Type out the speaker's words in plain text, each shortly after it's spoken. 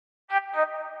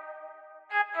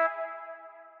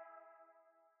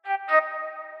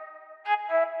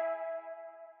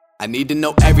I need to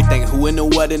know everything, who and the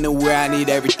what and the where, I need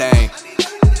everything.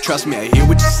 Trust me, I hear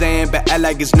what you're saying, but act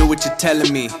like it's new what you're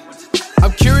telling me.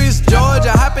 I'm curious, George,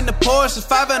 I hop in the Porsche, it's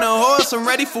 5 and a horse, I'm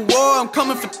ready for war, I'm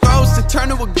coming for throats, to turn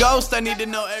to a ghost, I need to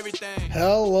know everything.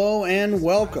 Hello and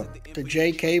welcome to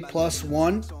JK Plus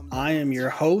One. I am your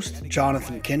host,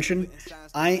 Jonathan Kinchin.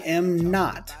 I am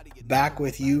not back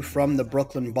with you from the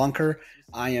Brooklyn bunker.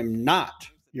 I am not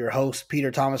your host, Peter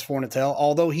Thomas Fornatale,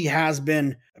 although he has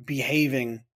been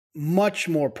behaving much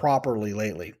more properly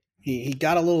lately. He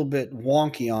got a little bit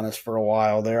wonky on us for a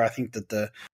while there. I think that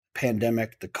the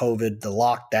pandemic, the COVID, the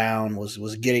lockdown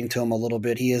was getting to him a little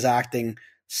bit. He is acting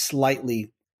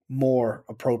slightly more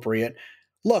appropriate.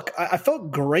 Look, I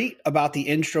felt great about the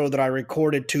intro that I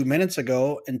recorded 2 minutes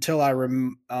ago until I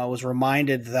was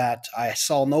reminded that I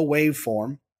saw no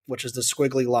waveform, which is the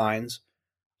squiggly lines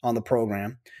on the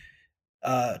program,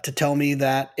 to tell me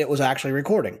that it was actually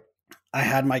recording. I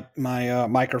had my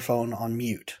microphone on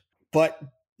mute. But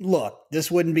look, this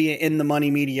wouldn't be an In the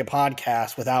Money Media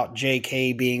podcast without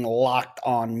JK being locked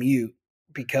on mute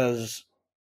because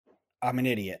I'm an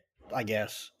idiot, I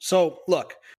guess. So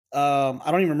look, I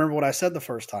don't even remember what I said the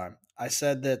first time. I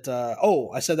said that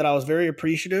I was very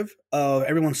appreciative of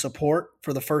everyone's support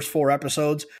for the first 4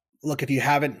 episodes. Look, if you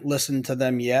haven't listened to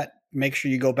them yet, make sure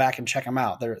you go back and check them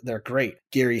out. They're great.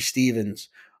 Gary Stevens,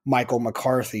 Michael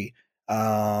McCarthy.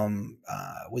 Then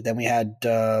we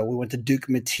went to Duke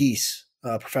Matisse,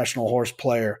 professional horse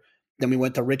player. Then we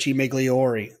went to Richie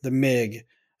Migliori, the MIG,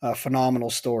 phenomenal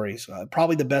stories.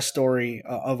 Probably the best story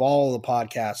of all the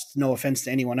podcasts. No offense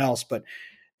to anyone else, but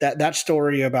that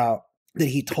story that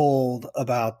he told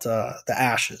about the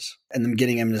ashes and them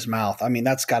getting him in his mouth. I mean,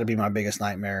 that's got to be my biggest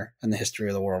nightmare in the history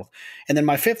of the world. And then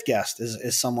my 5th guest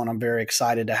is someone I'm very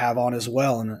excited to have on as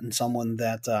well, and someone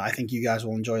that I think you guys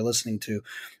will enjoy listening to.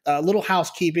 A little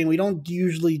housekeeping. We don't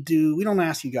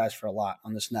ask you guys for a lot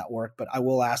on this network, but I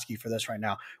will ask you for this right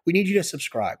now. We need you to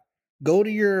subscribe. Go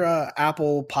to your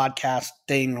Apple podcast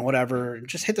thing or whatever.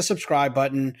 Just hit the subscribe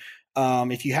button.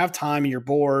 If you have time and you're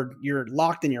bored, you're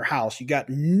locked in your house, you got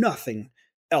nothing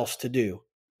else to do,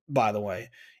 by the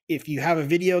way. If you have a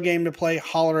video game to play,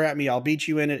 holler at me. I'll beat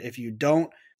you in it. If you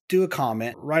don't, do a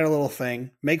comment, write a little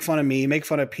thing, make fun of me, make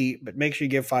fun of Pete, but make sure you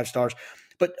give 5 stars.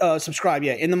 But subscribe,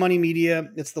 yeah. In the Money Media,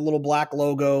 it's the little black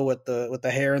logo with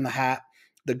the hair and the hat.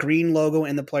 The green logo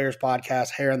in the Players Podcast,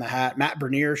 hair and the hat. Matt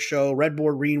Bernier's show,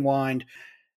 Redboard Rewind.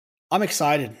 I'm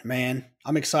excited, man.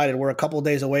 I'm excited. We're a couple of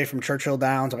days away from Churchill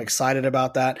Downs. I'm excited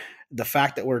about that. The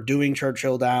fact that we're doing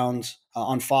Churchill Downs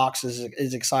on Fox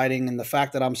is exciting. And the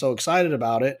fact that I'm so excited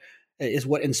about it is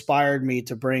what inspired me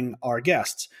to bring our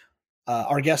guest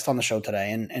on the show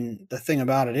today. And the thing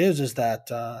about it is that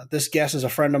this guest is a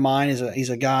friend of mine. He's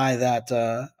a guy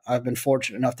that I've been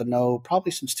fortunate enough to know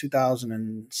probably since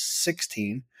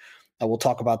 2016. We'll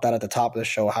talk about that at the top of the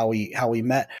show, how we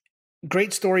met.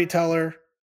 Great storyteller.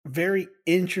 Very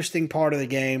interesting part of the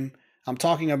game. I'm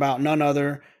talking about none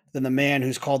other than the man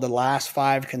who's called the last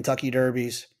 5 Kentucky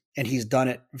Derbies, and he's done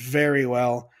it very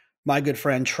well. My good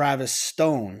friend Travis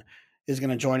Stone is going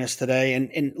to join us today.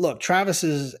 And look, Travis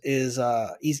is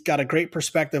he's got a great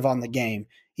perspective on the game.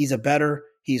 He's a bettor.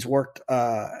 He's worked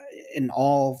in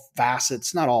all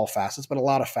facets, not all facets, but a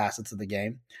lot of facets of the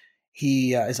game.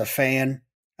 He is a fan.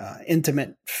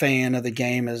 Intimate fan of the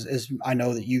game as I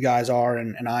know that you guys are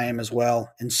and I am as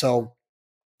well. And so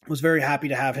I was very happy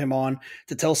to have him on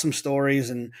to tell some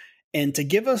stories and to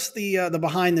give us the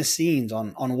behind the scenes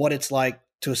on what it's like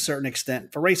to a certain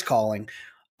extent for race calling.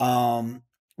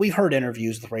 We've heard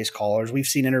interviews with race callers. We've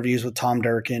seen interviews with Tom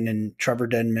Durkin and Trevor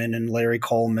Denman and Larry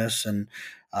Colmus and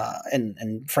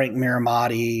Frank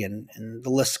Miramati and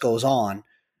the list goes on.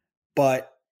 But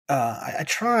I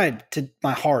tried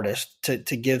my hardest to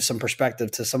give some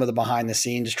perspective to some of the behind the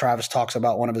scenes. Travis talks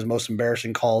about one of his most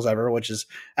embarrassing calls ever, which is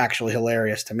actually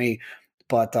hilarious to me.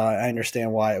 But I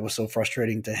understand why it was so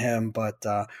frustrating to him. But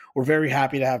we're very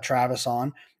happy to have Travis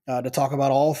on to talk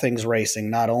about all things racing,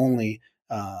 not only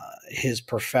his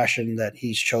profession that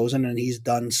he's chosen and he's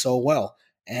done so well.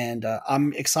 And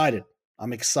I'm excited.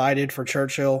 I'm excited for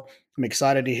Churchill. I'm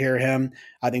excited to hear him.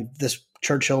 I think this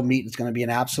Churchill meet is going to be an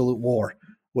absolute war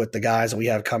with the guys that we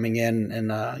have coming in. And,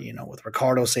 with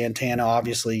Ricardo Santana,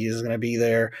 obviously he's going to be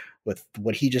there with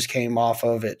what he just came off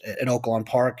of at Oaklawn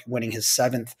Park, winning his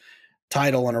 7th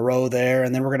title in a row there.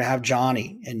 And then we're going to have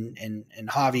Johnny and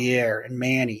Javier and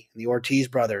Manny and the Ortiz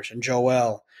brothers and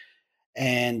Joel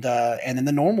and then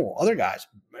the normal other guys,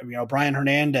 Brian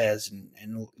Hernandez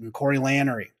and Corey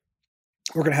Lannery.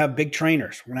 We're going to have big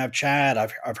trainers. We're going to have Chad.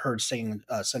 I've heard sending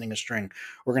a string.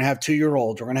 We're going to have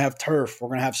 2-year-olds. We're going to have turf. We're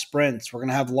going to have sprints. We're going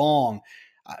to have long.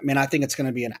 I mean, I think it's going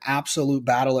to be an absolute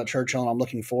battle at Churchill, and I'm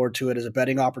looking forward to it as a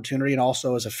betting opportunity and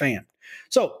also as a fan.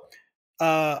 So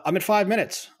I'm at 5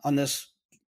 minutes on this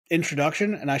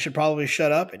introduction, and I should probably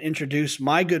shut up and introduce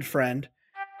my good friend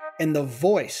and the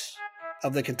voice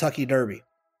of the Kentucky Derby,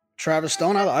 Travis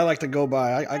Stone. I like to go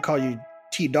by, I call you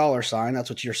T $. That's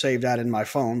what you're saved at in my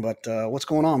phone. But what's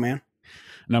going on, man?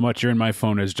 Not much. You're in my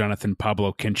phone as Jonathan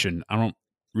Pablo Kinchin. I don't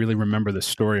really remember the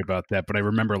story about that, but I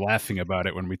remember laughing about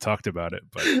it when we talked about it.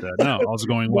 But no, all's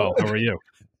going well. How are you?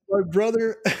 My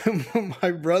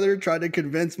brother tried to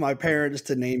convince my parents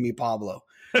to name me Pablo,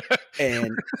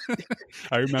 and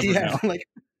I remember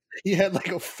he had like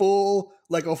a full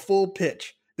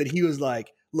pitch that he was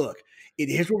like, "Look,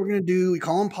 here's what we're gonna do. We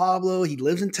call him Pablo. He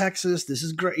lives in Texas. This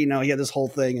is great." He had this whole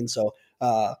thing, and so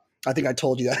I think I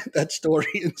told you that story,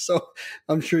 and so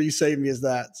I'm sure you saved me as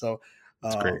that. So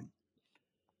that's great.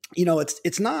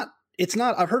 It's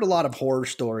not. I've heard a lot of horror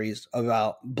stories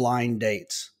about blind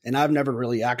dates, and I've never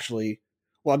really actually.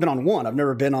 Well, I've been on one. I've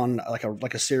never been on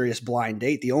like a serious blind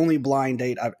date. The only blind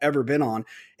date I've ever been on,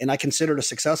 and I considered a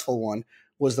successful one,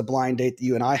 was the blind date that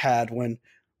you and I had when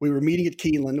we were meeting at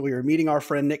Keeneland. We were meeting our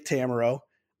friend Nick Tamero.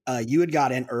 You had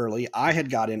got in early. I had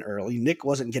got in early. Nick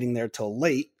wasn't getting there till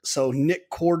late, so Nick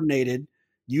coordinated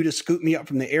you to scoot me up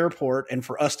from the airport and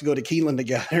for us to go to Keeneland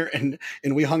together, and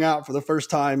we hung out for the first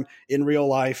time in real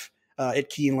life at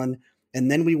Keeneland. And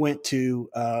then we went to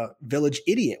Village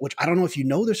Idiot, which I don't know if you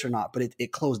know this or not, but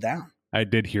it closed down. I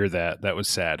did hear that. That was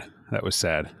sad. I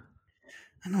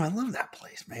know. I love that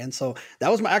place, man. So that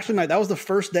was that was the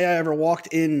first day I ever walked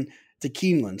in to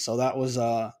Keeneland. So that was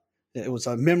it was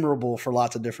memorable for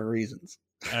lots of different reasons.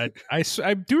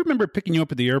 I do remember picking you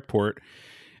up at the airport,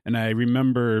 and I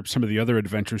remember some of the other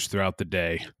adventures throughout the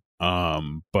day.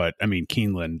 But I mean,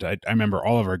 Keeneland, I remember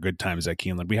all of our good times at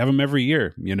Keeneland. We have them every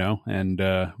year, and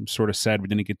I'm sort of sad we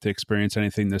didn't get to experience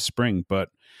anything this spring, but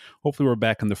hopefully we're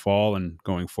back in the fall and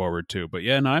going forward too. But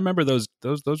yeah, no, I remember those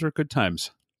were good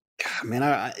times. God,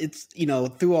 man, it's,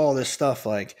 through all this stuff,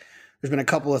 like there's been a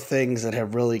couple of things that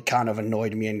have really kind of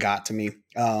annoyed me and got to me.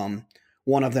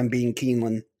 One of them being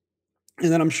Keeneland.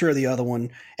 And then I'm sure the other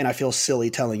one, and I feel silly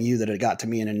telling you that it got to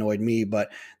me and annoyed me,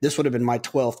 but this would have been my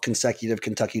 12th consecutive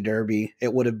Kentucky Derby.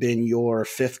 It would have been your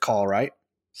 5th call, right?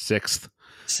 Sixth.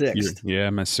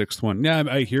 Yeah, my 6th one. Yeah,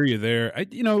 I hear you there.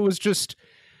 It was just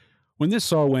when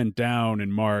this all went down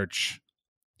in March,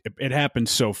 it happened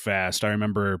so fast. I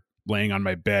remember laying on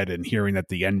my bed and hearing that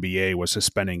the NBA was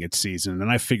suspending its season,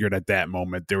 and I figured at that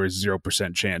moment there was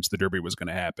 0% chance the Derby was going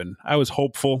to happen. I was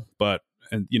hopeful, but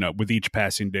with each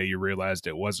passing day, you realized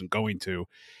it wasn't going to.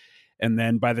 And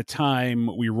then by the time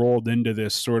we rolled into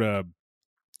this sort of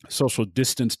social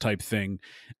distance type thing,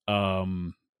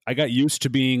 I got used to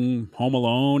being home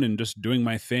alone and just doing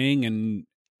my thing.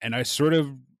 And I sort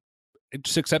of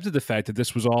just accepted the fact that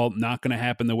this was all not going to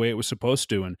happen the way it was supposed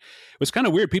to. And it was kind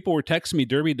of weird. People were texting me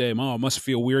Derby Day, "Oh, it must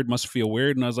feel weird. And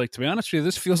I was like, to be honest with you,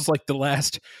 this feels like the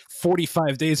last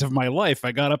 45 days of my life.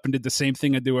 I got up and did the same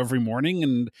thing I do every morning.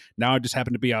 And now I just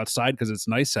happen to be outside because it's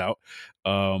nice out.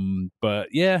 But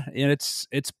yeah, and it's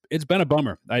been a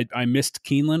bummer. I missed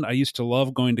Keeneland. I used to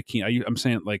love going to Keeneland. I'm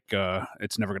saying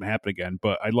it's never going to happen again,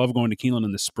 but I love going to Keeneland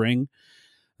in the spring.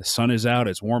 The sun is out.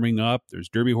 It's warming up. There's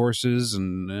Derby horses,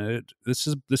 and this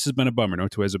has been a bummer. No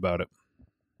two ways about it.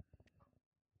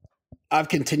 I've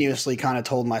continuously kind of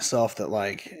told myself that,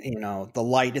 the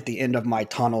light at the end of my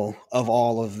tunnel of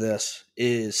all of this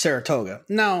is Saratoga.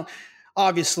 Now,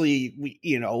 obviously,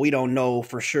 we don't know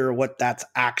for sure what that's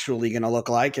actually going to look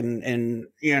like, and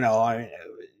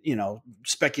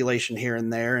speculation here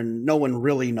and there, and no one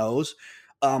really knows.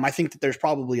 I think that there's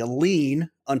probably a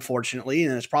lean, unfortunately,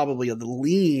 and it's probably the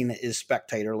lean is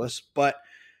spectatorless, but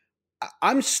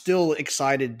I'm still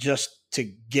excited just to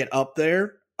get up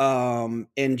there. And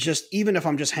just, even if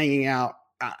I'm just hanging out,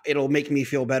 it'll make me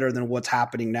feel better than what's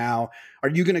happening now. Are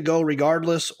you going to go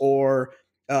regardless, or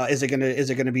is it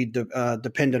going to be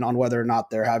dependent on whether or not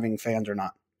they're having fans or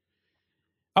not?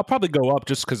 I'll probably go up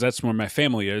just because that's where my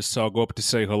family is. So I'll go up to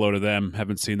say hello to them.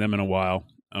 Haven't seen them in a while.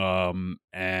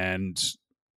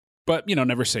 But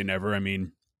never say never. I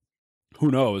mean,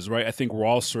 who knows, right? I think we're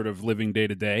all sort of living day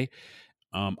to day.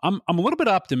 I'm a little bit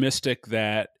optimistic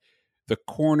that the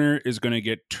corner is going to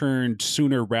get turned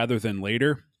sooner rather than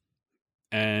later,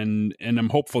 and I'm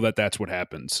hopeful that that's what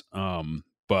happens.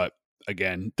 But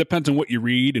again, depends on what you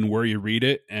read and where you read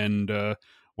it, and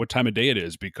what time of day it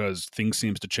is, because things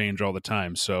seems to change all the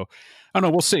time. So I don't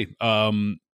know. We'll see.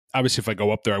 Obviously, if I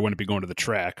go up there, I wouldn't be going to the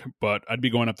track, but I'd be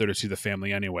going up there to see the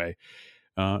family anyway.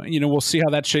 We'll see how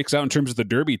that shakes out in terms of the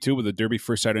Derby too, with the Derby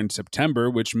first out in September,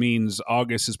 which means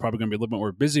August is probably going to be a little bit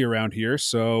more busy around here.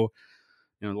 So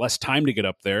less time to get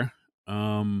up there.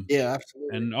 Yeah,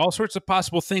 absolutely. And all sorts of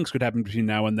possible things could happen between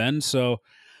now and then. So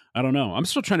I don't know. I'm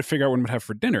still trying to figure out what I'm gonna have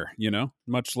for dinner.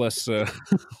 Much less what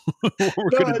we're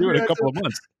gonna do in a couple of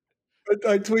months.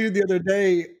 I tweeted the other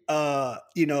day,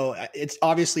 it's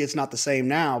obviously it's not the same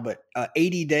now, but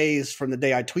 80 days from the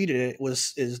day I tweeted it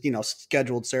is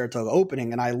scheduled Saratoga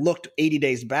opening. And I looked 80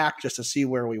 days back just to see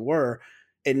where we were.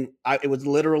 And it was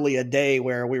literally a day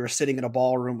where we were sitting in a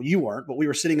ballroom. You weren't, but we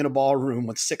were sitting in a ballroom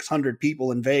with 600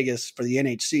 people in Vegas for the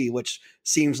NHC, which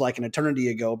seems like an eternity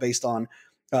ago based on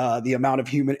the amount of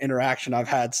human interaction I've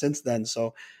had since then.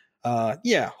 So,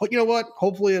 you know what?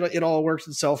 Hopefully it all works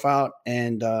itself out.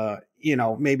 And,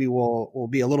 maybe we'll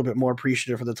be a little bit more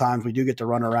appreciative for the times we do get to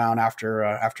run around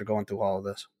after going through all of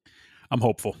this. I'm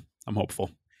hopeful.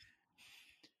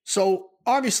 So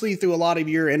obviously through a lot of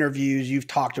your interviews, you've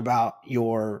talked about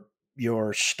your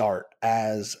start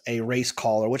as a race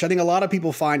caller, which I think a lot of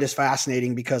people find is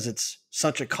fascinating because it's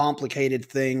such a complicated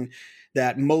thing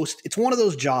that it's one of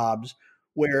those jobs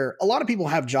where a lot of people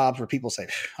have jobs where people say,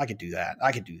 I could do that.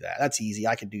 That's easy.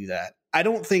 I could do that. I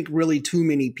don't think really too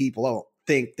many people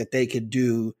think that they could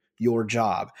do your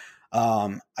job.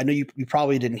 I know you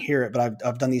probably didn't hear it, but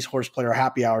I've done these horse player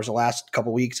happy hours the last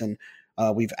couple of weeks, and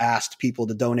we've asked people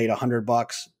to donate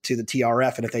 $100 to the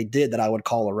TRF, and if they did, that I would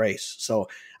call a race. So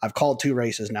I've called 2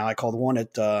 races now. I called one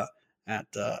at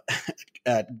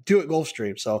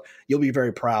Gulfstream. So you'll be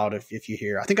very proud if you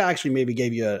hear. I think I actually maybe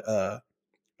gave you a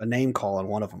name call on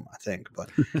one of them. I think, but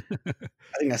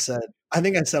I think I said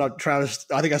Travis.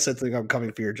 I think I said something, I'm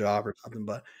coming for your job or something.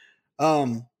 But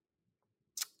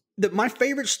my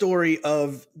favorite story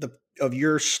of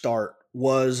your start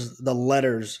was the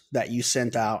letters that you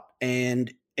sent out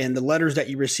and the letters that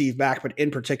you received back, but in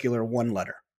particular, one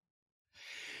letter.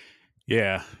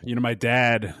 Yeah. My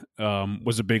dad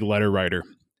was a big letter writer,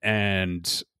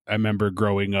 and I remember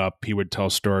growing up, he would tell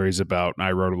stories about,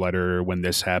 I wrote a letter when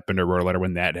this happened, or wrote a letter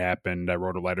when that happened. I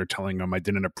wrote a letter telling him I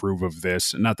didn't approve of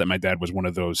this. Not that my dad was one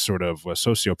of those sort of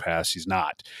sociopaths. He's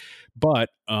not. But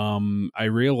I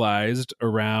realized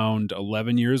around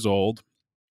 11 years old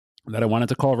that I wanted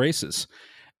to call races.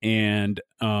 And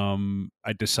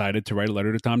I decided to write a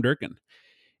letter to Tom Durkin.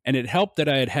 And it helped that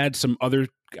I had some other,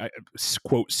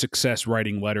 quote, success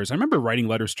writing letters. I remember writing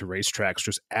letters to racetracks,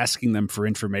 just asking them for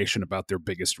information about their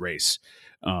biggest race.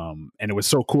 And it was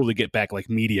so cool to get back like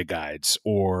media guides,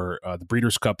 or the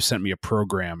Breeders' Cup sent me a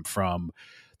program from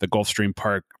the Gulfstream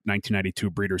Park 1992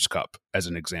 Breeders' Cup as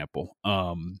an example.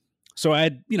 So I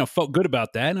had, felt good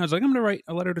about that. And I was like, I'm going to write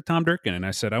a letter to Tom Durkin. And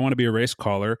I said, I want to be a race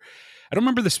caller. I don't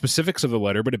remember the specifics of the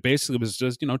letter, but it basically was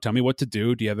just, tell me what to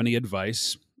do. Do you have any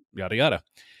advice? Yada, yada.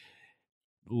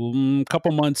 A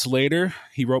couple months later,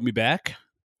 he wrote me back.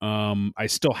 I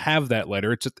still have that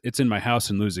letter. It's in my house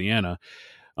in Louisiana,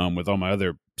 with all my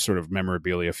other sort of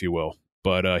memorabilia, if you will.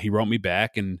 But he wrote me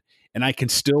back, and I can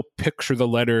still picture the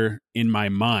letter in my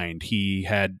mind. He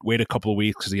had waited a couple of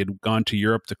weeks because he had gone to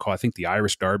Europe to call, I think, the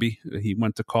Irish Derby he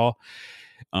went to call.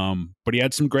 But he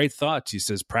had some great thoughts. He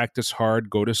says, practice hard,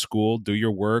 go to school, do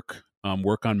your work,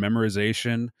 work on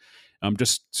memorization.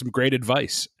 Just some great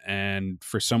advice. And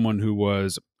for someone who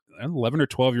was 11 or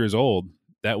 12 years old,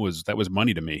 that was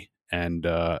money to me. And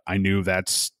I knew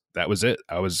that was it.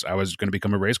 I was going to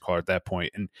become a race caller at that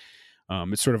point. And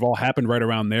it sort of all happened right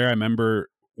around there. I remember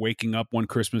waking up one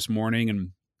Christmas morning,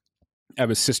 and I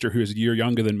have a sister who's a year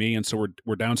younger than me. And so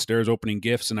we're downstairs opening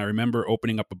gifts. And I remember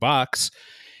opening up a box,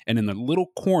 and in the little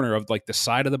corner of like the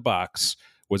side of the box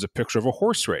was a picture of a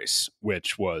horse race,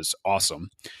 which was awesome.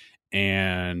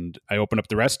 And I opened up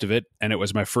the rest of it, and it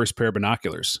was my first pair of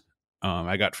binoculars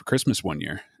I got for Christmas one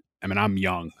year. I mean, I'm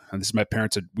young, and this is my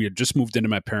parents. We had just moved into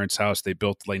my parents' house. They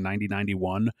built like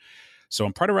 91. So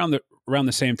I'm probably around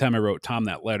the same time I wrote Tom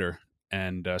that letter.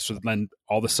 And so then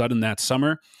all of a sudden that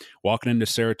summer, walking into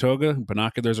Saratoga,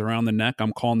 binoculars around the neck,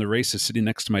 I'm calling the races sitting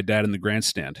next to my dad in the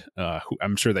grandstand. Who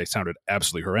I'm sure they sounded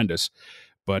absolutely horrendous,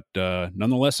 but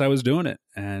nonetheless, I was doing it.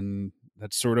 And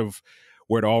that's sort of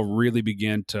where it all really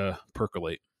began to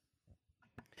percolate.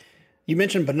 You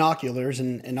mentioned binoculars,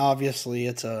 and obviously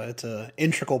it's a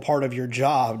integral part of your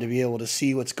job to be able to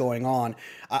see what's going on.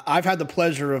 I've had the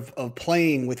pleasure of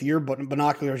playing with your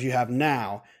binoculars you have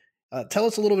now. Tell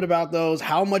us a little bit about those.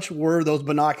 How much were those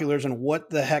binoculars, and what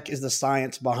the heck is the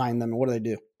science behind them? What do they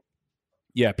do?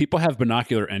 Yeah, people have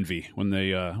binocular envy when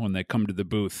they come to the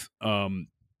booth.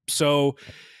 So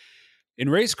in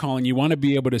race calling, you want to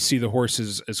be able to see the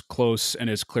horses as close and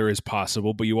as clear as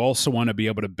possible, but you also want to be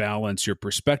able to balance your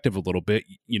perspective a little bit.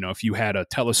 If you had a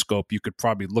telescope, you could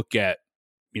probably look at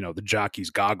the jockey's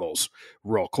goggles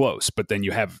real close, but then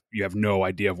you have no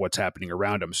idea of what's happening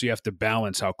around them. So you have to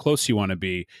balance how close you want to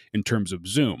be in terms of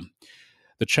zoom.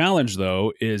 The challenge,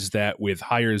 though, is that with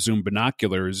higher zoom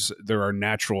binoculars, there are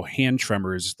natural hand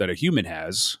tremors that a human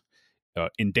has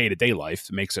in day-to-day life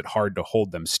that makes it hard to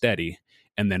hold them steady,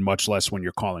 and then much less when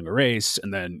you're calling a race,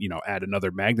 and then add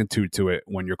another magnitude to it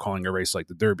when you're calling a race like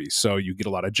the Derby. So you get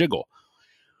a lot of jiggle.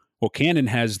 Well, Canon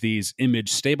has these image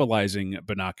stabilizing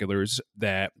binoculars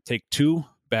that take 2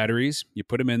 batteries, you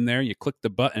put them in there, you click the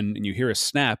button, and you hear a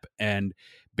snap, and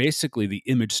basically the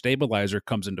image stabilizer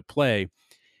comes into play,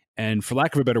 and for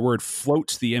lack of a better word,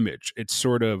 floats the image. It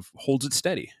sort of holds it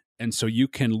steady. And so you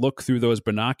can look through those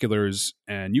binoculars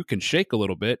and you can shake a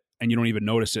little bit and you don't even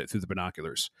notice it through the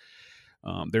binoculars.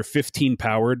 They're 15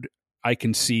 powered. I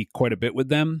can see quite a bit with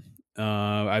them.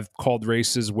 I've called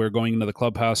races where going into the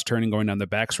clubhouse, going down the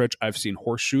backstretch, I've seen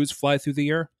horseshoes fly through the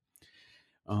air.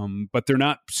 But they're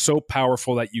not so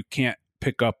powerful that you can't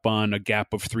pick up on a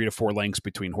gap of 3 to 4 lengths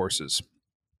between horses.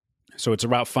 So it's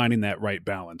about finding that right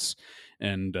balance.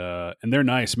 And they're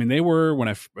nice. I mean, they were,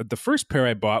 the first pair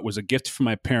I bought was a gift from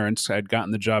my parents. I'd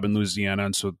gotten the job in Louisiana,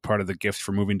 and so part of the gift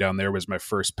for moving down there was my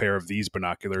first pair of these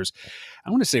binoculars. I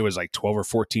want to say it was like 12 or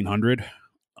 1400.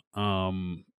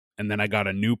 And then I got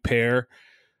a new pair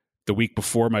the week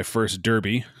before my first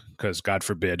Derby, because God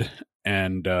forbid.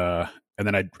 And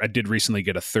then I did recently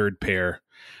get a third pair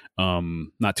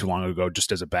not too long ago,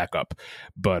 just as a backup.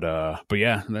 But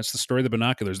yeah, that's the story of the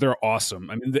binoculars. They're awesome.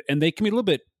 I mean, and they can be a little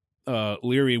bit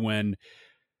leery when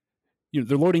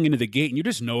they're loading into the gate and you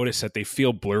just notice that they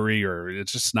feel blurry or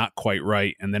it's just not quite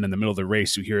right, and then in the middle of the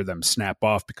race you hear them snap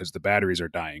off because the batteries are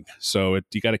dying. So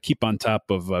you got to keep on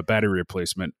top of battery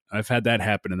replacement. I've had that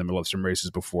happen in the middle of some races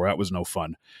before. That was no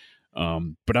fun.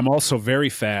 But I'm also very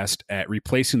fast at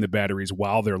replacing the batteries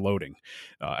while they're loading.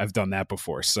 I've done that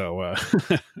before, so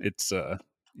it's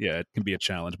it can be a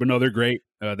challenge, but no, they're great.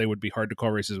 They would be hard to call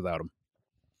races without them.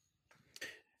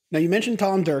 Now, you mentioned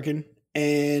Tom Durkin,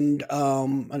 and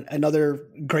another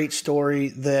great story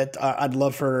that I'd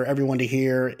love for everyone to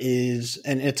hear is,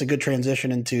 and it's a good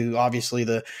transition into obviously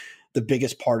the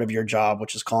biggest part of your job,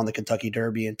 which is calling the Kentucky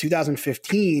Derby. In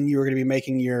 2015, you were going to be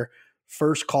making your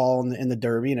first call in the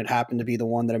Derby, and it happened to be the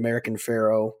one that American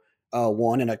Pharoah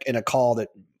won in a call that,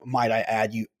 might I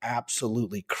add, you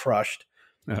absolutely crushed.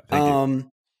 Thank you.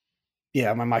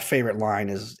 Yeah, my favorite line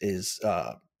is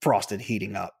Frosted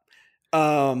heating up.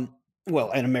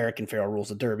 Well, and American Pharoah rules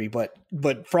the Derby,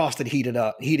 but Frosted heating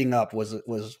up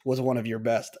was one of your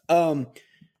best.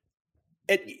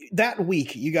 That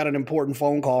week, you got an important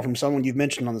phone call from someone you've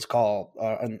mentioned on this call,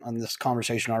 on this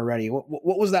conversation already.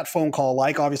 What was that phone call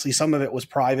like? Obviously, some of it was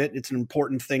private. It's an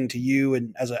important thing to you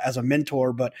and as a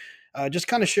mentor, but just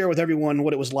kind of share with everyone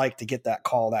what it was like to get that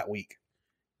call that week.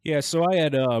 Yeah, so I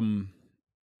had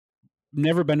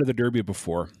never been to the Derby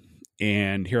before.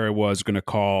 And here I was going to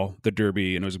call the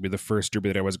Derby, and it was going to be the first Derby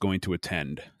that I was going to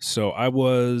attend. So I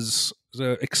was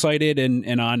excited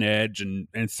and on edge and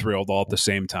thrilled all at the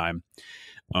same time.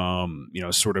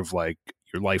 Sort of like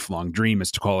your lifelong dream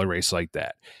is to call a race like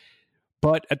that.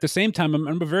 But at the same time,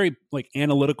 I'm a very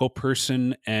analytical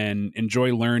person and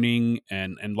enjoy learning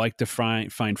and like to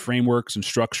find frameworks and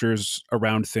structures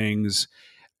around things,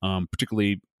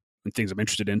 particularly in things I'm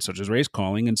interested in, such as race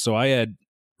calling. And so I had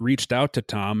reached out to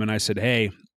Tom and I said, hey,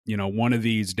 one of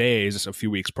these days, a few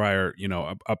weeks prior,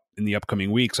 up in the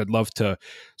upcoming weeks, I'd love to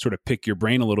sort of pick your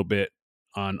brain a little bit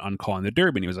on calling the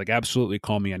Derby. And he was like, absolutely,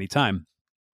 call me anytime.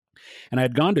 And I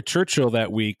had gone to Churchill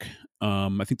that week,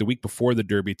 I think the week before the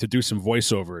Derby, to do some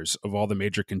voiceovers of all the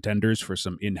major contenders for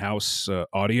some in-house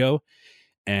audio.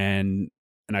 And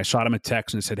I shot him a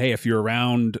text and said, hey, if you're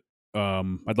around,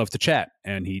 I'd love to chat.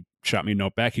 And he shot me a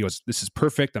note back. He goes, this is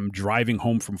perfect. I'm driving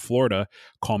home from Florida.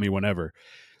 Call me whenever.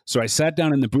 So I sat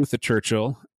down in the booth at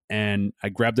Churchill and I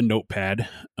grabbed a notepad,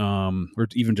 or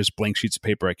even just blank sheets of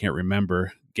paper. I can't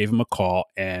remember. Gave him a call.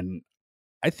 And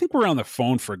I think we're on the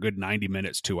phone for a good 90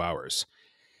 minutes, 2 hours.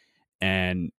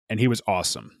 And he was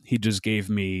awesome. He just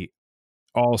gave me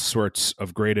all sorts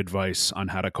of great advice on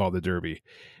how to call the Derby,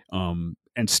 and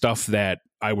stuff that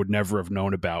I would never have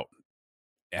known about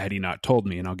had he not told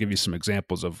me. And I'll give you some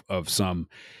examples of some.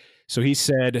 So he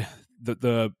said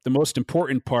the most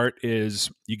important part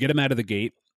is you get them out of the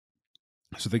gate.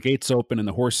 So the gates open and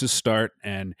the horses start,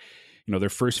 and their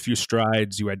first few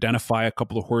strides, you identify a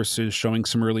couple of horses showing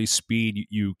some early speed.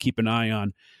 You keep an eye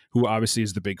on who obviously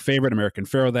is the big favorite, American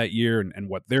Pharoah, that year, and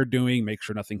what they're doing. Make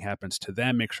sure nothing happens to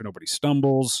them. Make sure nobody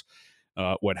stumbles,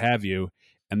 what have you.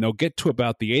 And they'll get to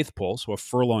about the 8th pole, so a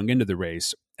furlong into the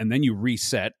race, and then you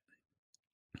reset,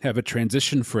 have a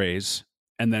transition phrase,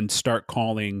 and then start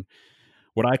calling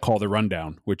what I call the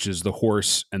rundown, which is the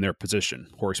horse and their position,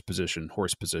 horse position,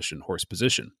 horse position, horse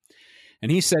position.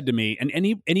 And he said to me, and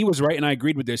he was right, and I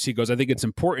agreed with this. He goes, I think it's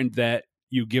important that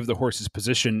you give the horse's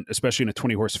position, especially in a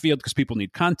 20-horse field, because people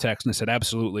need context. And I said,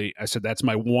 absolutely. I said, that's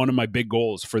one of my big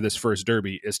goals for this first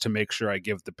Derby is to make sure I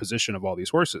give the position of all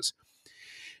these horses.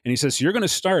 And he says, so you're going to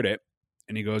start it.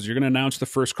 And he goes, you're going to announce the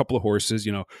first couple of horses.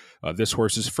 This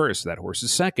horse is first. That horse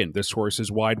is second. This horse is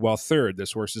wide well third.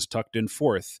 This horse is tucked in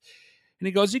fourth. And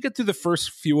he goes, you get through the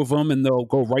first few of them, and they'll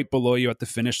go right below you at the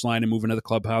finish line and move into the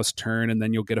clubhouse turn, and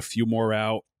then you'll get a few more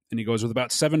out. And he goes, with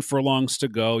about 7 furlongs to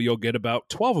go, you'll get about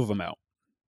 12 of them out.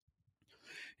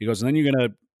 He goes, and then you're going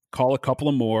to call a couple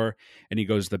of more. And he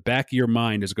goes, the back of your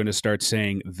mind is going to start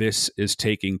saying, this is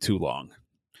taking too long.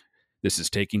 This is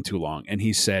taking too long. And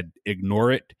he said,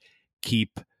 ignore it.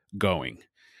 Keep going.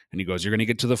 And he goes, you're going to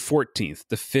get to the 14th,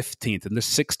 the 15th, and the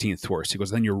 16th horse. He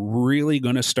goes, then you're really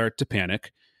going to start to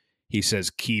panic. He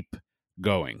says, keep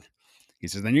going. He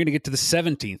says, then you're going to get to the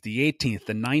 17th, the 18th,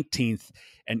 the 19th,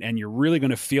 and you're really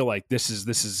going to feel like this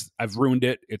is, I've ruined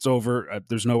it. It's over.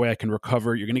 There's no way I can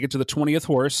recover. You're going to get to the 20th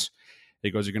horse.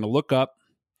 He goes, you're going to look up,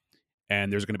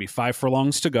 and there's going to be 5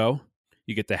 furlongs to go.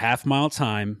 You get the half-mile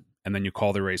time, and then you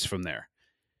call the race from there.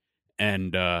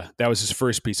 And that was his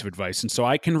first piece of advice. And so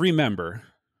I can remember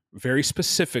very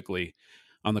specifically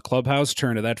on the clubhouse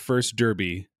turn of that first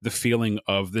Derby, the feeling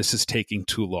of this is taking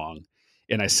too long.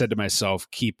 And I said to myself,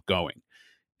 keep going.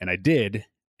 And I did.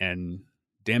 And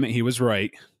damn it, he was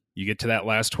right. You get to that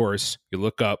last horse, you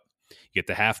look up, you get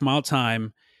the half-mile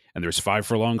time, and there's 5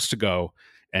 furlongs to go.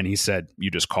 And he said, you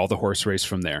just call the horse race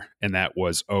from there. And that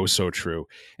was oh so true.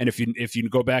 And if you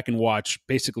go back and watch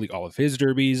basically all of his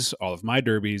derbies, all of my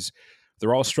derbies,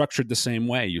 they're all structured the same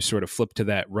way. You sort of flip to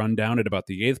that rundown at about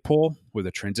the 8th pole with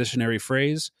a transitionary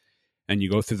phrase, and you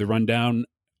go through the rundown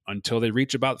until they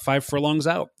reach about 5 furlongs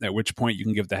out, at which point you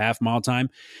can give the half-mile time.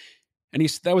 And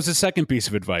that was the second piece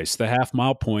of advice. The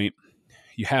half-mile point,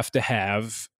 you have to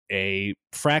have a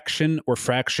fraction or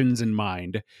fractions in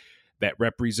mind that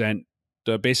represent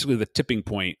basically the tipping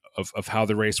point of how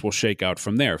the race will shake out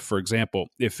from there. For example,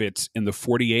 if it's in the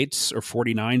 48s or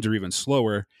 49s or even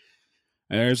slower,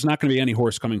 there's not going to be any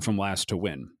horse coming from last to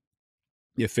win.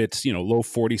 If it's, low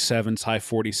 47s, high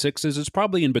 46s, it's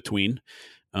probably in between.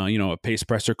 A pace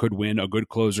presser could win, a good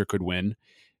closer could win.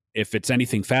 If it's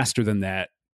anything faster than that,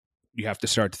 you have to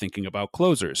start thinking about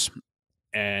closers.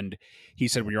 And he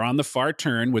said, when you're on the far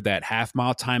turn with that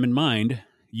half-mile time in mind,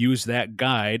 use that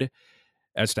guide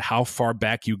as to how far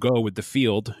back you go with the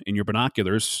field in your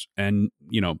binoculars and,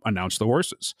 announce the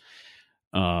horses.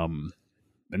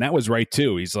 And that was right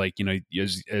too. He's like,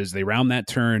 as they round that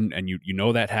turn and you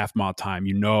know that half-mile time,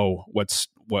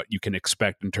 what you can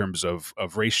expect in terms of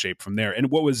race shape from there.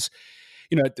 And what was,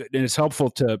 and it's helpful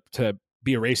to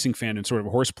be a racing fan and sort of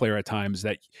a horse player at times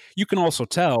that you can also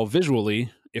tell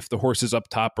visually if the horses up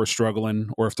top are struggling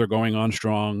or if they're going on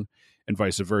strong and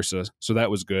vice versa. So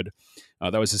that was good.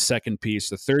 That was his second piece.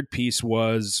 The third piece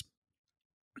was,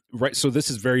 right. So this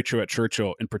is very true at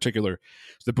Churchill in particular.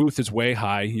 The booth is way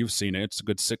high. You've seen it. It's a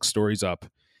good 6 stories up.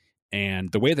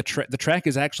 And the way the track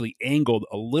is actually angled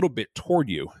a little bit toward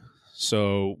you.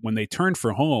 So when they turn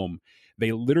for home,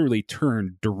 they literally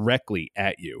turn directly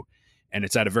at you. And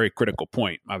it's at a very critical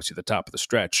point, obviously the top of the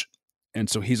stretch. And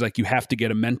so he's like, you have to get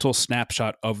a mental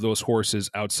snapshot of those horses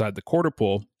outside the quarter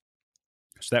pole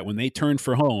so that when they turn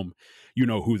for home, you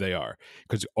know who they are.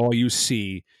 Because all you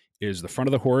see is the front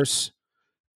of the horse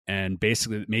and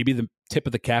basically maybe the tip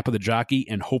of the cap of the jockey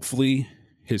and hopefully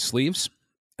his sleeves.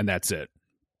 And that's it.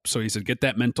 So he said, get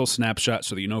that mental snapshot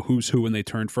so that you know who's who when they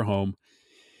turn for home.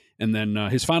 And then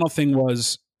his final thing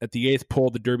was, at the 8th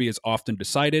pole, the Derby is often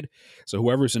decided. So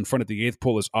whoever's in front of the 8th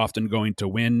pole is often going to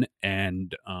win,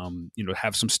 and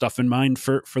have some stuff in mind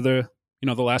for the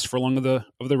the last furlong of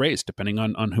the race, depending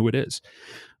on who it is.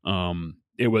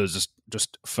 It was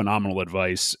just phenomenal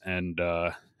advice, and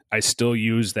I still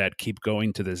use that keep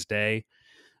going to this day.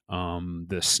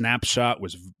 The snapshot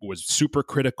was super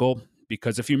critical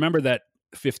because if you remember that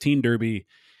 15 Derby,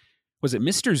 was it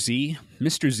Mr. Z?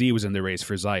 Mr. Z was in the race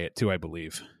for Zayat too, I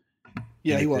believe.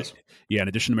 Yeah, he was. Yeah, in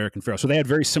addition to American Pharoah. So they had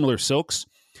very similar silks.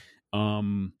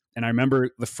 And I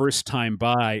remember the first time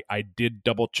by, I did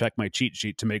double check my cheat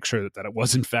sheet to make sure that it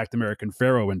was in fact American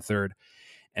Pharoah in third.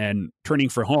 And turning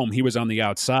for home, he was on the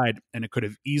outside, and it could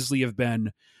have easily have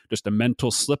been just a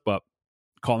mental slip up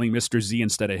calling Mr. Z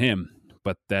instead of him.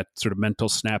 But that sort of mental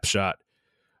snapshot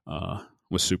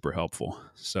was super helpful.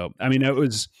 So, I mean,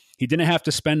 he didn't have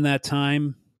to spend that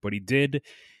time, but he did.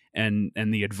 And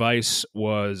the advice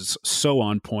was so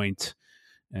on point,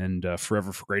 and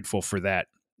forever grateful for that.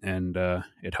 And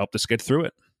it helped us get through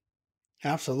it.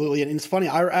 Absolutely. And it's funny.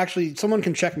 Someone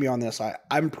can check me on this.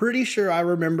 I'm pretty sure I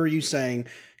remember you saying,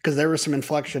 because there was some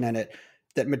inflection in it,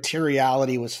 that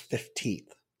materiality was 15th.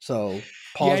 So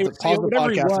pause the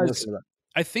podcast and listen to that.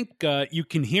 I think you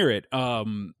can hear it.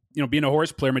 Being a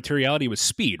horse player, materiality was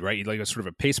speed, right? Like a sort of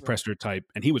a pace pressure type,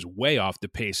 and he was way off the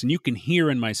pace. And you can hear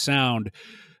in my sound,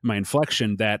 my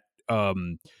inflection, that a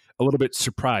little bit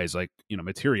surprised, like,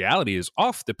 materiality is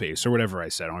off the pace or whatever I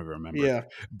said. I don't even remember. Yeah.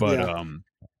 But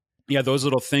those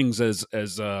little things those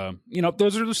are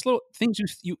just little things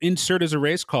you insert as a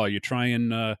race call. You try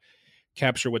and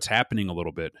capture what's happening a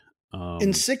little bit.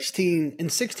 In 16,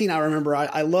 I remember,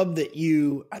 I love that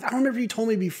I don't remember if you told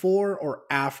me before or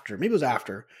after, maybe it was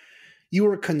after, you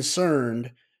were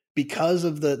concerned because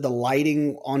of the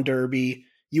lighting on Derby.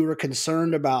 You were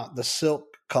concerned about the silk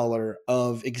color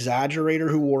of Exaggerator,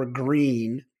 who wore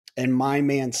green, and My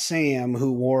Man Sam,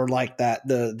 who wore like that,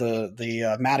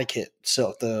 the Matikit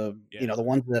silk, the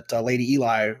ones that Lady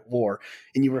Eli wore,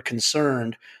 and you were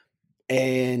concerned.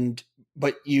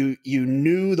 But you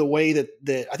knew the way that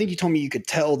I think you told me you could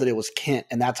tell that it was Kent,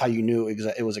 and that's how you knew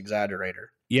it was Exaggerator.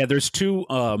 Yeah, there's two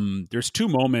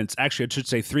moments, actually I should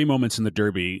say 3 moments in the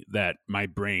Derby that my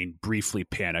brain briefly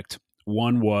panicked.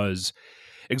 One was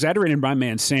Exaggerator and My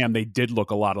Man Sam. They did look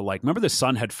a lot alike. Remember, the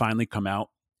sun had finally come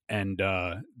out, and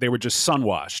they were just sun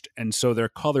washed, and so their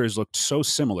colors looked so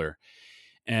similar.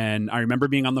 And I remember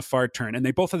being on the far turn, and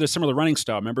they both had a similar running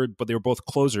style, but they were both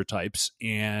closer types.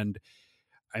 And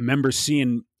I remember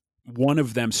seeing one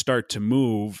of them start to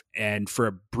move, and for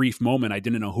a brief moment, I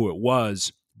didn't know who it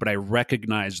was, but I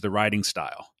recognized the riding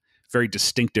style, very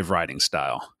distinctive riding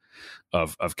style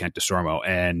of Kent Desormeaux,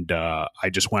 and I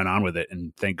just went on with it,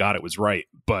 and thank God it was right.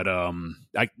 But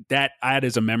that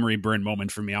is a memory burn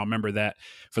moment for me. I'll remember that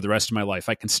for the rest of my life.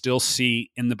 I can still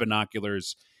see in the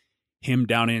binoculars him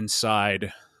down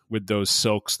inside with those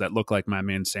silks that look like My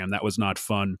Man Sam. That was not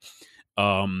fun.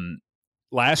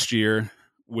 Last year,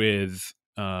 with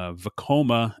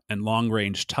Vekoma and Long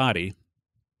Range Toddy,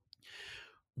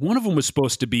 one of them was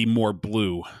supposed to be more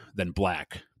blue than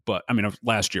black, but I mean,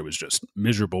 last year was just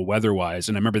miserable weather-wise.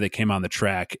 And I remember they came on the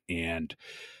track, and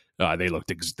they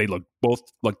both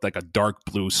looked like a dark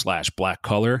blue / black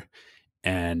color,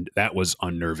 and that was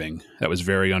unnerving. That was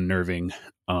very unnerving.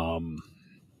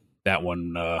 That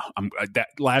one, that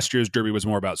last year's Derby was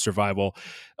more about survival,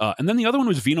 and then the other one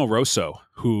was Vino Rosso,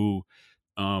 who.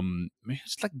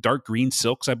 It's like dark green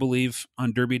silks, I believe,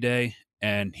 on Derby Day,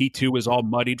 and he too was all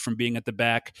muddied from being at the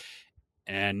back.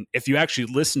 And if you actually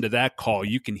listen to that call,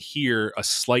 you can hear a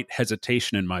slight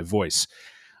hesitation in my voice,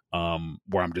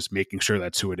 where I'm just making sure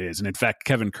that's who it is. And in fact,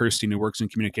 Kevin Kirstein, who works in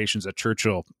communications at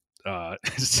Churchill,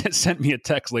 sent me a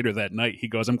text later that night. He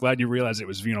goes, "I'm glad you realized it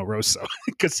was Vino Rosso,"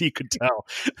 because he could tell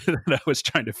that I was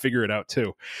trying to figure it out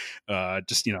too.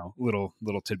 Just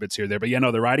little tidbits here there, but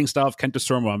the riding style of Kent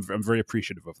Desormeaux, I'm very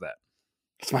appreciative of that.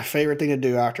 It's my favorite thing to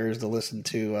do after is to listen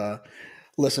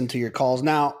to your calls.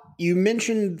 Now, you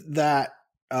mentioned that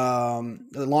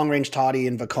the Long Range Toddy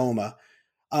and Vekoma.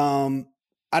 I'm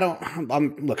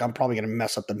probably going to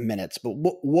mess up the minutes, but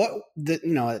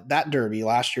that Derby,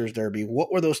 last year's Derby, what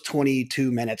were those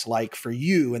 22 minutes like for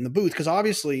you in the booth? Because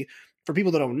obviously, for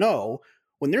people that don't know,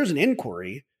 when there's an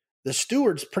inquiry, the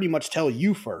stewards pretty much tell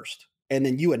you first, and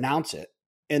then you announce it.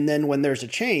 And then when there's a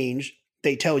change,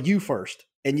 they tell you first,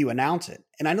 and you announce it.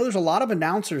 And I know there's a lot of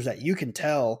announcers that you can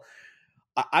tell.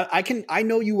 I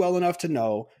know you well enough to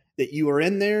know that you are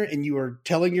in there and you are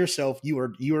telling yourself you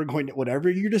are going to, whatever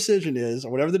your decision is,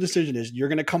 or whatever the decision is, you're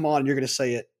going to come on and you're going to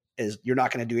say it as you're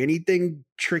not going to do anything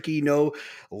tricky. No,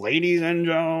 ladies and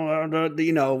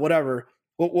gentlemen, whatever.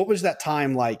 What was that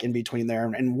time like in between there,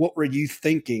 and what were you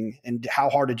thinking, and how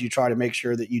hard did you try to make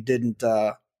sure that you didn't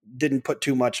put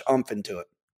too much oomph into it?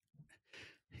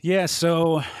 Yeah.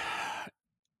 So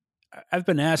I've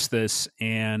been asked this,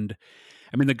 and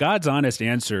I mean, the God's honest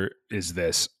answer is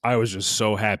this. I was just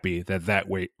so happy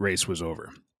that race was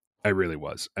over. I really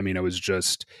was. I mean, it was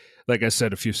just, like I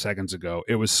said a few seconds ago,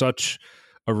 it was such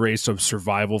a race of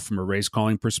survival from a race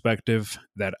calling perspective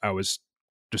that I was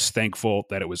just thankful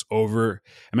that it was over.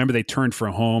 I remember they turned for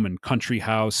home and Country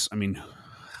House. I mean,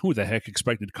 who the heck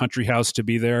expected Country House to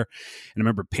be there? And I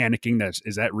remember panicking,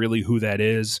 is that really who that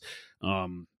is?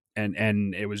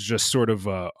 And it was just sort of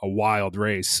a wild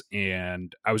race,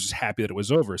 and I was just happy that it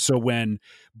was over. So when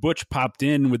Butch popped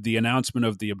in with the announcement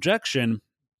of the objection,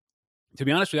 to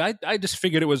be honest with you, I just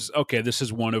figured it was, okay, this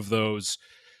is one of those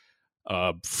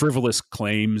frivolous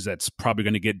claims that's probably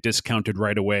going to get discounted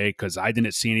right away because I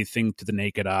didn't see anything to the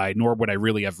naked eye, nor would I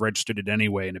really have registered it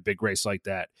anyway in a big race like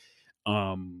that.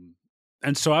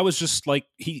 And so I was just like,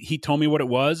 he told me what it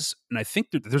was. And I think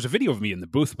there's a video of me in the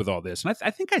booth with all this. And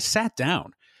I think I sat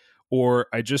down, or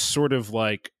I just sort of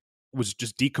like was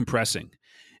just decompressing.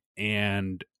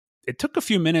 And it took a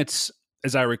few minutes,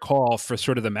 as I recall, for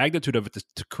sort of the magnitude of it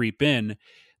to creep in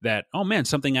that, oh man,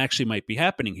 something actually might be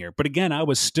happening here. But again, I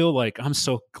was still like, I'm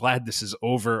so glad this is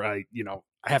over. I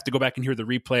have to go back and hear the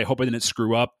replay. I hope I didn't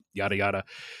screw up, yada, yada.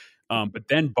 But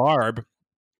then Barb,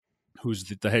 who's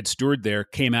the head steward there,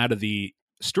 came out of the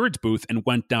steward's booth and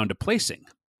went down to placing.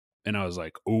 And I was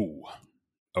like, oh,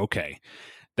 okay.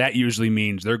 That usually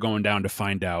means they're going down to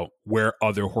find out where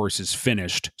other horses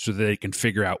finished so that they can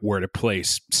figure out where to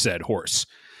place said horse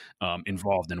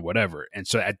involved in whatever. And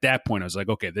so at that point, I was like,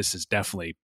 okay, this is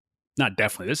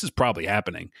this is probably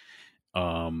happening.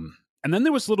 And then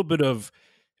there was a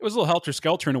little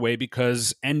helter-skelter in a way,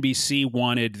 because NBC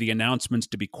wanted the announcements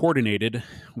to be coordinated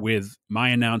with my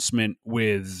announcement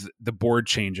with the board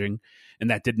changing, and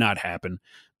that did not happen.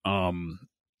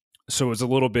 So it was a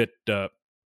little bit, it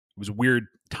was weird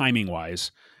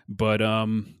timing-wise, but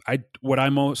what I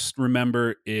most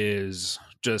remember is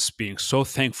just being so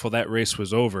thankful that race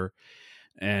was over.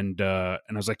 And I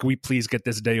was like, can we please get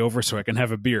this day over so I can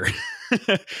have a beer?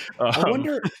 I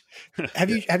wonder, have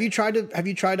you tried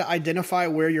to identify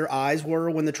where your eyes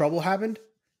were when the trouble happened?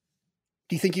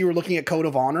 Do you think you were looking at Code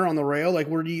of Honor on the rail? Like,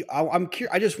 where do you? I'm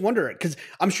curious. I just wonder it, because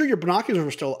I'm sure your binoculars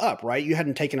were still up, right? You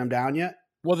hadn't taken them down yet.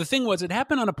 Well, the thing was, it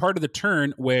happened on a part of the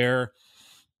turn where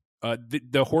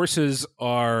the horses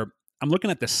are. I'm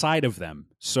looking at the side of them,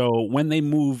 so when they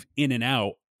move in and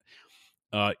out,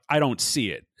 I don't see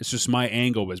it. It's just my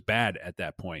angle was bad at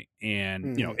that point.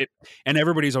 And, and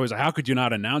everybody's always like, how could you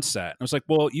not announce that? And I was like,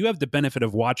 well, you have the benefit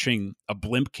of watching a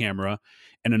blimp camera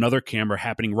and another camera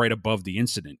happening right above the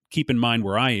incident. Keep in mind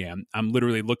where I am. I'm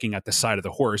literally looking at the side of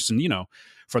the horse. And,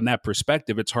 from that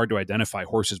perspective, it's hard to identify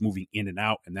horses moving in and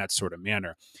out in that sort of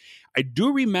manner. I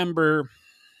do remember,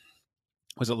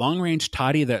 was it Long Range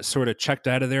Toddy that sort of checked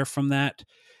out of there from that?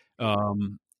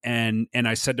 And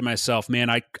I said to myself, man,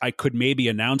 I could maybe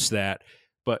announce that,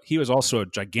 but he was also a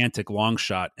gigantic long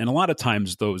shot. And a lot of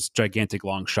times those gigantic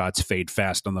long shots fade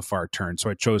fast on the far turn. So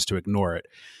I chose to ignore it.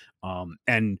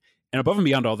 And above and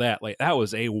beyond all that, like, that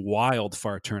was a wild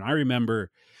far turn. I remember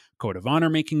Code of Honor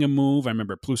making a move. I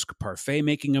remember Pluska Parfait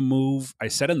making a move. I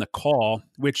said in the call,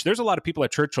 which there's a lot of people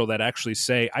at Churchill that actually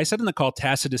say, I said in the call,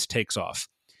 Tacitus takes off.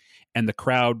 And the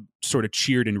crowd sort of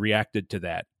cheered and reacted to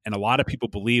that. And a lot of people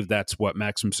believe that's what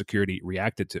Maximum Security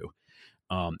reacted to.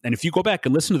 And if you go back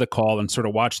and listen to the call and sort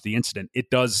of watch the incident, it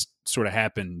does sort of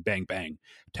happen bang, bang.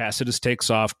 Tacitus takes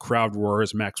off, crowd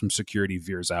roars, Maximum Security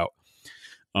veers out.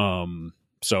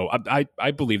 So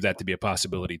I believe that to be a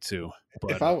possibility too.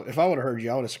 But if I would have heard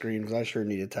you, I would have screamed, because I sure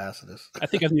needed Tacitus. I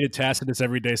think I've needed Tacitus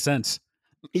every day since.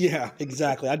 Yeah,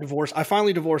 exactly. I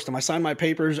finally divorced him. I signed my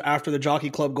papers after the Jockey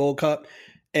Club Gold Cup.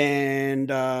 And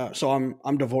so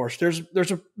I'm divorced.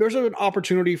 There's an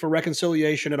opportunity for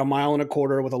reconciliation at 1.25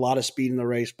 miles with a lot of speed in the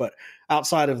race, but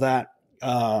outside of that,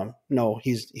 no,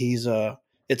 he's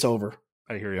it's over.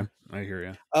 I hear you.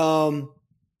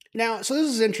 Now, so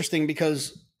this is interesting,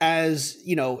 because as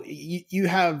you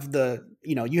have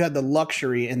the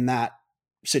luxury in that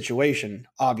situation,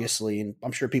 obviously, and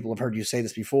I'm sure people have heard you say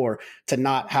this before, to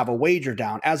not have a wager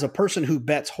down. As a person who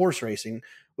bets horse racing,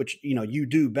 which you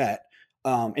do bet.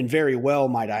 And very well,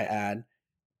 might I add,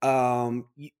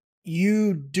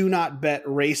 you do not bet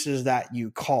races that you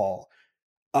call,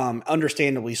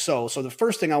 understandably so. So the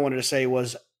first thing I wanted to say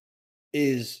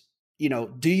is,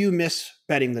 do you miss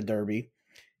betting the Derby?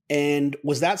 And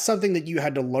was that something that you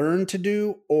had to learn to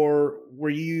do, or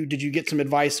did you get some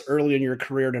advice early in your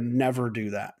career to never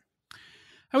do that?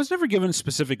 I was never given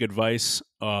specific advice.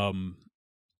 I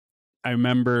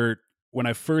remember when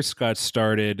I first got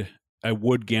started, I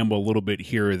would gamble a little bit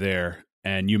here or there.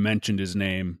 And you mentioned his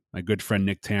name, my good friend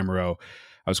Nick Tamaro.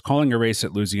 I was calling a race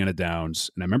at Louisiana Downs,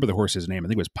 and I remember the horse's name. I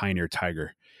think it was Pioneer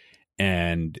Tiger.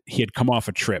 And he had come off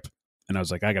a trip. And I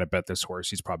was like, I got to bet this horse.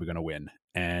 He's probably going to win.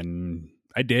 And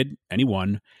I did. And he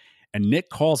won. And Nick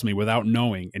calls me without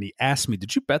knowing. And he asked me,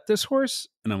 did you bet this horse?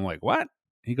 And I'm like, what?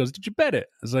 He goes, did you bet it?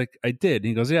 I was like, I did. And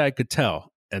he goes, yeah, I could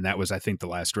tell. And that was, I think, the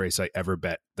last race I ever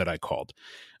bet that I called.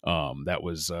 That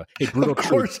was a brutal. Of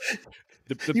course,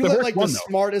 you look like the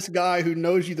smartest guy who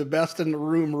knows you the best in the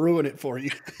room ruin it for you.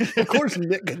 Of course,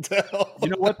 Nick could tell. You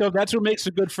know what, though? That's what makes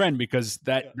a good friend, because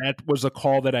that was a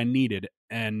call that I needed,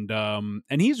 and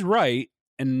he's right.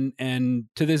 And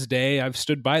to this day, I've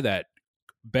stood by that.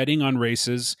 Betting on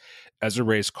races as a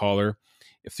race caller,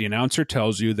 if the announcer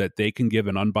tells you that they can give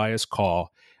an unbiased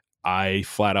call, I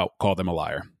flat out call them a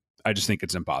liar. I just think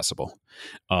it's impossible.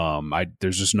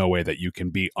 There's just no way that you can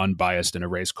be unbiased in a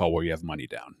race call where you have money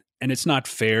down. And it's not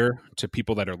fair to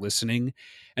people that are listening.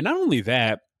 And not only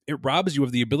that, it robs you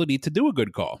of the ability to do a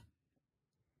good call.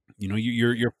 You know,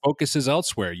 your focus is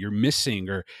elsewhere. You're missing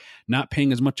or not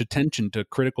paying as much attention to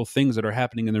critical things that are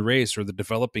happening in the race or the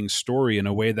developing story in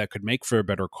a way that could make for a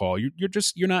better call.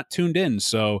 You're not tuned in.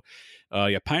 So,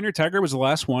 Pioneer Tiger was the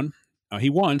last one. He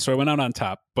won, so I went out on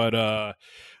top. But I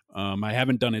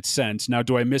haven't done it since. Now,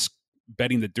 do I miss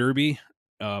betting the Derby?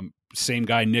 Same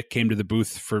guy, Nick, came to the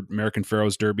booth for American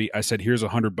Pharoah's Derby. I said, here's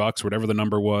 $100, whatever the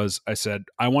number was. I said,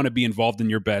 I want to be involved in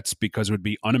your bets because it would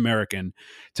be un-American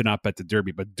to not bet the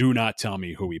Derby, but do not tell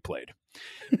me who he played.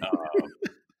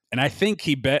 And I think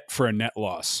he bet for a net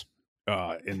loss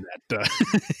in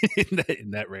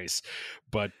that race.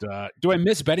 But do I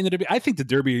miss betting the Derby? I think the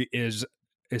Derby is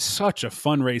such a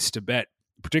fun race to bet,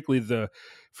 particularly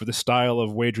for the style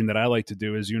of wagering that I like to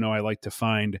do. Is, I like to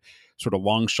find sort of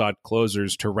long shot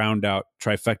closers to round out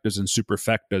trifectas and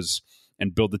superfectas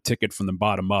and build the ticket from the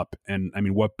bottom up. And I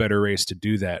mean, what better race to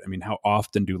do that? I mean, how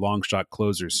often do long shot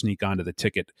closers sneak onto the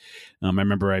ticket? I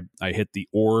remember I hit the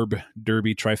Orb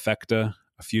Derby trifecta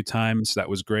a few times. That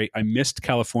was great. I missed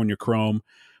California Chrome,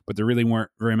 but there really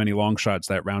weren't very many long shots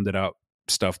that rounded out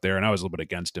stuff there, and I was a little bit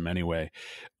against him anyway.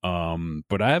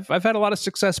 But I've had a lot of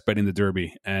success betting the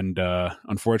Derby, and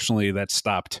unfortunately that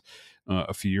stopped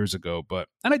a few years ago.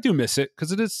 And I do miss it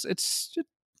because it's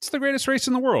the greatest race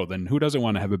in the world, and who doesn't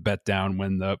want to have a bet down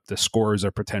when the scores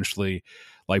are potentially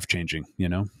life changing?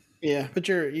 Yeah, but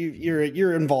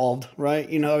you're involved, right?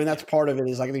 I mean, that's part of it.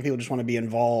 Is, like, I think people just want to be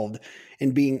involved,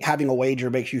 and having a wager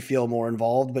makes you feel more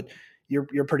involved. But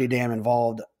you're pretty damn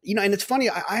involved, and it's funny.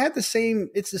 I had the same,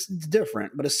 it's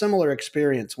different, but a similar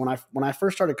experience when I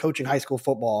first started coaching high school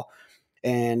football.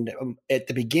 And at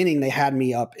the beginning, they had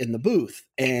me up in the booth,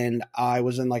 and I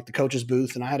was in, like, the coach's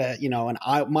booth, and I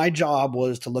had my job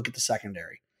was to look at the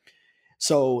secondary.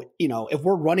 So, if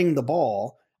we're running the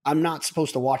ball, I'm not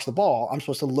supposed to watch the ball. I'm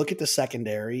supposed to look at the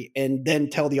secondary and then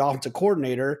tell the offensive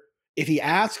coordinator, if he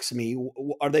asks me,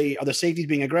 are the safeties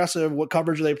being aggressive? What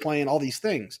coverage are they playing? All these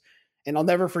things. And I'll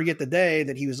never forget the day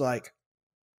that he was like,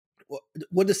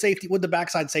 "What the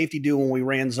backside safety do when we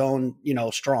ran zone,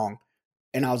 strong?"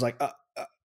 And I was like,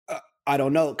 I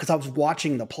don't know, because I was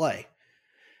watching the play.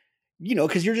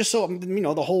 Because you're just so,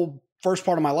 the whole first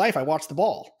part of my life, I watched the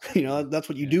ball. That's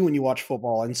what you do when you watch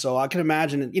football. And so I can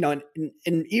imagine,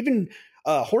 and even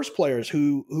horse players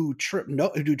who do trip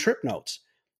notes.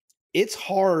 It's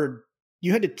hard.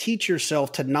 You had to teach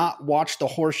yourself to not watch the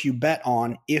horse you bet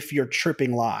on if you're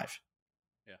tripping live.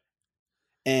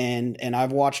 And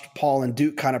I've watched Paul and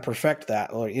Duke kind of perfect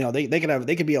that. Or,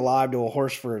 they could be alive to a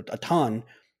horse for a ton,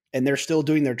 and they're still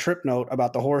doing their trip note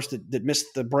about the horse that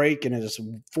missed the break and is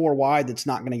 4 wide that's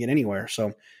not going to get anywhere.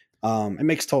 So it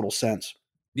makes total sense.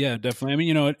 Yeah, definitely. I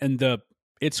mean, and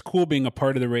it's cool being a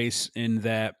part of the race in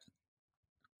that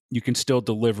you can still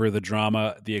deliver the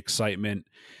drama, the excitement,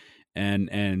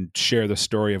 and share the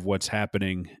story of what's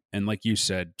happening. And like you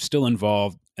said, still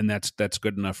involved. And that's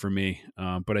good enough for me,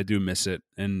 but I do miss it.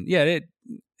 And yeah,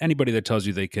 anybody that tells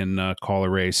you they can call a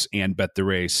race and bet the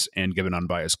race and give an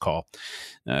unbiased call,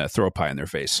 throw a pie in their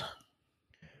face.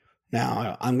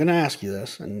 Now, I'm going to ask you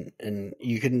this, and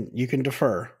you can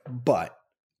defer, but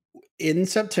in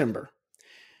September,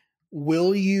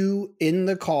 will you in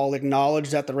the call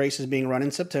acknowledge that the race is being run in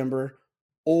September,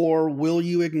 or will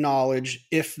you acknowledge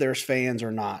if there's fans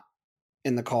or not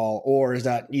in the call, or is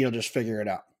that just figure it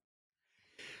out?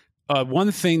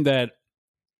 One thing that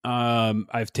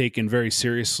I've taken very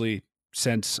seriously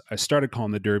since I started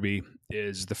calling the Derby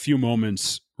is the few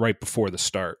moments right before the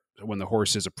start, when the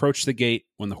horses approach the gate,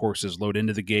 when the horses load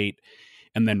into the gate,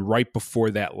 and then right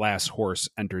before that last horse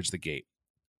enters the gate.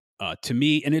 To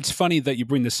me, and it's funny that you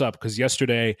bring this up, because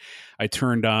yesterday I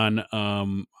turned on,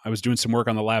 I was doing some work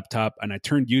on the laptop, and I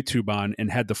turned YouTube on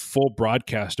and had the full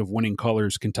broadcast of Winning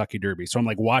Colors Kentucky Derby. So I'm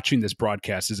like watching this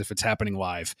broadcast as if it's happening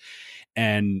live,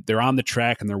 and they're on the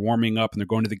track and they're warming up and they're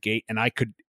going to the gate. And I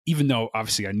could, even though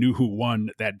obviously I knew who won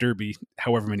that Derby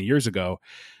however many years ago,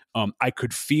 I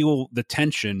could feel the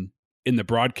tension in the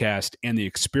broadcast and the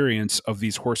experience of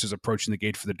these horses approaching the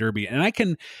gate for the Derby. And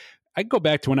I go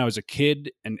back to when I was a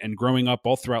kid and growing up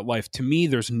all throughout life. To me,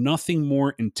 there's nothing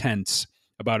more intense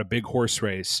about a big horse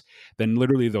race than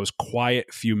literally those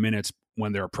quiet few minutes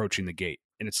when they're approaching the gate.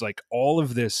 And it's like all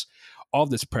of this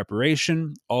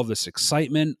preparation, all of this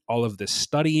excitement, all of this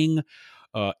studying,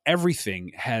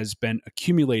 everything has been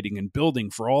accumulating and building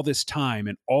for all this time.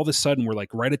 And all of a sudden we're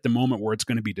like right at the moment where it's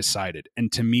going to be decided.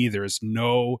 And to me, there's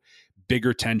no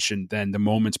bigger tension than the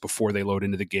moments before they load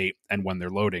into the gate and when they're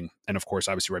loading. And of course,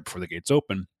 obviously right before the gates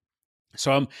open.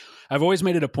 So I've always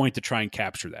made it a point to try and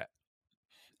capture that.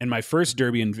 And my first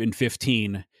Derby in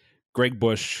 15, Greg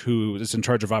Bush, who is in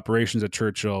charge of operations at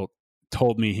Churchill,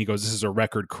 told me, he goes, this is a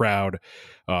record crowd.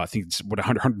 I think it's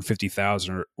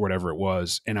 150,000 or whatever it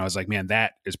was. And I was like, man,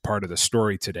 that is part of the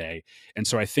story today. And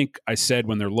so I think I said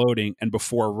when they're loading and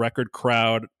before a record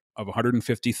crowd of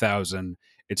 150,000,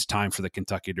 it's time for the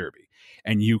Kentucky Derby.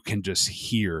 And you can just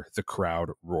hear the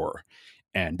crowd roar.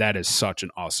 And that is such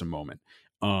an awesome moment.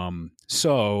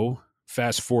 So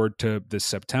fast forward to this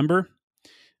September,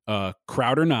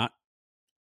 crowd or not,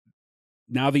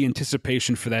 now the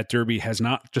anticipation for that Derby has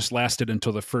not just lasted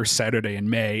until the first Saturday in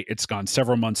May. It's gone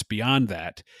several months beyond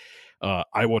that.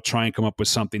 I will try and come up with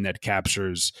something that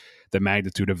captures the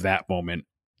magnitude of that moment,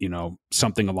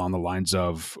 something along the lines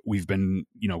of we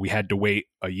had to wait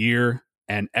a year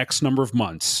and X number of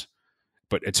months,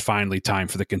 but it's finally time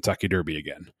for the Kentucky Derby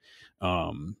again.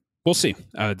 We'll see.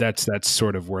 That's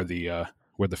sort of where the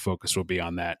focus will be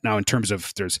on that. Now, in terms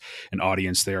of there's an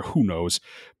audience there, who knows?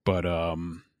 But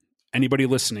anybody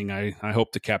listening, I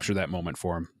hope to capture that moment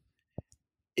for him.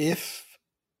 If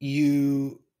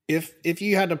you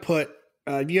had to put,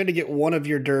 if you had to get one of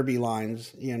your Derby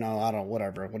lines, what do you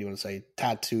want to say,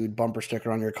 tattooed, bumper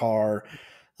sticker on your car,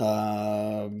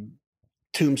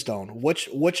 tombstone,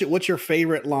 what's your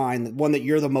favorite line, one that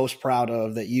you're the most proud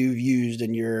of that you've used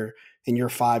in your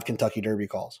 5 Kentucky Derby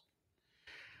calls?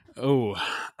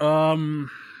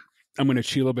 I'm going to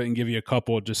cheat a little bit and give you a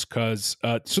couple just because.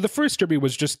 So the first Derby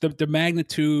was just the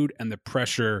magnitude and the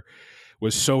pressure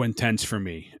was so intense for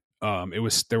me.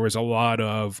 There was a lot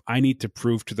of, I need to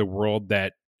prove to the world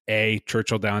that A,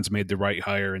 Churchill Downs made the right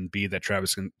hire, and B, that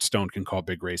Travis Stone can call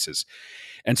big races.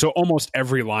 And so almost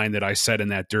every line that I said in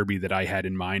that Derby that I had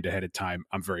in mind ahead of time,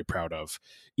 I'm very proud of.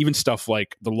 Even stuff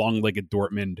like the long-legged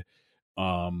Dortmund,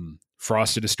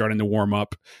 Frosted is starting to warm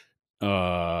up.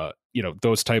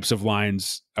 Those types of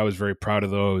lines, I was very proud of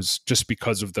those just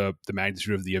because of the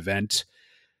magnitude of the event.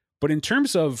 But in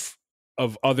terms of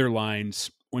other lines,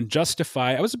 when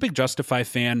Justify, I was a big Justify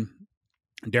fan.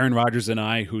 Darren Rogers and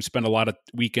I, who spent a lot of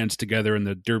weekends together in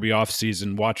the Derby off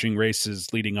season watching races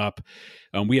leading up,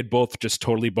 we had both just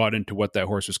totally bought into what that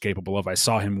horse was capable of. I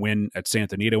saw him win at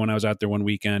Santa Anita when I was out there one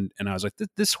weekend, and I was like,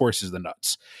 this horse is the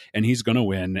nuts, and he's going to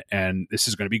win, and this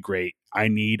is going to be great. I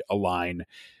need a line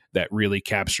that really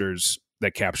captures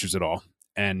it all.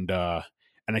 And I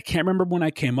can't remember when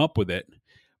I came up with it,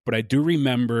 but I do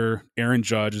remember Aaron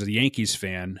Judge, as a Yankees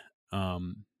fan,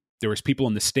 there was people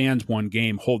in the stands one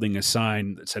game holding a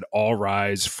sign that said "All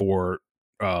rise for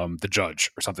the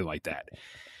Judge" or something like that. And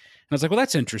I was like, well,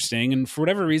 that's interesting. And for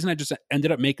whatever reason, I just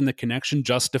ended up making the connection: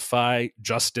 Justify,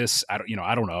 justice. I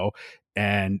don't know.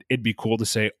 And it'd be cool to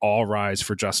say "All rise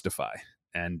for Justify."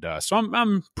 And so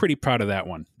I'm pretty proud of that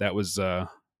one. That was a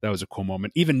cool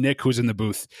moment. Even Nick, who's in the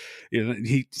booth,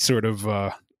 he sort of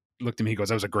looked at me. He goes,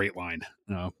 "That was a great line."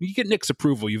 You get Nick's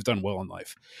approval, you've done well in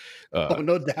life.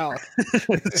 No doubt.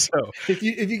 So if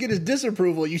you get his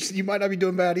disapproval, you might not be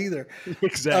doing bad either.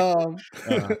 Exactly.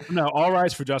 No, all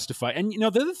rise for Justify. And the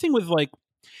other thing with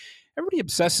everybody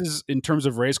obsesses in terms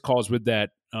of race calls with that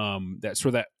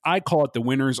that I call it the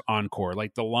winner's encore,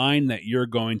 like the line that you're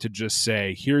going to just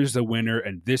say, here's the winner,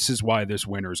 and this is why this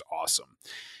winner's awesome.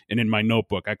 And in my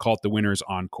notebook, I call it the winner's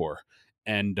encore.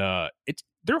 And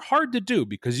they're hard to do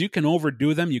because you can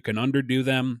overdo them, you can underdo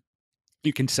them,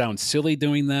 you can sound silly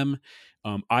doing them.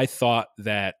 I thought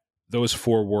that those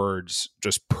 4 words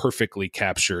just perfectly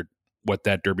captured what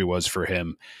that Derby was for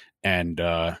him. And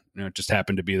it just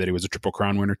happened to be that he was a Triple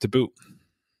Crown winner to boot.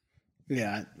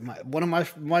 Yeah, one of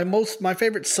my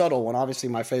favorite subtle one. Obviously,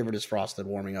 my favorite is Frosted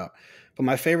warming up, but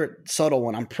my favorite subtle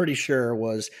one, I'm pretty sure,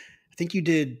 was, I think you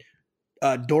did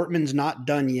Dortmund's Not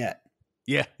Done Yet.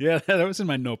 Yeah, that was in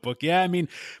my notebook. Yeah, I mean,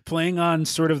 playing on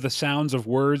sort of the sounds of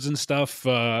words and stuff,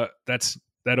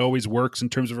 that always works in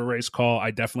terms of a race call.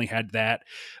 I definitely had that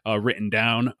written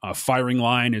down. Firing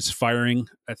line is firing,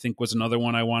 I think, was another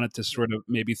one I wanted to sort of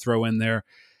maybe throw in there.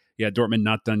 Yeah, Dortmund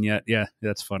Not Done Yet. Yeah,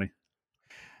 that's funny.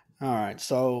 All right,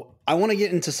 so I want to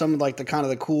get into some of the kind of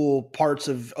the cool parts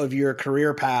of your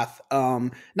career path.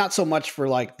 Not so much for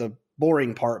the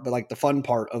boring part, but the fun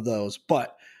part of those.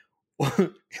 But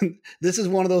this is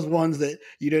one of those ones that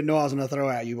you didn't know I was going to throw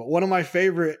at you. But one of my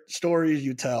favorite stories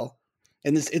you tell,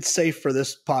 and it's safe for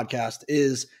this podcast,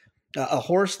 is a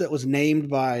horse that was named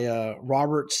by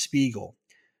Robert Spiegel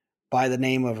by the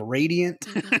name of Radiant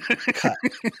Cut.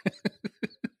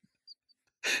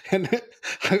 And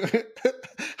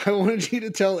I wanted you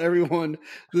to tell everyone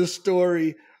the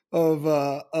story of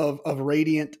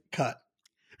Radiant Cut.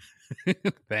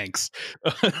 Thanks.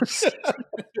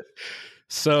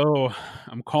 So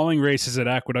I'm calling races at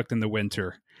Aqueduct in the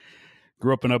winter.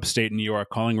 Grew up in upstate New York.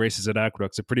 Calling races at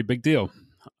Aqueduct's a pretty big deal.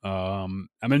 I'm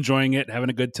enjoying it, having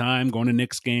a good time, going to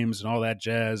Knicks games and all that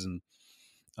jazz. And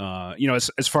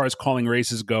as far as calling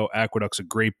races go, Aqueduct's a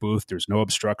great booth. There's no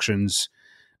obstructions.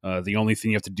 The only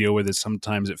thing you have to deal with is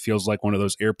sometimes it feels like one of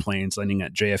those airplanes landing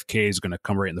at JFK is going to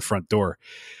come right in the front door.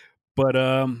 But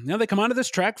they come onto this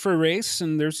track for a race,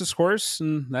 and there's this horse,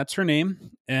 and that's her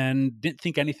name, and didn't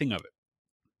think anything of it.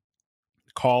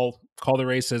 Call the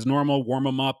race as normal, warm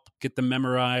them up, get them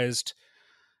memorized,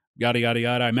 yada, yada,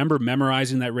 yada. I remember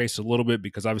memorizing that race a little bit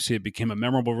because obviously it became a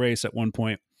memorable race at one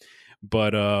point.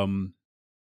 But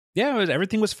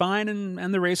everything was fine,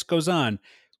 and the race goes on.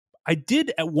 I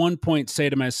did at one point say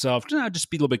to myself, just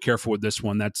be a little bit careful with this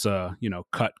one. That's,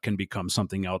 cut can become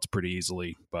something else pretty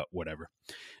easily, but whatever.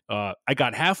 I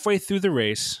got halfway through the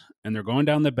race, and they're going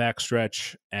down the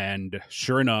backstretch, and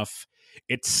sure enough,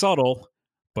 it's subtle,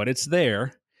 but it's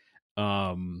there.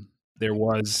 There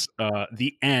was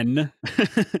the N.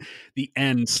 The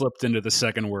N slipped into the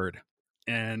second word.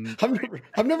 And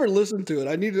I've never listened to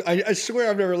it. I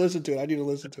swear I've never listened to it. I need to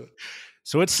listen to it.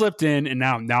 So it slipped in, and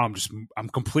now I'm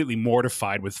completely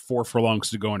mortified with 4 furlongs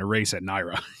to go in a race at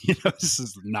Naira. This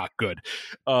is not good.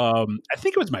 I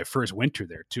think it was my first winter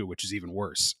there too, which is even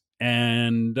worse.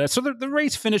 And so the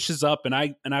race finishes up, and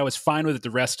I was fine with it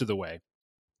the rest of the way.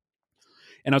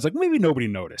 And I was like, maybe nobody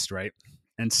noticed, right?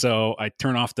 And so I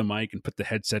turn off the mic and put the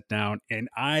headset down, and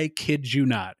I kid you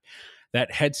not,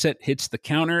 that headset hits the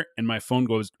counter, and my phone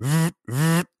goes.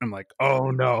 I'm like,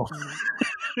 oh no.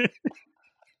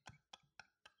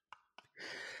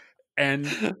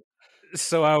 And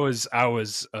so I was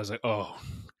like, oh,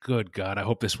 good God, I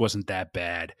hope this wasn't that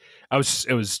bad. I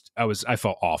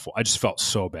felt awful. I just felt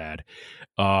so bad.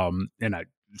 And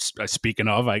speaking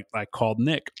of, I called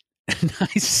Nick, and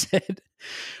I said,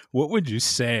 what would you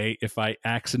say if I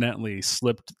accidentally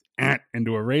slipped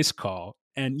into a race call?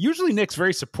 And usually Nick's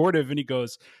very supportive, and he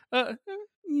goes,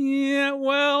 yeah,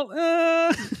 well,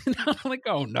 and I'm like,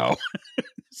 oh no.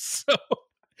 So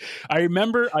I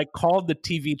remember I called the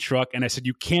TV truck and I said,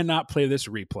 you cannot play this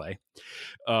replay,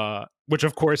 which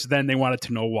of course then they wanted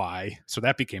to know why. So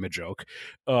that became a joke.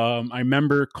 I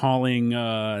remember calling,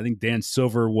 I think Dan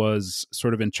Silver was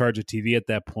sort of in charge of TV at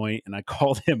that point, and I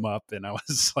called him up and I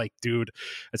was like, dude,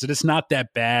 I said, it's not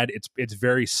that bad. It's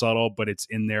very subtle, but it's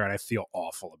in there and I feel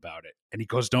awful about it. And he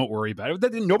goes, don't worry about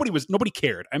it. Nobody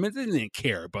cared. I mean, they didn't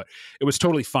care, but it was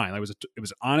totally fine. It was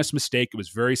an honest mistake. It was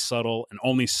very subtle, and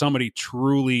only somebody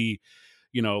truly,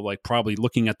 probably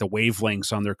looking at the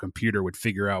wavelengths on their computer would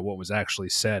figure out what was actually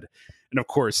said. And of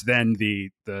course, then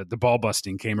the ball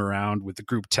busting came around with the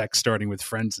group text starting with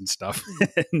friends and stuff.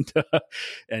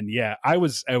 and yeah, I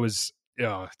was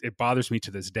it bothers me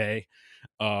to this day.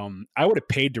 I would have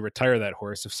paid to retire that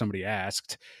horse if somebody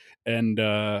asked. And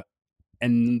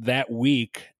that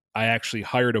week, I actually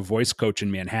hired a voice coach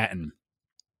in Manhattan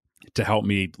to help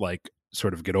me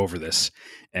sort of get over this.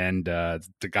 And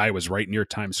the guy was right near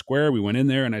Times Square. We went in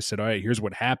there and I said, all right, here's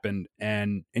what happened.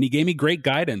 And he gave me great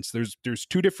guidance. There's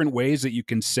 2 different ways that you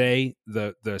can say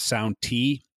the sound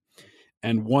T.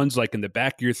 And one's like in the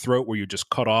back of your throat where you just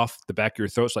cut off the back of your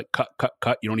throat. It's like cut, cut,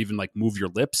 cut. You don't even move your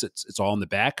lips. It's all in the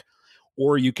back.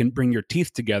 Or you can bring your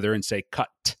teeth together and say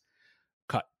cut,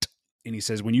 cut. And he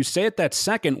says, when you say it that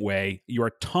second way,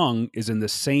 your tongue is in the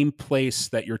same place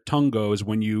that your tongue goes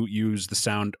when you use the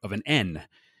sound of an N.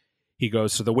 He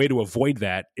goes, so the way to avoid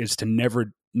that is to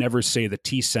never say the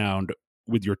T sound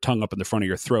with your tongue up in the front of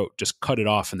your throat. Just cut it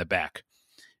off in the back.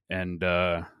 And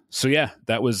so, yeah,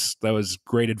 that was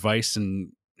great advice.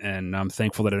 And I'm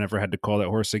thankful that I never had to call that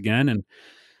horse again. And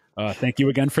thank you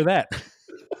again for that.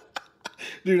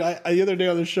 Dude, I the other day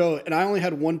on the show, and I only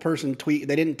had one person tweet.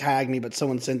 They didn't tag me, but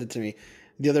someone sent it to me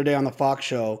the other day on the Fox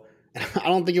show. And I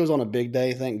don't think it was on a big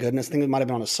day, thank goodness. I think it might have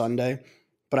been on a Sunday.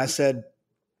 But I said,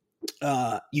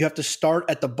 you have to start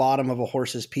at the bottom of a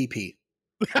horse's pee-pee.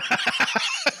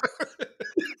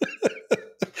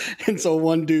 And so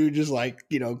one dude just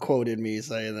quoted me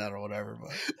saying that or whatever.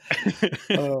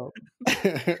 But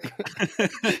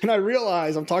and I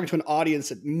realize I'm talking to an audience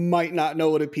that might not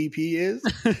know what a PP is.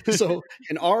 So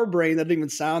in our brain, that didn't even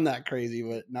sound that crazy,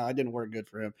 but no, it didn't work good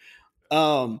for him.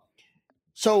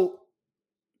 So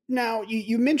now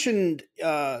you mentioned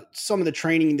some of the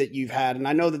training that you've had, and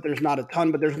I know that there's not a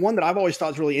ton, but there's one that I've always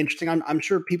thought is really interesting. I'm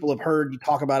sure people have heard you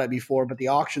talk about it before, but the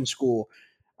auction school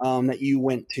that you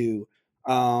went to.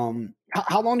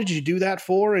 How long did you do that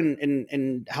for,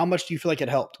 and how much do you feel like it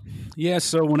helped? Yeah,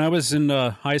 so when I was in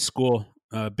high school,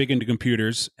 big into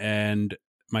computers, and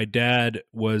my dad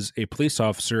was a police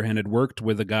officer and had worked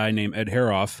with a guy named Ed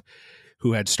Haroff,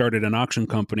 who had started an auction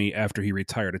company after he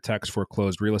retired, a tax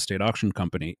foreclosed real estate auction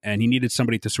company. And he needed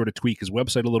somebody to sort of tweak his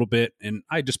website a little bit. And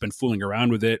I'd just been fooling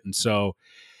around with it. And so,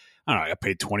 I don't know, I got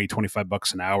paid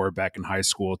 $25 an hour back in high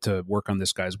school to work on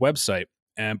this guy's website.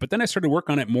 But then I started to work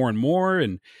on it more and more.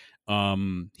 And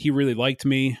he really liked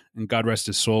me. And God rest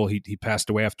his soul, he passed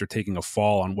away after taking a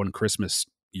fall on one Christmas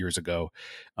years ago.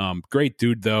 Great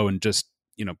dude, though, and just,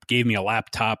 gave me a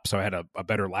laptop. So I had a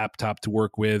better laptop to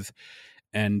work with.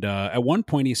 And at one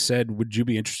point he said, would you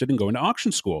be interested in going to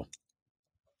auction school?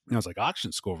 And I was like,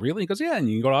 auction school, really? He goes, yeah, and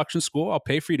you can go to auction school. I'll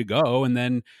pay for you to go. And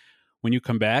then when you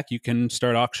come back, you can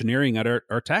start auctioneering at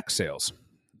our tax sales.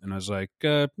 And I was like,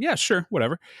 yeah, sure,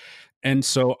 whatever. And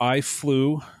so I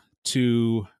flew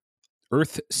to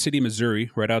Earth City, Missouri,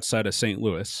 right outside of St.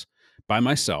 Louis by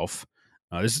myself.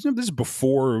 This is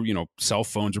before, cell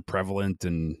phones were prevalent,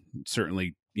 and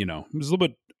certainly, it was a little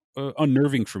bit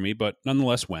unnerving for me, but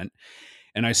nonetheless went.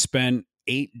 And I spent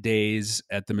 8 days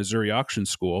at the Missouri Auction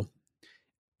School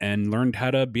and learned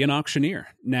how to be an auctioneer.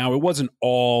 Now, it wasn't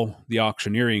all the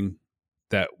auctioneering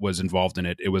that was involved in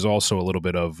it. It was also a little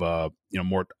bit of,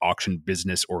 more auction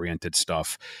business oriented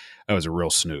stuff. That was a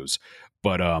real snooze.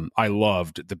 But I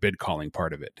loved the bid calling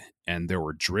part of it. And there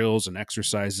were drills and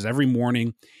exercises every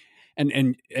morning.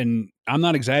 And I'm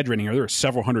not exaggerating here. There were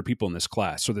several hundred people in this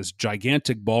class. So this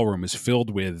gigantic ballroom is filled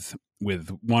with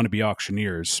wannabe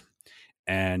auctioneers.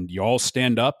 And you all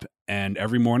stand up, and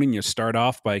every morning you start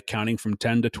off by counting from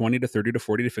 10 to 20 to 30 to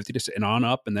 40 to 50 and on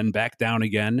up, and then back down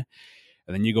again.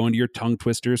 And then you go into your tongue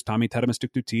twisters, Tommy Tatama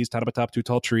Stick Two Tees, Tataba Top Two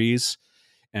Tall Trees.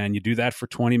 And you do that for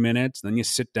 20 minutes. Then you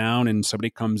sit down and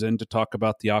somebody comes in to talk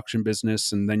about the auction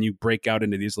business. And then you break out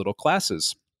into these little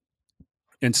classes.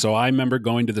 And so I remember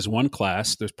going to this one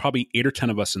class. There's probably 8 or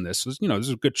 10 of us in this. This is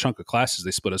a good chunk of classes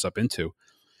they split us up into.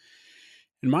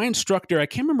 And my instructor, I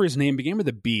can't remember his name, began with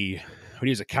a B, but he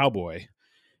was a cowboy.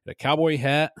 A cowboy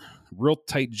hat, real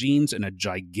tight jeans, and a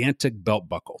gigantic belt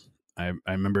buckle. I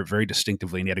remember it very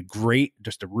distinctively. And he had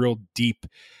a real deep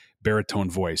baritone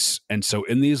voice. And so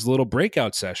in these little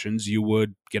breakout sessions, you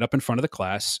would get up in front of the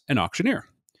class and auctioneer.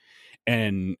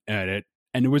 And it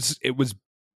was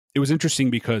interesting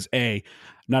because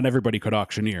not everybody could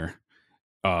auctioneer.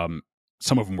 Some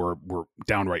of them were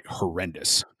downright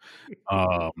horrendous.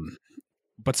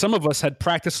 But some of us had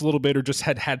practiced a little bit or just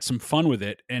had some fun with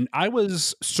it. And I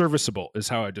was serviceable is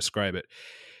how I describe it.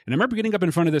 And I remember getting up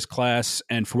in front of this class,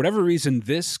 and for whatever reason,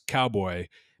 this cowboy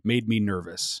made me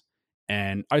nervous.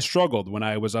 And I struggled when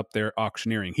I was up there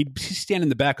auctioneering. He'd stand in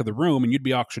the back of the room, and you'd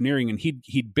be auctioneering, and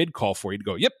he'd bid call for you. He'd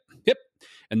go, yep.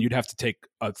 And you'd have to take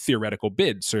a theoretical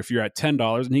bid. So if you're at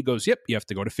 $10 and he goes, yep, you have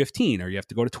to go to 15 or you have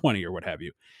to go to 20 or what have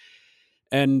you.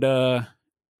 And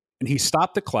he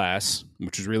stopped the class,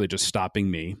 which is really just stopping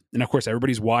me. And of course,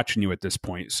 everybody's watching you at this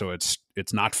point, so it's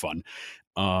not fun.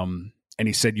 And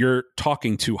he said, "You're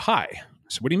talking too high." I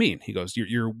said, "What do you mean?" He goes,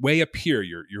 "You're way up here.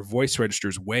 Your voice register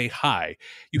is way high.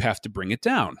 You have to bring it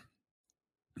down."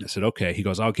 I said, "Okay." He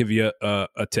goes, "I'll give you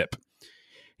a tip."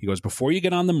 He goes, "Before you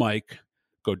get on the mic,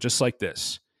 go just like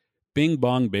this. Bing,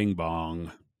 bong, bing,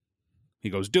 bong." He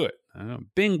goes, "Do it."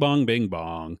 Bing, bong, bing,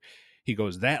 bong. He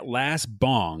goes, "That last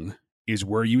bong is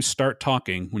where you start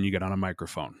talking when you get on a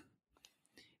microphone."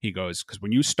 He goes, "Because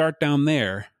when you start down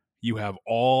there, you have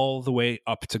all the way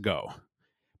up to go.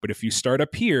 But if you start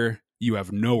up here, you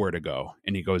have nowhere to go."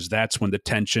 And he goes, "That's when the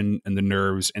tension and the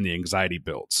nerves and the anxiety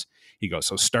builds." He goes,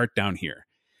 "So start down here."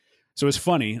 So it's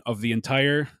funny, of the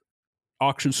entire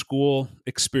auction school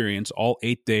experience, all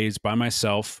 8 days by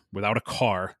myself without a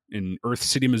car in Earth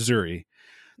City, Missouri,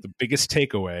 the biggest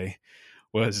takeaway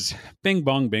was bing,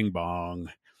 bong, bing,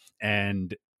 bong.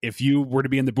 And if you were to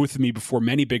be in the booth with me before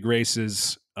many big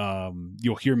races,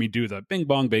 you'll hear me do the bing,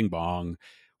 bong, bing, bong.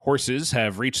 Horses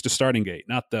have reached the starting gate,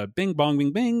 not the bing, bong,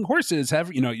 bing, bing. Horses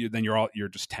have, then you're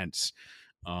just tense.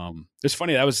 It's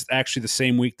funny. That was actually the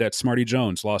same week that Smarty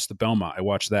Jones lost the Belmont. I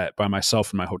watched that by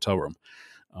myself in my hotel room.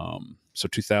 So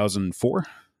 2004.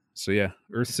 So yeah,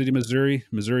 Earth City,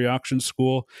 Missouri Auction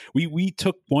School. We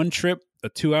took one trip, a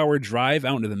 2-hour drive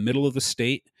out into the middle of the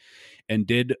state, and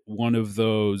did one of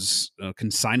those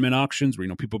consignment auctions where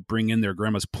people bring in their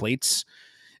grandma's plates,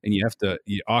 and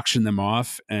you auction them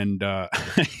off. And I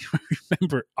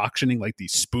remember auctioning like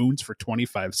these spoons for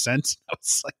 25 cents. I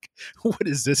was like, "What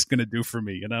is this going to do for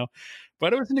me?"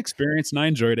 But it was an experience, and I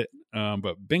enjoyed it.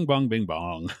 But bing bong, bing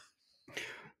bong.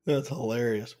 That's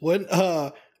hilarious.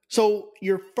 So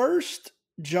your first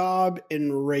job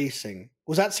in racing,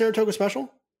 was that Saratoga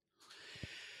Special?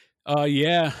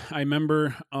 Yeah, I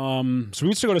remember. So we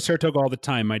used to go to Saratoga all the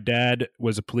time. My dad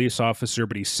was a police officer,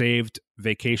 but he saved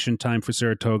vacation time for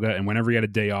Saratoga, and whenever he had a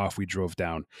day off, we drove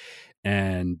down.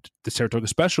 And the Saratoga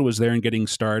Special was there and getting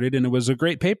started, and it was a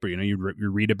great paper. You know, you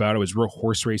read about it. It was real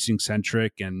horse racing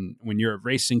centric, and when you're a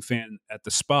racing fan at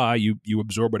the spa, you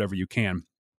absorb whatever you can.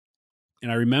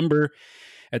 And I remember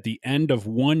at the end of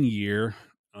one year,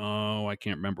 oh, I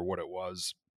can't remember what it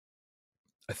was.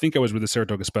 I think I was with the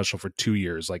Saratoga Special for 2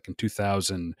 years, like in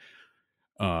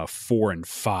 2004 and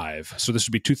 5. So this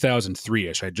would be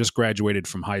 2003-ish. I had just graduated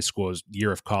from high school, as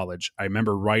year of college. I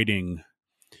remember writing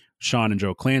Sean and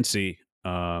Joe Clancy,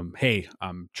 hey,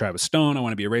 I'm Travis Stone. I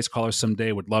want to be a race caller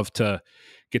someday. Would love to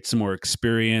get some more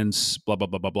experience, blah, blah,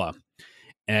 blah, blah, blah.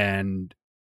 And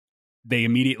they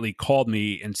immediately called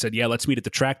me and said, yeah, let's meet at the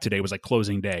track today. It was like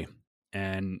closing day.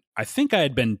 And I think I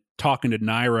had been talking to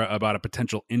Naira about a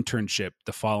potential internship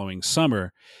the following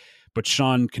summer, but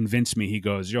Sean convinced me. He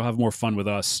goes, you'll have more fun with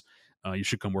us. You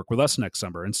should come work with us next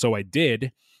summer. And so I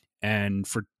did. And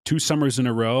for 2 summers in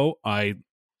a row, I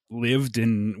lived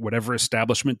in whatever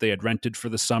establishment they had rented for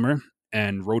the summer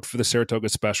and wrote for the Saratoga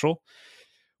Special,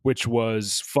 which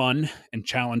was fun and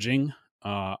challenging.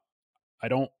 I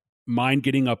don't mind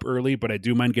getting up early, but I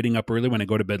do mind getting up early when I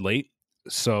go to bed late.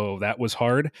 So that was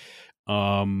hard.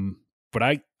 But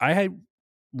I had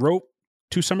wrote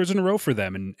 2 summers in a row for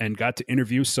them and got to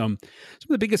interview some of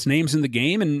the biggest names in the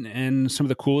game and some of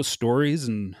the coolest stories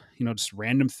and, you know, just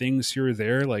random things here or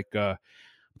there. Like, I'm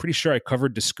pretty sure I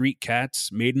covered Discreet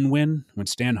Cat's maiden win when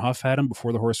Stan Huff had him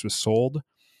before the horse was sold.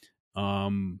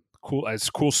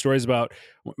 Cool stories about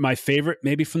my favorite,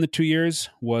 maybe from the 2 years,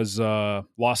 was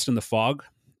Lost in the Fog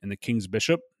and the King's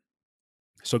Bishop.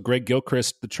 So Greg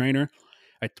Gilchrist, the trainer,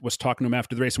 I was talking to him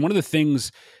after the race. And one of the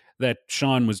things that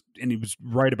Sean was, and he was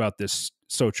right about this,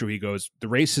 so true. He goes, the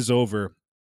race is over.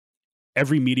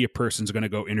 Every media person's going to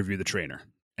go interview the trainer.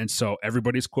 And so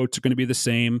everybody's quotes are going to be the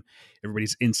same.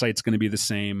 Everybody's insight's going to be the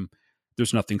same.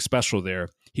 There's nothing special there.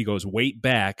 He goes, wait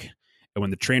back. And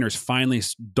when the trainer's finally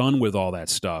done with all that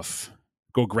stuff,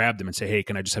 go grab them and say, hey,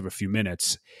 can I just have a few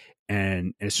minutes?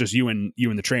 And it's just you and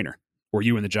the trainer, or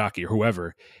you and the jockey, or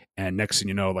whoever. And next thing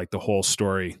you know, like the whole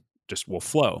story just will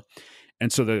flow.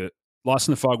 And so the Lost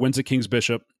in the Fog wins the King's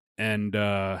Bishop. And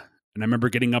I remember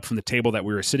getting up from the table that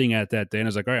we were sitting at that day, and I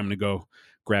was like, all right, I'm going to go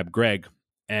grab Greg.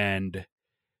 And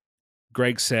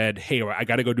Greg said, hey, I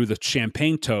got to go do the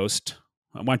champagne toast.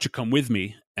 Why don't you come with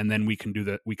me? And then we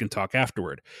can talk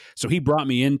afterward. So he brought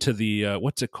me into the,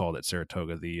 what's it called at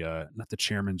Saratoga? The, not the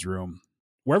chairman's room,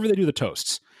 wherever they do the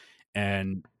toasts.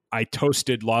 And I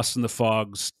toasted Lost in the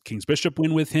Fog's King's Bishop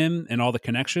win with him and all the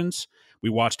connections. We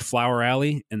watched Flower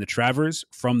Alley and the Travers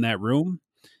from that room,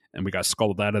 and we got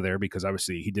sculled out of there because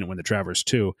obviously he didn't win the Travers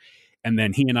too. And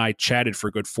then he and I chatted for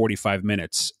a good 45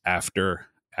 minutes after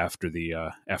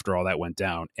all that went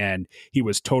down. And he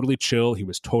was totally chill. He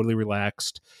was totally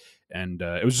relaxed. And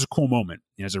it was just a cool moment,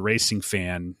 you know, as a racing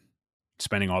fan,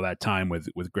 spending all that time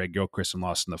with Greg Gilchrist and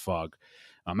Lost in the Fog.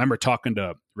 I remember talking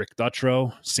to Rick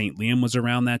Dutrow. St. Liam was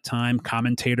around that time.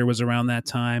 Commentator was around that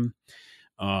time.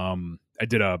 I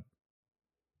did a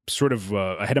sort of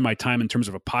ahead of my time in terms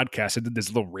of a podcast. I did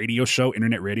this little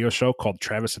internet radio show called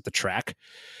Travis at the Track,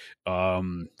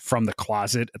 from the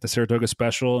closet at the Saratoga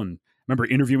Special. And I remember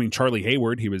interviewing Charlie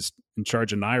Hayward. He was in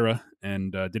charge of Naira,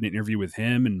 and did an interview with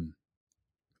him. And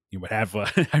you would have,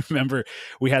 I remember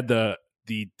we had the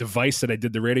device that I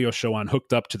did the radio show on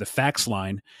hooked up to the fax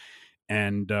line.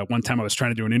 And one time I was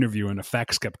trying to do an interview and a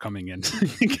fax kept coming in,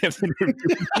 kept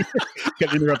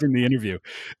interrupting the interview.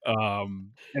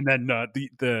 And then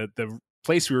the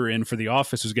place we were in for the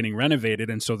office was getting renovated.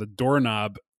 And so the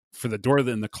doorknob for the door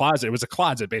in the closet, it was a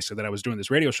closet basically that I was doing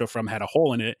this radio show from, had a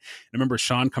hole in it. And I remember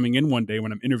Sean coming in one day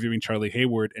when I'm interviewing Charlie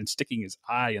Hayward and sticking his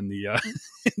eye in the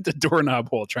the doorknob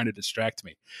hole, trying to distract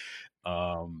me.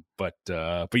 But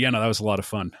yeah, no, that was a lot of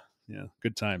fun. Yeah,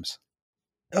 good times.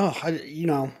 Oh,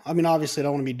 obviously I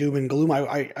don't want to be doom and gloom.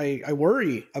 I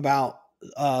worry about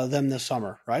them this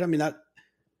summer, right?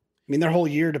 Their whole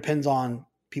year depends on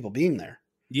people being there.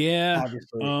 Yeah.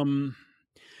 Obviously.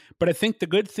 But I think the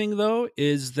good thing, though,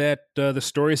 is that the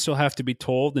stories still have to be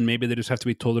told, and maybe they just have to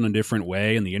be told in a different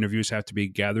way, and the interviews have to be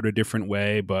gathered a different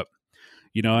way. But,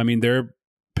 they're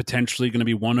potentially going to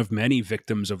be one of many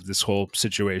victims of this whole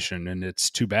situation, and it's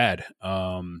too bad.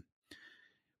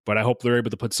 But I hope they're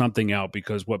able to put something out,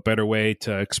 because what better way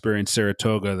to experience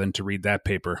Saratoga than to read that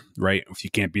paper, right? If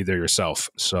you can't be there yourself.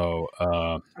 So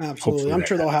absolutely. I'm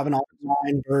sure they'll have an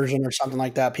online version or something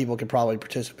like that people could probably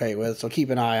participate with. So keep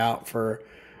an eye out for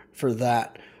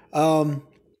that.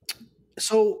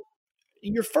 So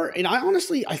your first, and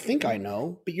I think I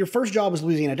know, but your first job was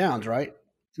Louisiana Downs, right?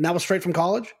 And that was straight from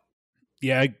college?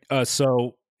 Yeah. I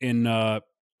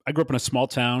grew up in a small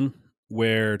town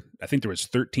where I think there was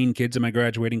 13 kids in my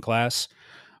graduating class,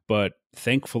 but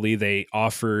thankfully they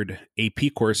offered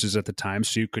AP courses at the time,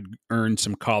 so you could earn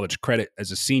some college credit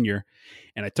as a senior.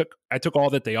 And I took all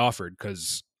that they offered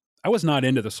because I was not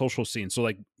into the social scene. So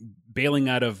like bailing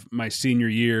out of my senior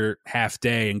year half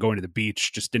day and going to the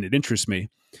beach just didn't interest me.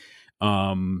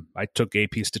 I took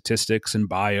AP statistics and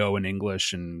bio and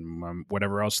English and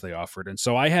whatever else they offered. And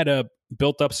so I had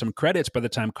built up some credits by the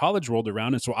time college rolled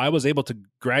around. And so I was able to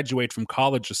graduate from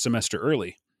college a semester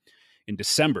early in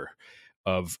December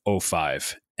of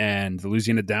 '05. And the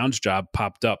Louisiana Downs job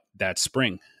popped up that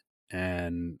spring.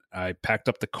 And I packed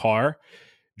up the car,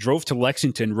 drove to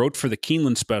Lexington, wrote for the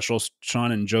Keeneland special.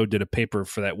 Sean and Joe did a paper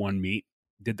for that one meet,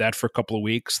 did that for a couple of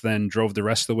weeks, then drove the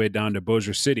rest of the way down to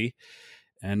Bossier City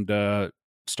and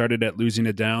started at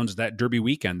Louisiana Downs that Derby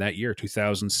weekend that year,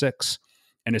 2006.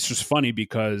 And it's just funny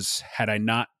because had I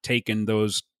not taken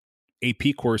those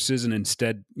AP courses and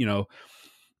instead,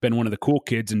 been one of the cool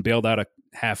kids and bailed out a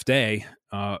half day,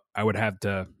 I would have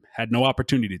had no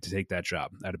opportunity to take that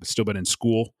job. I'd have still been in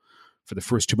school for the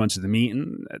first 2 months of the meet,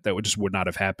 and that would not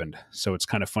have happened. So it's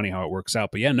kind of funny how it works out.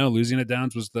 But yeah, no, Louisiana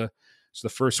Downs was the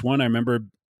first one. I remember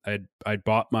I'd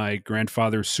bought my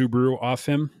grandfather's Subaru off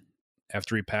him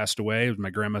after he passed away. My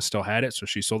grandma still had it, so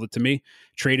she sold it to me.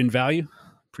 Trade in value.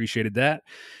 Appreciated that.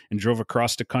 And drove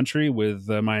across the country with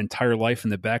my entire life in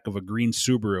the back of a green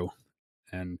Subaru.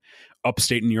 And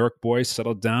upstate New York boys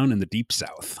settled down in the deep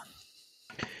South.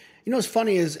 What's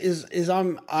funny is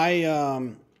I'm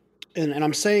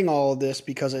saying all of this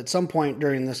because at some point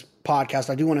during this podcast,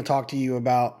 I do want to talk to you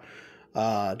about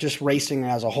just racing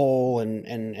as a whole and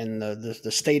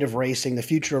the state of racing, the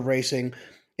future of racing.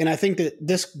 And I think that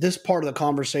this part of the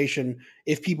conversation,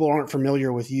 if people aren't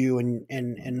familiar with you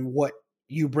and what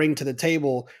you bring to the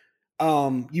table,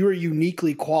 you are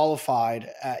uniquely qualified.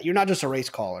 You're not just a race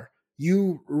caller.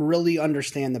 You really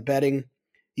understand the betting.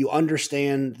 You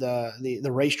understand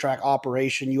the racetrack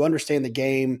operation. You understand the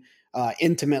game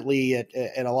intimately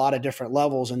at a lot of different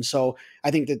levels. And so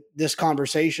I think that this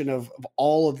conversation of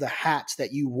all of the hats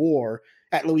that you wore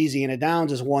at Louisiana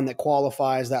Downs is one that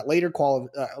qualifies that later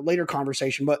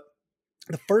conversation. But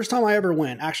the first time I ever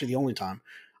went, actually the only time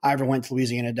I ever went to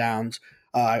Louisiana Downs,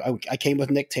 I came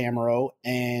with Nick Tamero,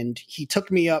 and he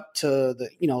took me up to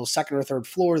the second or third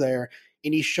floor there,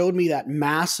 and he showed me that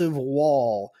massive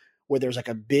wall where there's like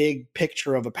a big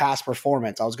picture of a past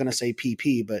performance. I was going to say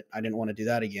PP, but I didn't want to do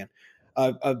that again.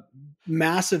 A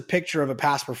massive picture of a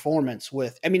past performance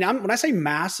when I say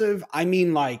massive, I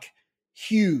mean like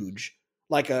huge.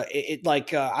 Like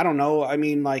I don't know. I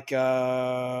mean like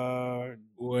Well,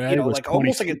 like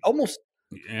almost.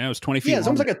 Yeah, it was 20 feet. Yeah, it's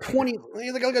almost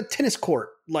like a tennis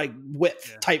court like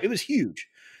width type. It was huge,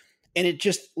 and it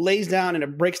just lays down and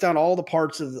it breaks down all the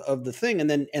parts of the thing. And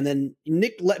then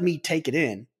Nick let me take it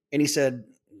in, and he said,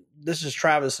 "This is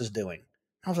Travis's doing."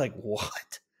 I was like,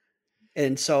 "What?"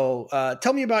 And so,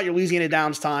 tell me about your Louisiana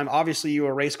Downs time. Obviously, you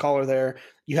were a race caller there.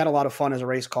 You had a lot of fun as a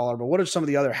race caller, but what are some of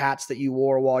the other hats that you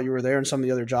wore while you were there and some of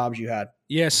the other jobs you had?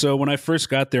 Yeah, so when I first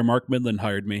got there, Mark Midland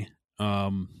hired me.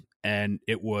 And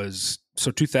it was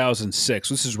 2006.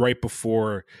 This is right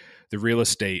before the real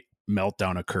estate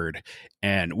meltdown occurred.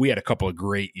 And we had a couple of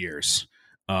great years.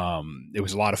 It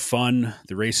was a lot of fun.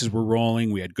 The races were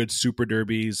rolling. We had good super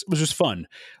derbies. It was just fun.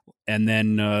 And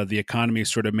then the economy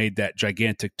sort of made that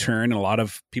gigantic turn. And a lot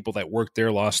of people that worked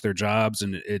there lost their jobs.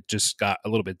 And it just got a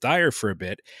little bit dire for a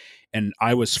bit. And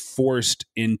I was forced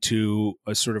into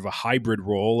a sort of a hybrid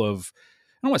role of,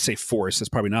 I don't want to say forced, that's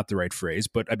probably not the right phrase,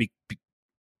 but I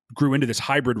grew into this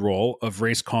hybrid role of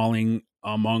race calling,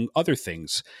 among other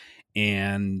things.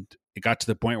 And it got to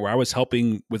the point where I was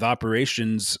helping with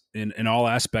operations in all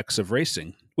aspects of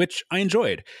racing, which I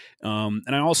enjoyed. And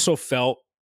I also felt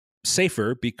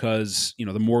safer because,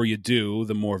 the more you do,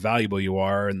 the more valuable you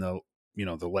are, and the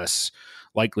less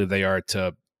likely they are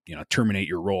to, terminate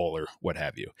your role or what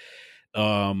have you.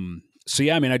 So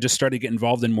yeah, I just started to get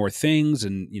involved in more things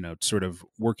and, sort of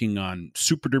working on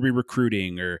Super Derby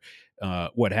recruiting or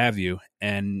what have you.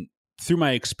 And through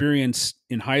my experience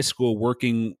in high school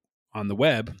working on the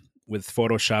web with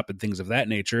Photoshop and things of that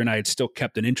nature, and I had still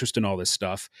kept an interest in all this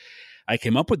stuff, I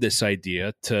came up with this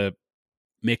idea to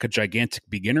make a gigantic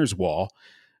beginner's wall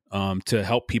to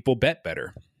help people bet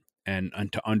better and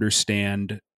to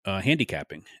understand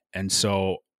handicapping. And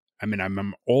so, I'm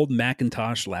an old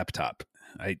Macintosh laptop.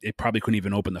 It probably couldn't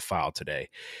even open the file today.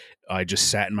 I just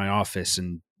sat in my office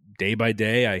and day by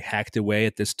day, I hacked away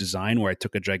at this design where I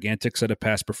took a gigantic set of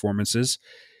past performances,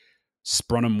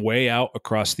 sprung them way out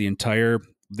across the entire.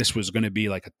 This was going to be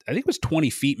like, I think it was 20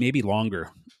 feet, maybe longer,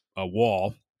 a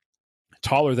wall,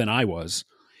 taller than I was,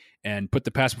 and put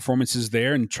the past performances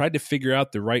there and tried to figure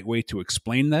out the right way to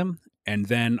explain them. And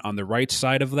then on the right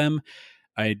side of them,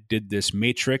 I did this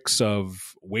matrix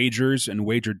of wagers and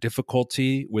wager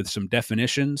difficulty with some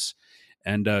definitions,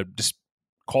 and just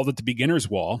called it the beginner's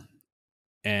wall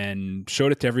and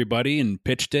showed it to everybody and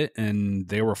pitched it. And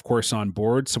they were, of course, on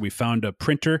board. So we found a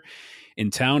printer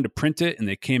in town to print it, and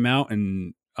they came out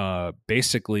and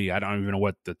basically, I don't even know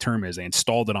what the term is. They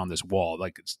installed it on this wall.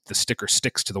 Like the sticker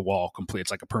sticks to the wall completely.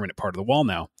 It's like a permanent part of the wall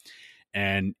now.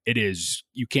 And it is,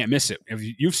 you can't miss it.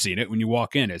 You've seen it when you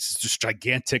walk in. It's just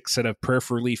gigantic set of prayer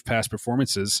for relief past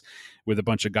performances with a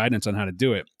bunch of guidance on how to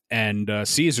do it. And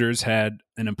Caesars had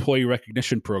an employee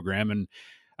recognition program, and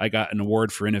I got an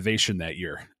award for innovation that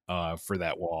year for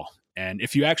that wall. And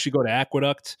if you actually go to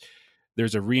Aqueduct,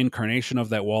 there's a reincarnation of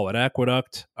that wall at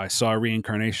Aqueduct. I saw a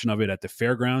reincarnation of it at the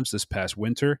fairgrounds this past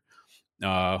winter,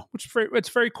 which is it's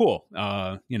very cool.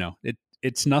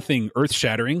 It's nothing earth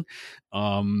shattering.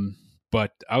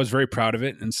 But I was very proud of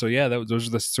it. And so, yeah, those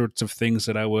are the sorts of things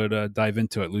that I would dive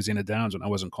into at Louisiana Downs when I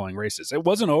wasn't calling races. It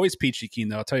wasn't always peachy keen,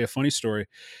 though. I'll tell you a funny story.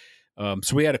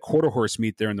 So we had a quarter horse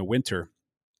meet there in the winter.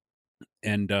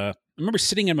 And I remember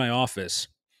sitting in my office.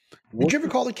 Did you ever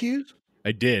call the cues?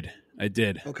 I did.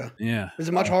 Okay. Yeah. Is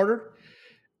it much harder?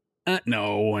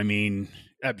 No, I mean,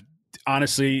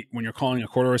 honestly, when you're calling a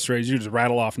quarter horse race, you just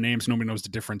rattle off names. Nobody knows the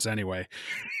difference anyway.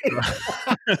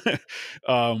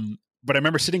 But I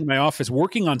remember sitting in my office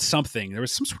working on something. There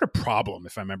was some sort of problem,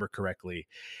 if I remember correctly.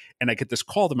 And I get this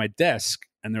call to my desk,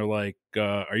 and they're like,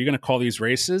 are you going to call these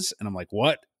races? And I'm like,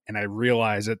 what? And I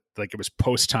realized that like it was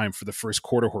post time for the first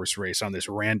quarter horse race on this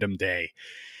random day.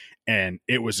 And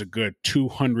it was a good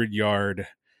 200-yard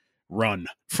run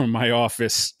from my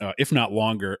office, if not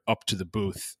longer, up to the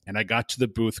booth. And I got to the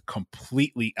booth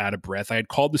completely out of breath. I had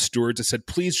called the stewards. I said,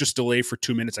 please just delay for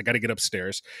 2 minutes. I got to get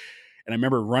upstairs. And I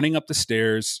remember running up the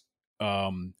stairs,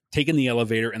 taking the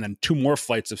elevator, and then 2 more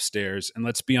flights of stairs. And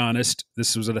let's be honest,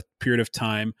 this was at a period of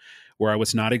time where I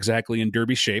was not exactly in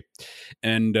derby shape.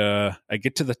 And I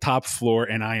get to the top floor,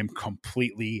 and I am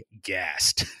completely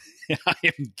gassed. I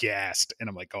am gassed. And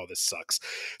I'm like, oh, this sucks.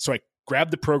 So I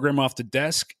grab the program off the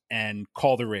desk and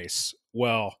call the race.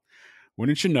 Well,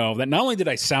 wouldn't you know that not only did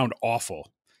I sound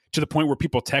awful to the point where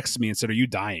people texted me and said, are you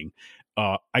dying?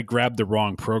 I grabbed the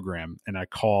wrong program and I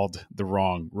called the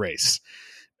wrong race.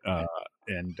 So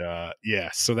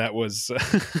that was,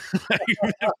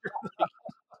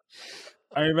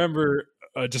 I remember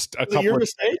just a couple.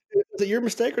 Is it your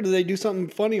mistake, or did they do something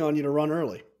funny on you to run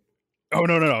early? Oh,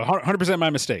 no. 100% my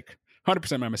mistake.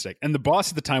 100% my mistake. And the boss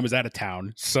at the time was out of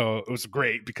town. So it was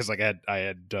great because like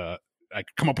I could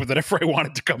come up with whatever I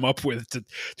wanted to come up with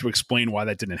to explain why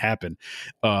that didn't happen,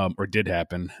 or did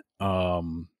happen.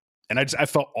 And I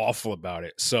felt awful about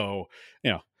it. So,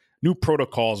 new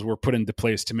protocols were put into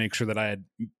place to make sure that I had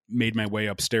made my way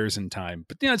upstairs in time.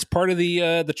 But it's part of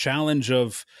the challenge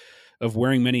of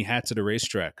wearing many hats at a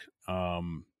racetrack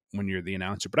when you're the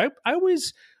announcer. But I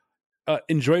always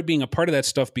enjoyed being a part of that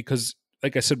stuff because,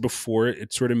 like I said before,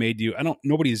 it sort of made you.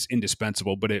 Nobody's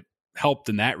indispensable, but it helped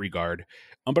in that regard.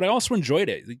 But I also enjoyed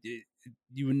it.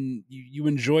 You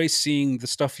enjoy seeing the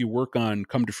stuff you work on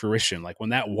come to fruition. Like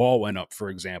when that wall went up, for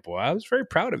example, I was very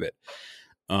proud of it.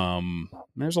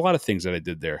 There's a lot of things that I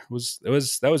did there. That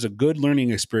was a good learning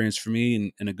experience for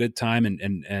me and a good time. And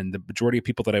the majority of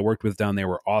people that I worked with down there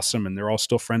were awesome, and they're all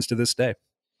still friends to this day.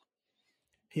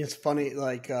 It's funny,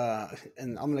 like,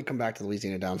 and I'm going to come back to the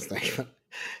Louisiana Downs thing, but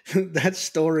that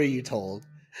story you told,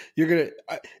 you're going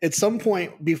to, at some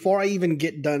point, before I even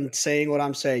get done saying what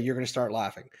I'm saying, you're going to start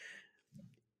laughing.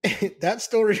 That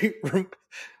story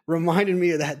reminded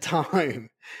me of that time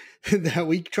that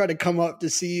we tried to come up to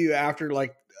see you after,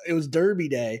 like, it was Derby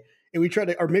Day, and we tried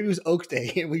to, or maybe it was Oaks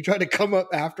Day, and we tried to come up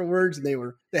afterwards, and they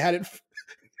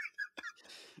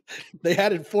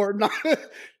had it Fort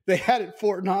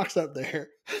Knox up there,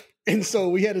 and so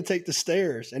we had to take the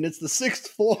stairs, and it's the 6th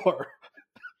floor.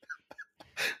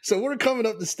 So we're coming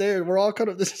up the stairs. We're all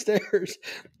coming up the stairs,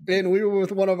 and we were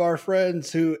with one of our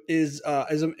friends who is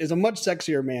a much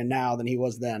sexier man now than he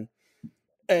was then.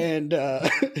 And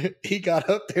he got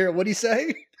up there. What'd he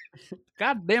say?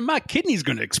 God damn, my kidney's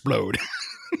going to explode.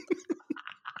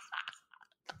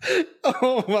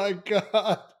 Oh my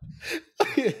God.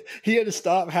 He had to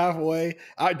stop halfway.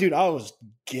 I was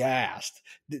gassed.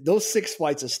 Those 6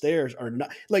 flights of stairs are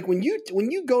not like when you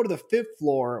go to the 5th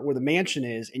floor where the mansion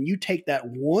is and you take that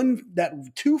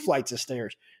 2 flights of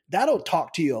stairs, that'll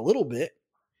talk to you a little bit.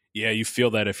 Yeah, you feel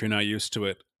that if you're not used to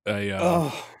it.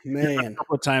 Oh man. A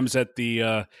couple of times at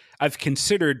the I've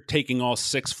considered taking all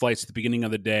 6 flights at the beginning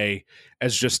of the day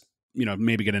as just,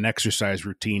 maybe get an exercise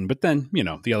routine, but then,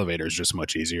 the elevator is just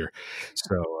much easier.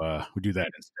 So we do that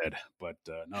instead. But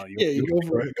no, Yeah, you you'll go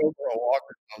for a walk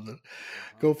or something.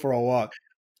 Go for a walk.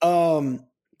 Um,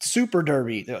 Super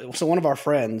Derby. So one of our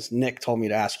friends, Nick, told me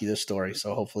to ask you this story.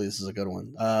 So hopefully this is a good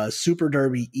one. Super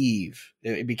Derby Eve.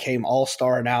 It became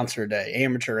All-Star Announcer Day,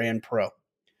 amateur and pro.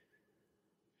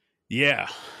 Yeah.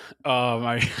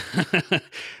 I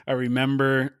I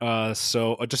remember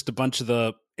so just a bunch of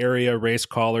the area race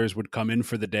callers would come in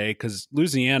for the day because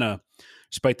Louisiana,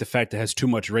 despite the fact it has too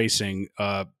much racing,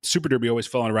 Super Derby always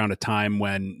fell around a time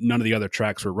when none of the other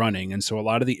tracks were running. And so a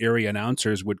lot of the area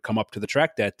announcers would come up to the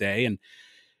track that day and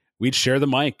we'd share the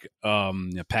mic.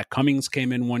 Pat Cummings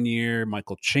came in one year,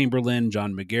 Michael Chamberlain,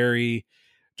 John McGarry,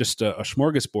 just a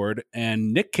smorgasbord.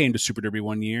 And Nick came to Super Derby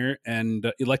one year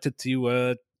and elected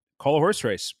to call a horse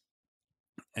race.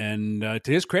 And to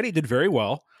his credit, he did very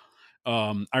well.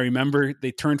 I remember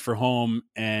they turned for home,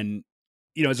 and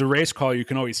as a race caller, you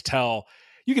can always tell.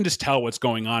 You can just tell what's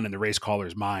going on in the race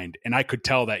caller's mind, and I could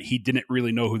tell that he didn't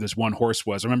really know who this one horse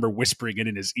was. I remember whispering it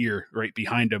in his ear right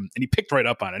behind him, and he picked right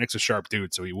up on it. Nick's a sharp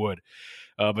dude, so he would.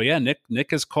 But yeah,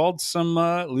 Nick has called some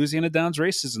Louisiana Downs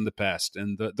races in the past,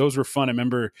 and those were fun. I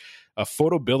remember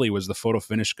Photo Billy was the photo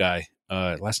finish guy.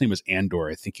 Last name was Andor.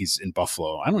 I think he's in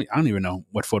Buffalo. I don't even know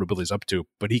what Photo Billy's up to,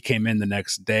 but he came in the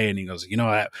next day and he goes,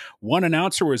 that one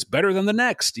announcer was better than the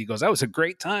next. He goes, that was a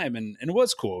great time, and it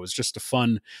was cool. It was just a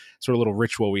fun sort of little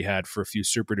ritual we had for a few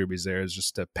Super Derbies there, is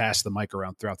just to pass the mic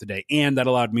around throughout the day, and that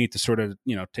allowed me to sort of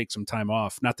take some time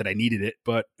off. Not that I needed it,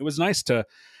 but it was nice to.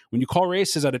 When you call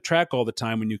races at a track all the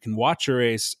time, when you can watch a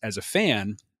race as a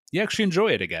fan, you actually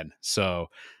enjoy it again. So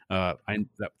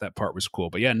that part was cool.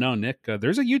 But yeah, no, Nick,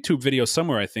 there's a YouTube video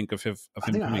somewhere, I think, of him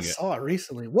doing it. I saw it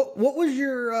recently. What was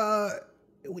your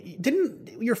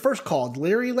didn't your first call? Did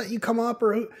Larry let you come up,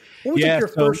 or what was your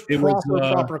first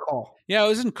proper call? Yeah, I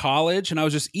was in college and I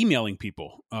was just emailing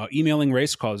people, emailing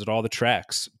race calls at all the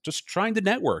tracks, just trying to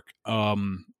network.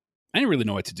 I didn't really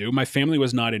know what to do. My family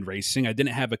was not in racing. I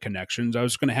didn't have a connections. I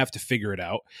was going to have to figure it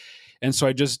out. And so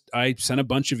I sent a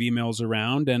bunch of emails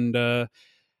around, and I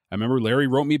remember Larry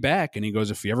wrote me back and he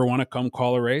goes, if you ever want to come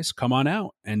call a race, come on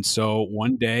out. And so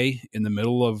one day in the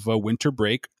middle of winter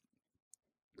break,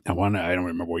 I don't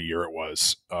remember what year it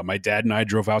was. My dad and I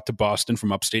drove out to Boston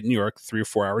from upstate New York, 3 or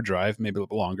 4 hour drive, maybe a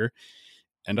little longer.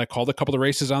 And I called a couple of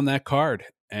races on that card.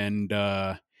 And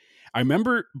I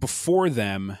remember before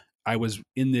them, I was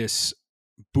in this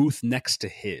booth next to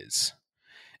his,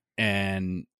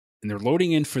 and they're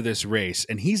loading in for this race,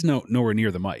 and he's nowhere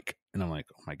near the mic. And I'm like,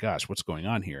 oh my gosh, what's going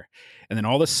on here? And then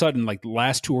all of a sudden, like the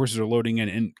last 2 horses are loading in,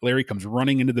 and Larry comes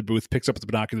running into the booth, picks up the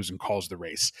binoculars, and calls the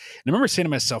race. And I remember saying to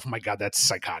myself, oh my God, that's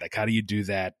psychotic. How do you do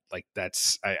that? Like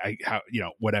that's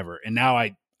whatever. And now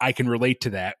I can relate to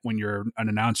that. When you're an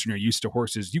announcer and you're used to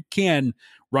horses, you can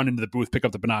run into the booth, pick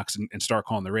up the binocs, and start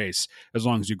calling the race, as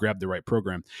long as you grab the right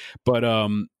program. But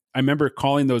I remember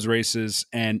calling those races,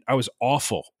 and I was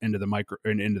awful into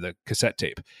the cassette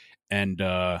tape. And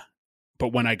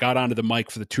but when I got onto the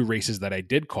mic for the 2 races that I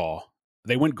did call,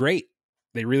 they went great.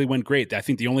 They really went great. I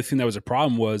think the only thing that was a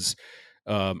problem was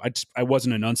I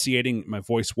wasn't enunciating. My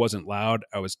voice wasn't loud.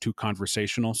 I was too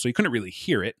conversational, so you couldn't really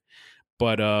hear it.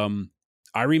 But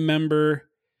I remember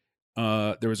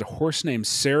there was a horse named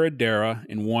Sarah Dara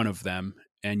in one of them,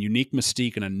 and Unique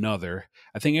Mystique in another.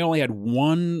 I think I only had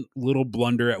one little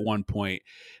blunder at one point,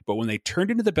 but when they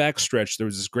turned into the backstretch, there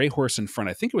was this great horse in front.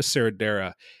 I think it was Sarah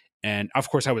Dara, and of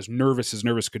course I was nervous as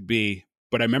nervous could be.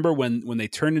 But I remember when they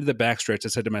turned into the backstretch, I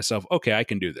said to myself, "Okay, I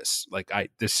can do this. Like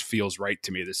this feels right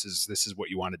to me. This is what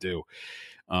you want to do."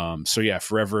 So yeah,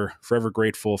 forever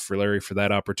grateful for Larry for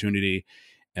that opportunity.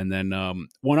 And then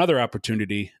one other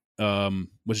opportunity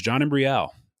was John Imbrial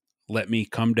let me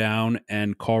come down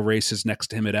and call races next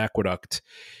to him at Aqueduct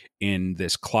in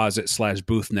this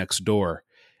closet/booth next door.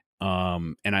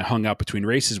 And I hung out between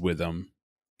races with him.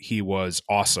 He was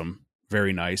awesome,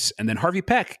 very nice. And then Harvey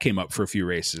Peck came up for a few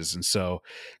races, and so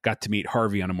got to meet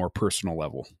Harvey on a more personal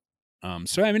level.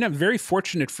 So I mean, I'm very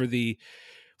fortunate for the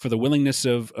willingness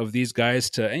of these guys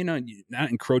to, not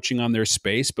encroaching on their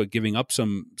space, but giving up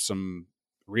some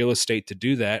real estate to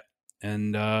do that.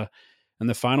 And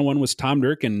the final one was Tom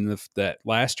Durkin. That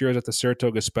last year I was at the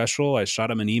Saratoga Special. I shot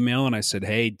him an email and I said,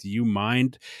 hey, do you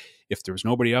mind if there was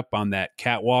nobody up on that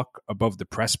catwalk above the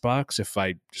press box, if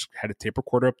I just had a tape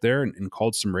recorder up there and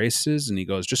called some races? And he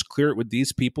goes, just clear it with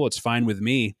these people. It's fine with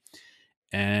me.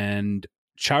 And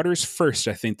Chowder's First,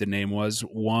 I think the name was,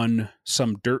 won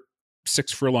some dirt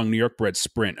 6 furlong New York bred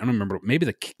sprint. I don't remember,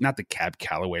 maybe not the Cab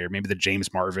Calloway or maybe the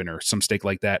James Marvin or some stake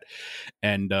like that.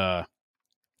 And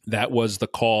that was the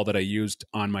call that I used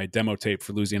on my demo tape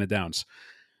for Louisiana Downs.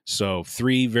 So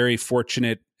 3 very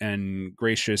fortunate and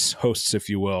gracious hosts, if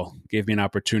you will, gave me an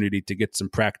opportunity to get some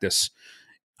practice.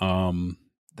 Then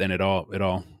it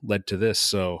all led to this.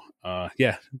 So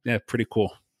yeah, pretty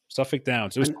cool. Suffolk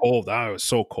Downs. It was cold. It was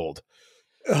so cold.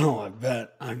 Oh, I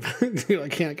bet. I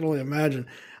can only imagine.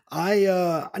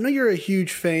 I know you're a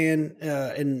huge fan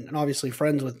and obviously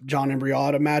friends with John Embry.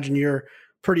 I'd imagine you're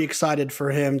pretty excited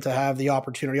for him to have the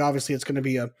opportunity. Obviously, it's going to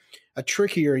be a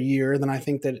trickier year than I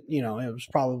think that, it was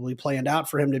probably planned out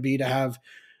for him to be the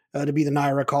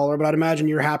NYRA caller. But I'd imagine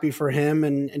you're happy for him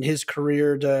and his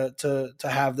career to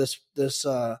have this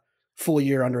full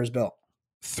year under his belt.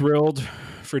 Thrilled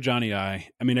for Johnny I.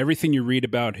 I mean, everything you read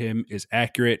about him is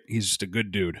accurate. He's just a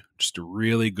good dude, just a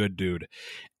really good dude,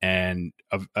 and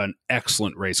an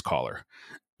excellent race caller.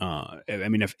 I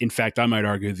mean, in fact, I might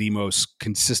argue the most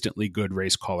consistently good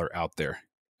race caller out there.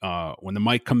 When the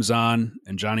mic comes on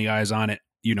and Johnny I's on it,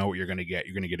 you know what you're going to get.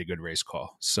 You're going to get a good race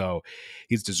call. So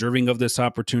he's deserving of this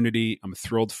opportunity. I'm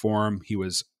thrilled for him. He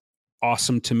was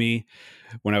awesome to me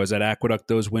when I was at Aqueduct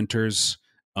those winters.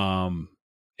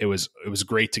 It was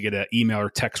great to get an email or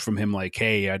text from him like,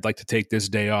 "Hey, I'd like to take this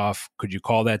day off. Could you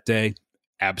call that day?"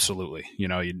 Absolutely.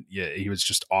 He was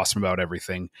just awesome about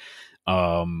everything.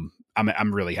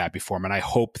 I'm really happy for him, and I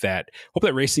hope that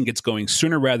racing gets going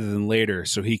sooner rather than later,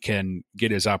 so he can get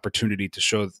his opportunity to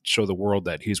show the world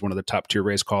that he's one of the top tier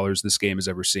race callers this game has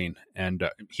ever seen, and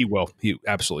he will. He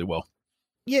absolutely will.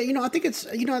 Yeah, I think it's,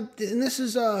 and this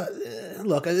is,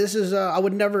 look, this is, I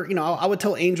would never, I would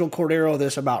tell Angel Cordero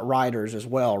this about riders as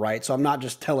well, right? So I'm not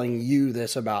just telling you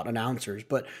this about announcers,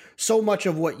 but so much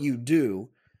of what you do,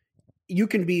 you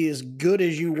can be as good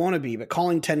as you want to be, but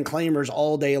calling 10 claimers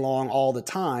all day long, all the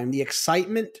time, the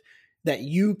excitement that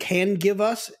you can give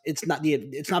us, it's not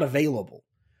available.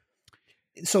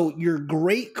 So your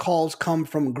great calls come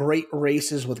from great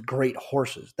races with great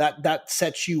horses. That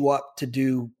sets you up to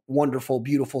do wonderful,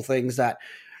 beautiful things that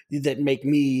make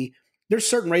me. There's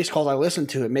certain race calls I listen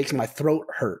to. It makes my throat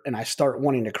hurt, and I start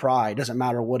wanting to cry. It doesn't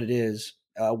matter what it is,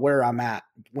 where I'm at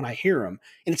when I hear them,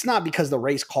 and it's not because the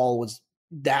race call was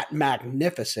that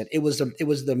magnificent. It was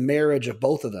the marriage of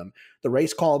both of them. The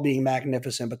race call being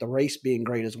magnificent, but the race being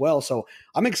great as well. So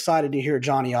I'm excited to hear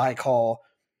Johnny I call.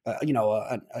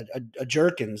 A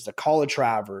Jerkins, to call a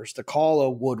Travers, to call a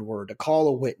Woodward, to call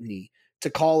a Whitney, to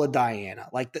call a Diana,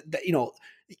 like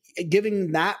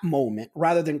giving that moment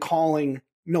rather than calling,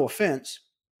 no offense,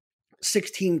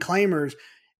 16 claimers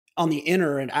on the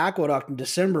inner and Aqueduct in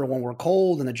December when we're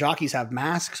cold and the jockeys have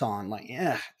masks on. Like,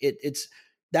 yeah, it's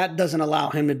that doesn't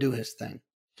allow him to do his thing.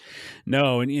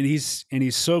 No, and he's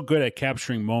so good at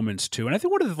capturing moments too. And I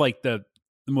think one of the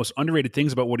most underrated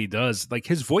things about what he does, like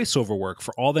his voiceover work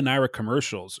for all the NYRA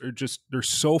commercials they're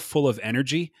so full of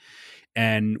energy.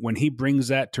 And when he brings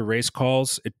that to race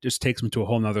calls, it just takes him to a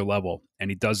whole nother level. And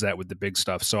he does that with the big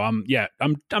stuff. So I'm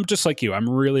just like you. I'm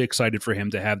really excited for him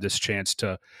to have this chance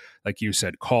to, like you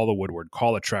said, call a Woodward,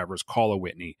 call a Travers, call a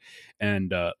Whitney,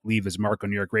 and leave his mark on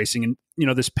New York racing. And,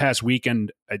 this past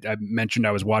weekend, I mentioned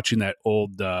I was watching that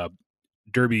old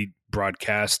Derby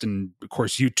broadcast, and of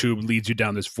course YouTube leads you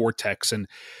down this vortex, and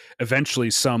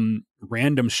eventually some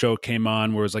random show came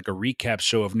on where it was like a recap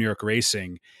show of New York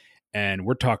racing, and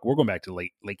we're going back to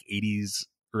late 80s,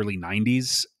 early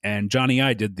 90s, and Johnny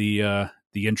I did the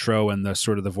intro and the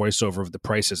sort of the voiceover of the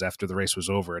prices after the race was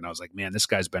over, and I was like, man, this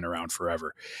guy's been around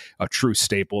forever, a true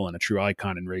staple and a true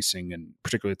icon in racing, and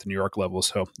particularly at the New York level.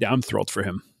 So yeah, I'm thrilled for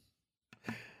him.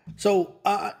 So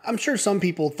I'm sure some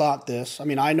people thought this. I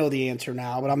mean, I know the answer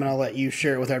now, but I'm going to let you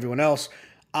share it with everyone else.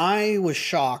 I was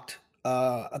shocked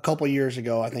a couple of years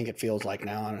ago. I think it feels like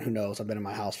now. And who knows? I've been in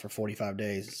my house for 45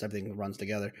 days. Everything runs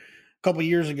together. A couple of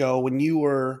years ago, when you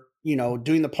were,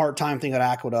 doing the part-time thing at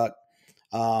Aqueduct,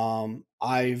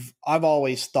 I've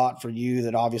always thought for you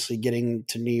that obviously getting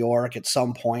to New York at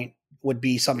some point would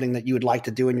be something that you would like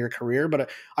to do in your career. But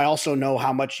I also know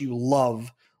how much you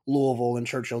love Louisville and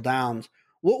Churchill Downs.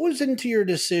 What was into your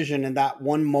decision in that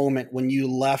one moment when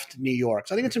you left New York?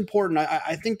 So I think it's important.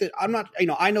 I think that I'm not,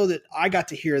 I know that I got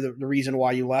to hear the reason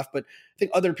why you left, but I think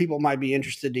other people might be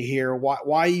interested to hear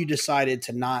why you decided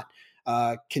to not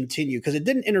continue, because it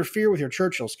didn't interfere with your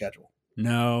Churchill schedule.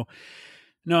 No,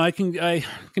 I can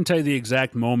tell you the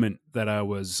exact moment that I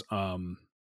was,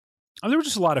 there were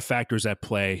just a lot of factors at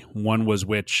play. One was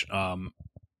which I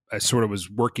sort of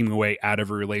was working my way out of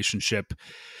a relationship,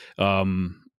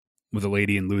 with a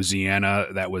lady in Louisiana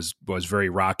that was very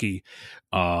rocky.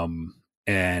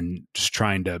 and just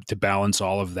trying to balance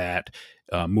all of that,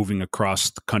 moving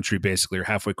across the country, basically, or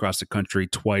halfway across the country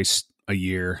twice a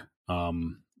year.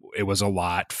 It was a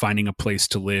lot. Finding a place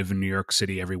to live in New York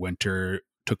City every winter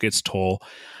took its toll.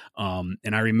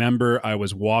 And I remember I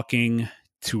was walking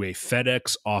to a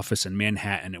FedEx office in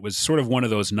Manhattan. It was sort of one of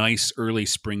those nice early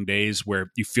spring days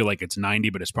where you feel like it's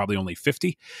 90, but it's probably only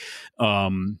 50. So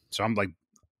I'm like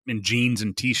in jeans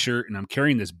and t-shirt, and I'm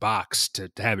carrying this box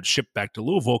to have it shipped back to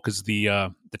Louisville because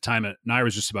the time at Naira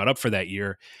was just about up for that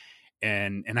year.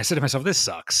 And I said to myself, this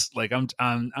sucks. Like I'm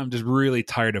just really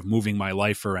tired of moving my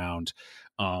life around.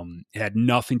 It had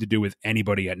nothing to do with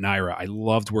anybody at Naira. I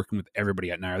loved working with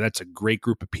everybody at Naira. That's a great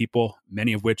group of people,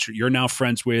 many of which you're now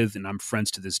friends with, and I'm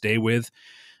friends to this day with.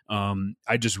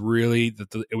 I just really,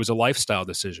 it was a lifestyle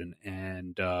decision.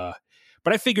 And,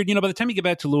 but I figured, by the time you get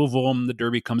back to Louisville, the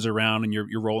Derby comes around and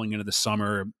you're rolling into the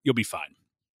summer, you'll be fine.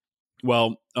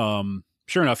 Well,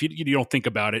 sure enough, you don't think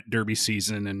about it, Derby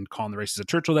season and calling the races at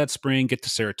Churchill that spring, get to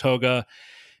Saratoga.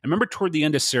 I remember toward the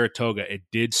end of Saratoga, it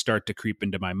did start to creep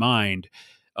into my mind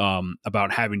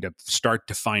about having to start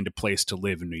to find a place to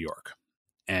live in New York.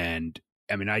 And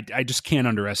I mean, I just can't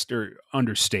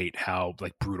understate how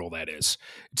like brutal that is.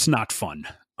 It's not fun.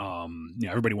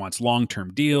 Everybody wants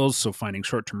long-term deals, so finding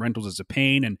short-term rentals is a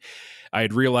pain. And I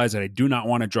had realized that I do not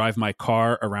want to drive my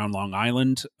car around Long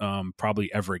Island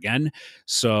probably ever again.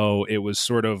 So it was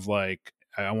sort of like,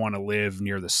 I want to live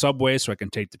near the subway so I can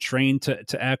take the train to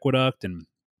Aqueduct, and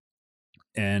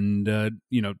it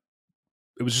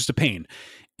was just a pain.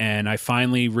 And I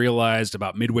finally realized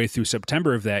about midway through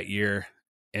September of that year,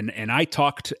 and I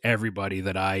talked to everybody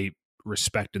that I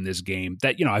respect in this game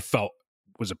that, I felt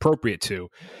was appropriate to,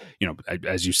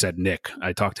 as you said, Nick.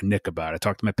 I talked to Nick about it. I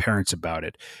talked to my parents about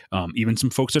it. Even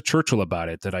some folks at Churchill about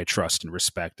it that I trust and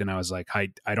respect. And I was like, I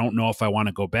don't know if I want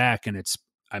to go back, and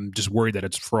I'm just worried that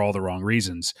it's for all the wrong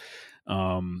reasons.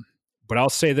 But I'll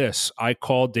say this: I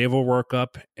called Dave O'Rourke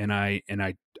up, and I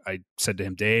said to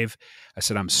him, Dave, I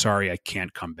said, I'm sorry, I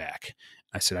can't come back.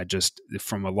 I said,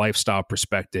 from a lifestyle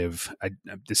perspective,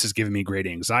 this is giving me great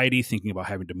anxiety thinking about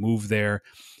having to move there.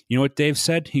 You know what Dave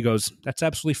said? He goes, that's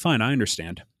absolutely fine. I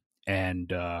understand.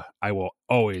 And I will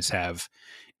always have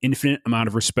infinite amount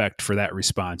of respect for that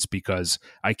response, because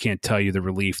I can't tell you the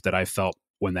relief that I felt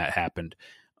when that happened.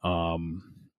 That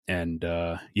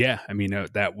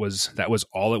was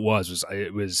all it was.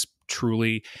 It was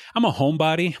truly, I'm a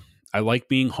homebody. I like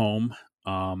being home.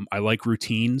 I like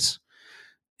routines,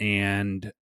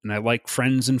 and I like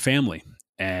friends and family.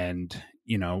 And,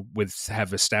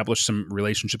 have established some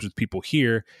relationships with people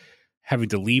here, having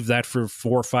to leave that for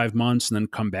 4 or 5 months and then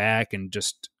come back, and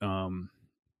just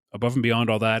above and beyond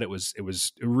all that, it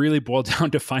really boiled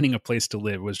down to finding a place to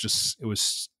live. It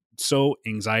was so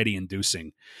anxiety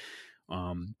inducing.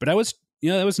 But that was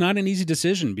not an easy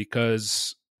decision,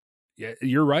 because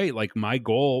you're right. Like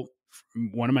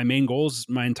one of my main goals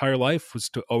my entire life was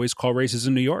to always call races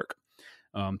in New York,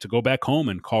 to go back home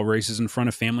and call races in front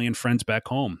of family and friends back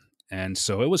home. And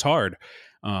so it was hard.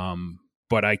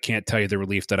 But I can't tell you the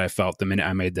relief that I felt the minute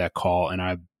I made that call.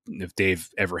 And if Dave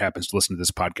ever happens to listen to this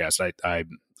podcast, I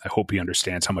hope he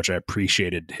understands how much I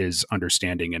appreciated his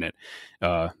understanding in it.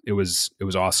 It was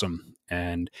awesome.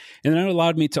 And then it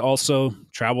allowed me to also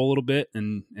travel a little bit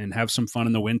and have some fun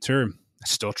in the winter. I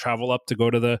still travel up to go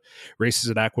to the races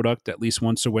at Aqueduct at least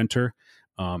once a winter,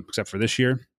 except for this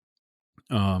year.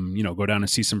 Go down and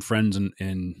see some friends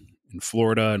in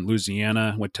Florida and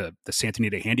Louisiana. Went to the Santa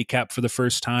Anita Handicap for the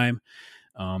first time.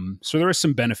 So there were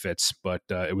some benefits, but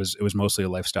it was mostly a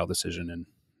lifestyle decision, and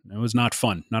it was not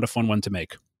fun. Not a fun one to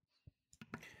make.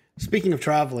 Speaking of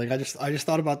traveling, I just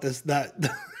thought about this.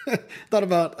 Thought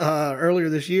about earlier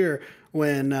this year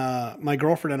when my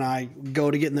girlfriend and I go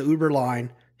to get in the Uber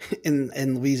line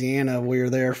in Louisiana. We were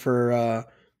there for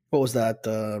what was that?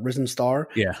 Risen Star.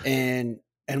 Yeah.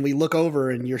 And we look over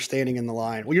and you're standing in the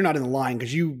line. Well, you're not in the line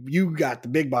because you got the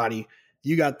big body.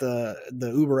 You got the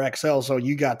Uber XL, so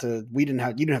you didn't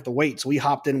have to wait. So we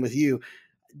hopped in with you.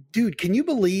 Dude, can you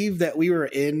believe that we were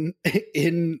in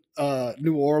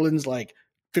New Orleans like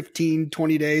 15,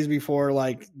 20 days before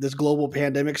like this global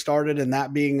pandemic started, and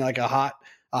that being like a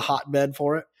hotbed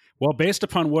for it? Well, based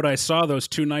upon what I saw those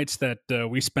 2 nights that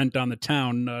we spent on the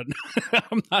town,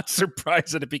 I'm not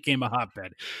surprised that it became a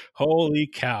hotbed. Holy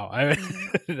cow.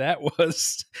 That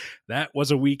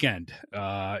was a weekend.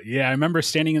 I remember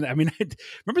standing in I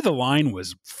remember the line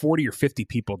was 40 or 50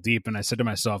 people deep. And I said to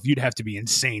myself, you'd have to be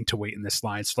insane to wait in this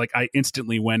line. So I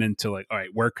instantly went into all right,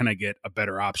 where can I get a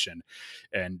better option?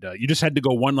 And you just had to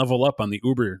go one level up on the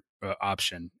Uber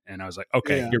option. And I was like,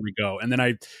 okay, Here we go. And then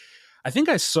I think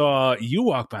I saw you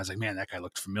walk by. I was like, man, that guy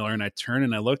looked familiar. And I turned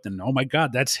and I looked, and oh my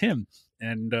God, that's him.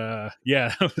 And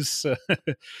yeah, that was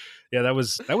yeah, that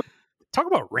was talk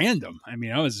about random. I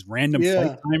mean, that was random flight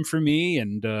Yeah. time for me,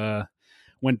 and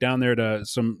went down there to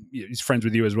some. He's friends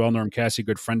with you as well, Norm Cassie, a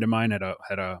good friend of mine, had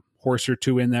a horse or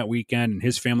two in that weekend, and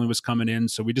his family was coming in.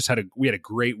 So we had a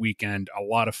great weekend, a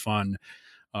lot of fun.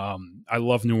 I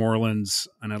love New Orleans,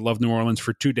 and I love New Orleans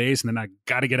for 2 days, and then I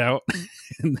got to get out,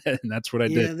 and that's what I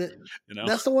did.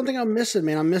 That's the one thing I'm missing,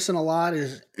 man. I'm missing a lot.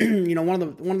 Is one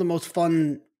of the most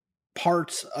fun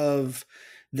parts of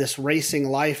this racing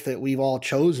life that we've all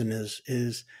chosen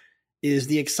is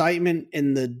the excitement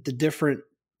and the different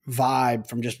vibe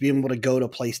from just being able to go to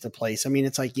place. I mean,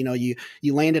 it's like,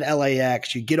 you land at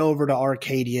LAX, you get over to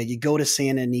Arcadia, you go to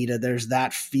Santa Anita. There's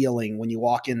that feeling when you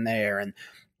walk in there, and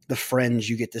the friends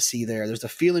you get to see there. There's a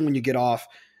feeling when you get off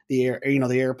the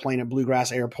airplane at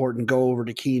Bluegrass Airport and go over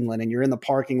to Keeneland, and you're in the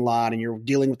parking lot and you're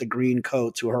dealing with the green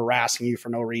coats who are harassing you for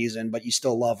no reason, but you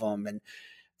still love them. And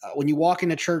when you walk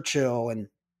into Churchill and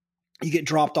you get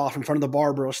dropped off in front of the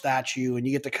Barbaro statue, and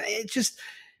you get it's just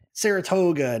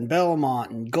Saratoga and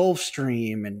Belmont and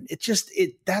Gulfstream, and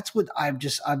that's what I've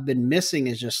been missing,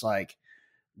 is just like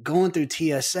going through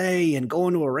TSA and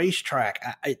going to a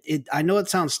racetrack. I know it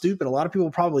sounds stupid. A lot of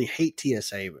people probably hate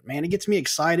TSA, but man, it gets me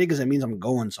excited because it means I'm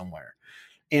going somewhere,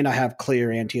 and I have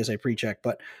clear and TSA pre-check.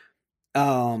 But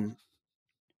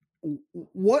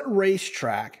what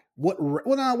racetrack? What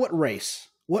race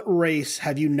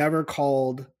have you never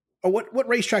called? Or what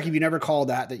racetrack have you never called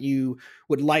that you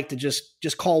would like to just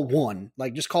call one?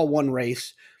 Like, just call one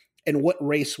race, and what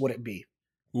race would it be?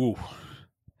 Ooh,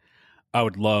 I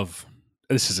would love.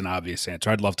 This is an obvious answer.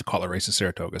 I'd love to call a race at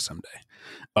Saratoga someday.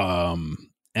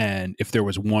 And if there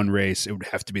was one race, it would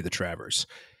have to be the Travers.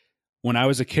 When I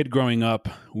was a kid growing up,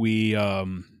 we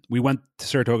went to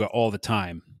Saratoga all the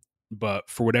time, but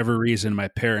for whatever reason, my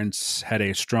parents had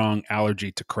a strong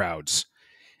allergy to crowds.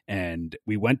 And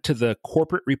we went to the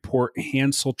Corporate Report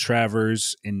Hansel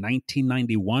Travers in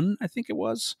 1991, I think it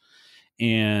was.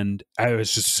 And I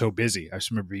was just so busy. I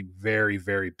just remember being very,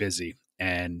 very busy.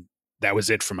 And that was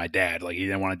it for my dad. Like, he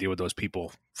didn't want to deal with those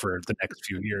people for the next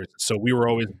few years. So we were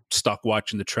always stuck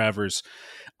watching the Travers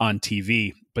on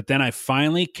TV. But then I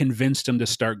finally convinced him to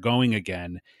start going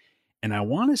again. And I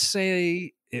want to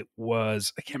say it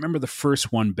was, I can't remember the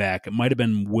first one back. It might have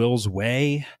been Will's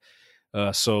Way.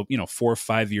 So, 4 or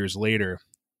 5 years later.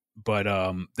 But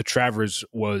the Travers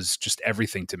was just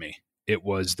everything to me. It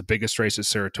was the biggest race at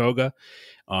Saratoga.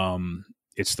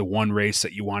 It's the one race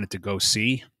that you wanted to go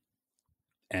see.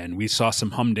 And we saw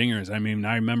some humdingers. I mean,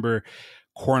 I remember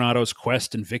Coronado's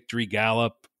Quest and Victory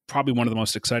Gallop, probably one of the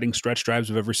most exciting stretch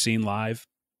drives I've ever seen live.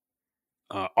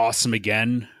 Awesome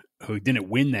Again, who didn't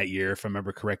win that year, if I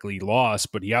remember correctly, he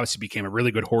lost, but he obviously became a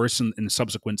really good horse in the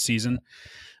subsequent season.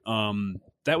 I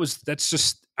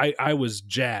was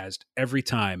jazzed every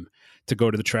time to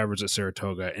go to the Travers at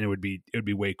Saratoga, and it would be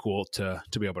way cool to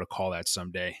be able to call that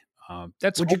someday.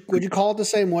 Would you call it the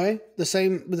same way? The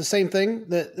same thing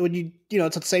that would you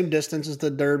it's at the same distance as the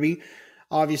Derby.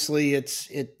 Obviously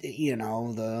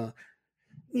the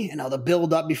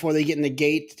build up before they get in the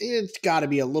gate, it's got to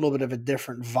be a little bit of a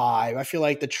different vibe. I feel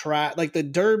like the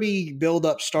Derby build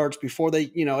up starts before they,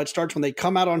 it starts when they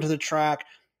come out onto the track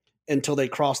until they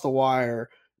cross the wire.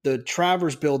 The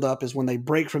Travers build up is when they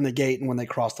break from the gate and when they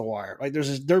cross the wire. Like, there's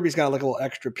this Derby's got like a little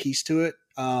extra piece to it.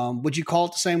 Would you call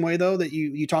it the same way though that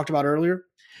you talked about earlier?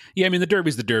 Yeah, I mean, the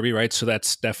Derby's the Derby, right? So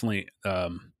that's definitely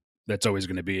that's always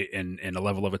going to be in a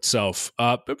level of itself.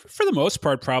 But for the most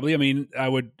part, probably. I mean,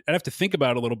 I'd have to think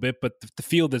about it a little bit, but the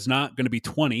field is not going to be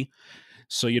 20,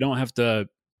 so you don't have to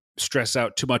stress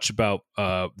out too much about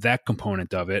that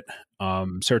component of it.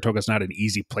 Saratoga's not an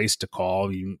easy place to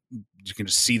call. You can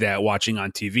just see that watching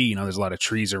on TV. There's a lot of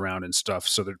trees around and stuff,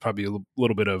 so there's probably a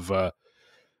little bit of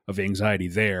anxiety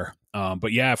there.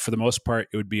 But yeah, for the most part,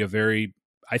 it would be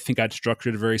I think I'd structure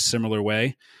it a very similar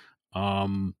way.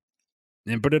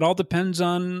 But it all depends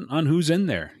on who's in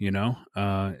there.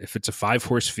 If it's a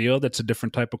 5-horse field, that's a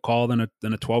different type of call than a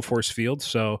 12-horse field.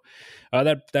 So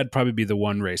that'd probably be the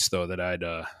one race though that I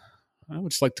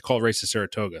would just like to call a race at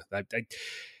Saratoga.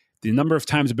 The number of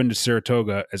times I've been to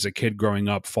Saratoga as a kid growing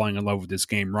up, falling in love with this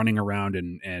game, running around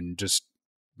and just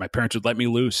my parents would let me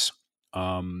loose.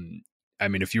 I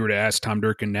mean, if you were to ask Tom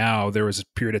Durkin now, there was a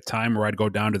period of time where I'd go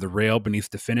down to the rail beneath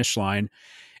the finish line,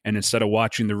 and instead of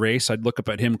watching the race, I'd look up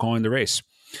at him calling the race,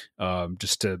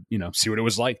 just to see what it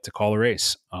was like to call a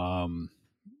race.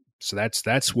 So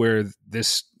that's where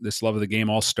this love of the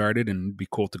game all started, and it'd be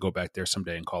cool to go back there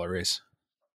someday and call a race.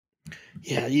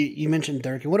 Yeah, you mentioned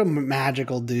Durkin. What a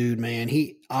magical dude, man.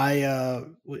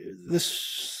 This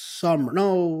summer,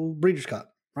 no, Breeders'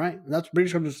 Cup, right? That's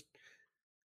Breeders' Cup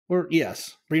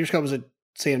yes, Breeders' Cup was at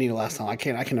Santa Anita last time. I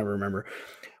can never remember.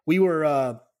 We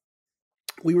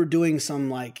were doing some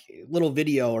like little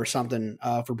video or something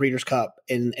for Breeders' Cup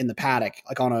in the paddock,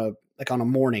 like on a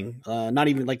morning, not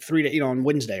even like 3 to on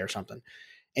Wednesday or something.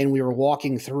 And we were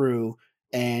walking through,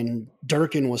 and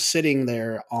Durkin was sitting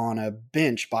there on a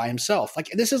bench by himself. Like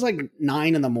this is like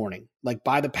 9 a.m, like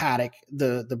by the paddock,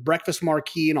 the breakfast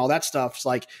marquee and all that stuff's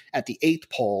like at the 8th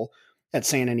pole at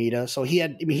Santa Anita. So he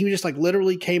was just like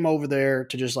literally came over there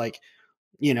to just like,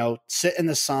 sit in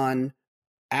the sun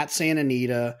at Santa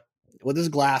Anita with his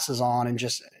glasses on and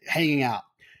just hanging out.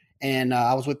 And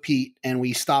I was with Pete, and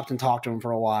we stopped and talked to him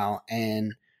for a while.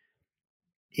 And,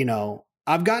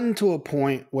 I've gotten to a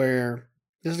point where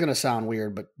this is going to sound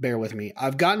weird, but bear with me.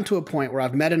 I've gotten to a point where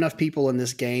I've met enough people in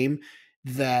this game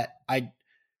that I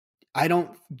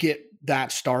don't get that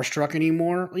starstruck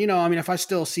anymore. If I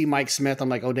still see Mike Smith, I'm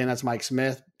like, oh, damn, that's Mike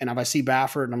Smith. And if I see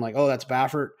Baffert, and I'm like, oh, that's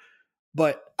Baffert.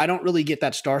 But I don't really get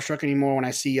that starstruck anymore when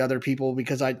I see other people,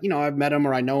 because I've met them,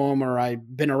 or I know them, or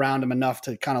I've been around them enough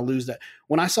to kind of lose that.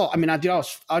 When I saw,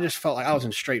 I just felt like I was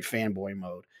in straight fanboy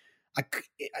mode.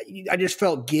 I just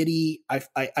felt giddy. I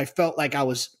felt like I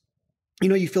was,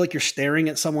 you feel like you're staring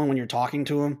at someone when you're talking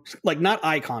to them, like not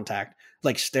eye contact,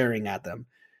 like staring at them.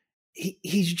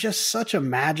 He's just such a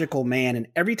magical man. And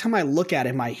every time I look at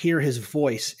him, I hear his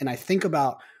voice, and I think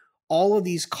about all of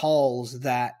these calls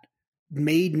that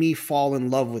made me fall in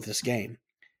love with this game.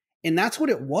 And that's what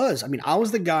it was. I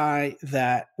was the guy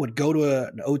that would go to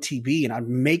an OTB and I'd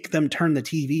make them turn the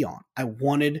TV on. I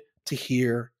wanted to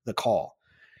hear the call.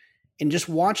 And just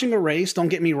watching a race, don't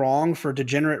get me wrong, for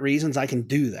degenerate reasons, I can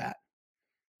do that.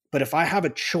 But if I have a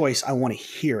choice, I want to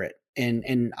hear it.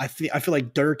 And I feel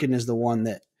like Durkin is the one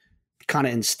that kind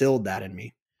of instilled that in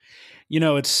me.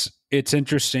 It's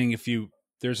interesting.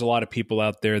 There's a lot of people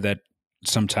out there that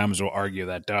sometimes will argue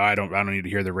that I don't need to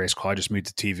hear the race call. I just mute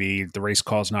the TV. The race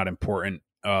call is not important.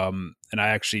 And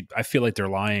I feel like they're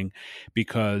lying,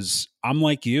 because I'm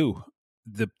like you.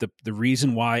 The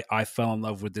reason why I fell in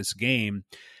love with this game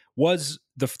was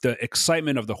the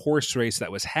excitement of the horse race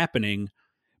that was happening,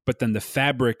 but then the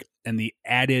fabric and the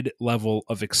added level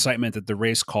of excitement that the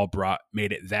race call brought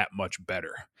made it that much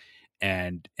better.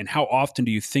 And how often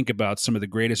do you think about some of the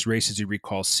greatest races you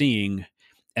recall seeing,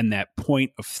 and that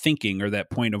point of thinking or that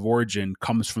point of origin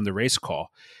comes from the race call?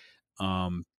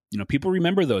 People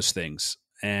remember those things.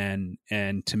 And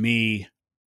to me,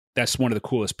 that's one of the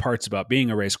coolest parts about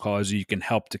being a race caller, is you can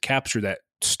help to capture that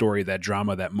story, that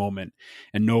drama, that moment.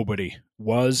 And nobody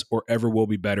was or ever will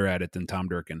be better at it than Tom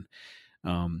Durkin.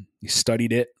 He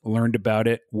studied it, learned about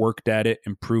it, worked at it,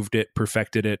 improved it,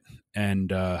 perfected it.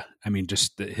 And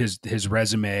just his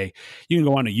resume, you can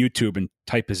go on to YouTube and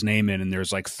type his name in, and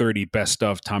there's like 30 best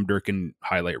of Tom Durkin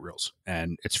highlight reels,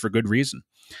 and it's for good reason.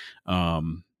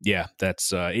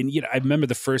 That's I remember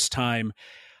the first time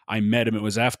I met him, it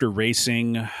was after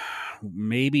racing,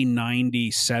 maybe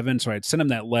 97. So I had sent him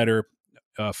that letter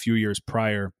a few years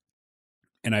prior.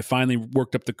 And I finally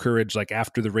worked up the courage, like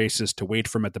after the races, to wait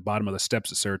for him at the bottom of the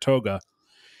steps at Saratoga,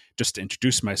 just to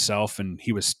introduce myself. And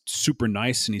he was super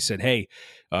nice. And he said, hey,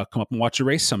 come up and watch a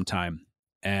race sometime.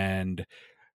 And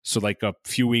so like a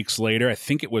few weeks later, I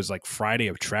think it was like Friday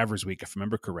of Travers Week, if I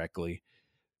remember correctly.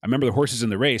 I remember the horses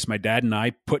in the race. My dad and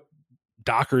I put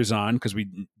Dockers on, because we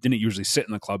didn't usually sit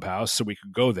in the clubhouse, so we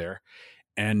could go there.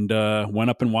 And went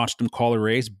up and watched him call a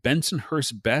race.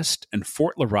 Bensonhurst Best and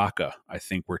Fort LaRocca, I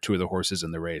think, were two of the horses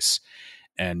in the race.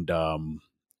 And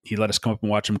he let us come up and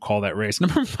watch him call that race.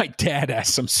 And I remember my dad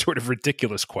asked some sort of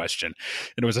ridiculous question.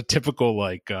 And it was a typical,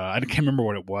 I can't remember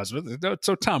what it was.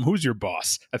 So, Tom, who's your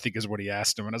boss? I think is what he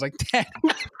asked him. And I was like, Dad,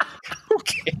 who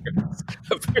cares?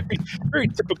 A very, very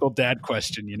typical dad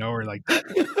question, or like,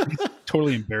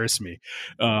 totally embarrassed me.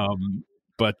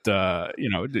 But,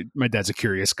 my dad's a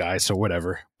curious guy, so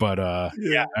whatever. But, I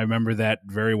remember that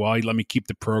very well. He let me keep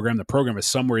the program. The program is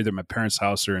somewhere either at my parents'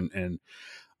 house or in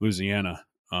Louisiana.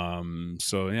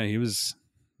 He's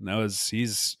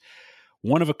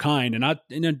one of a kind.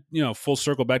 And full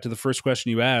circle back to the first question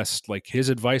you asked, like his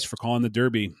advice for calling the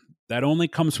Derby, that only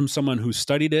comes from someone who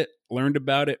studied it, learned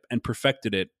about it, and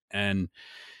perfected it. And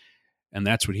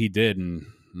that's what he did.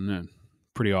 And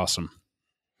pretty awesome.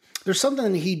 There's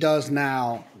something he does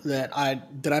now that I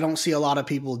don't see a lot of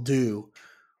people do,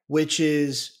 which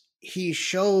is he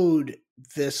showed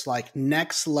this like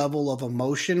next level of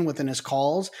emotion within his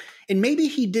calls. And maybe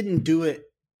he didn't do it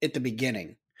at the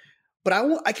beginning, but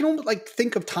I can almost like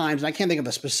think of times, and I can't think of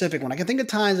a specific one. I can think of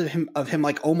times of him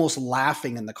like almost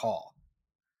laughing in the call,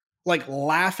 like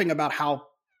laughing about how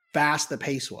fast the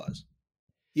pace was.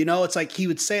 You know, it's like he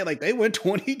would say it like they went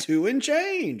 22 and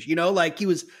change, you know, like he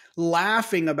was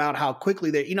laughing about how quickly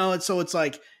they, you know, and so it's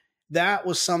like that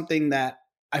was something that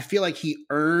I feel like he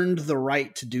earned the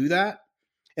right to do that.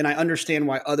 And I understand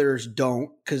why others don't,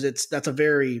 because that's a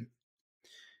very,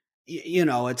 you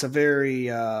know, it's a very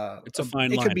it's a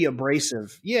fine it line. could be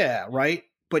abrasive. Yeah, right.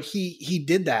 But he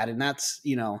did that, and that's,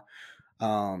 you know,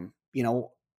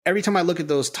 every time I look at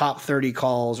those top 30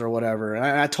 calls or whatever, and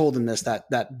I told him this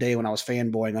that day when I was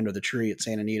fanboying under the tree at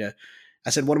Santa Anita.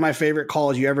 I said, one of my favorite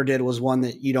calls you ever did was one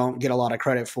that you don't get a lot of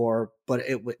credit for, but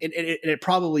it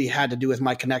probably had to do with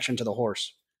my connection to the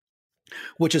horse,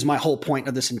 which is my whole point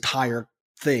of this entire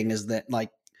thing, is that like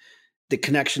the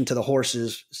connection to the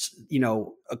horses, you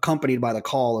know, accompanied by the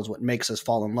call is what makes us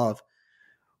fall in love.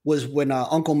 Was when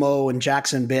Uncle Mo and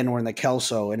Jackson Ben were in the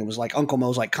Kelso, and it was like Uncle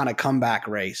Mo's like kind of comeback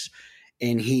race.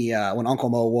 And he, when Uncle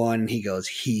Mo won, he goes,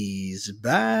 "He's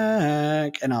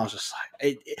back," and I was just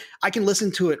like, I can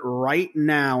listen to it right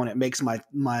now, and it makes makes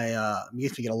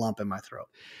me get a lump in my throat.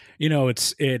 You know,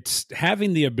 it's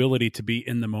having the ability to be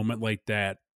in the moment like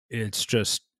that.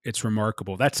 It's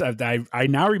remarkable. I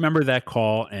now remember that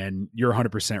call, and you're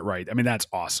 100% right. I mean, that's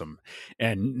awesome.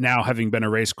 And now, having been a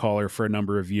race caller for a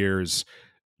number of years,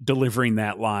 delivering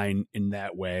that line in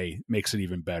that way makes it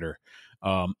even better.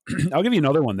 I'll give you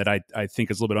another one that I think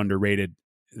is a little bit underrated,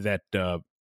 that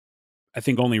I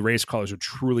think only race callers would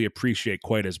truly appreciate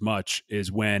quite as much,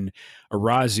 is when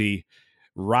Arazi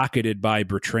rocketed by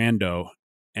Bertrando,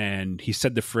 and he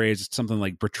said the phrase something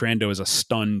like, "Bertrando is a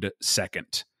stunned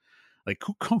second." Like,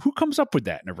 who comes up with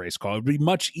that in a race call? It'd be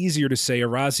much easier to say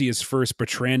Arazi is first,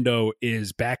 Bertrando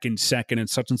is back in second, and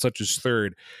such is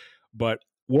third. But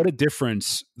what a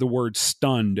difference the word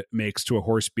stunned makes to a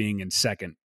horse being in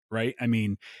second, right? I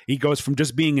mean, he goes from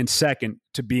just being in second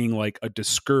to being like a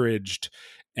discouraged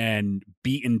and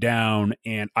beaten down,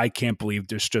 and I can't believe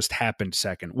this just happened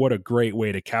second. What a great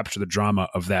way to capture the drama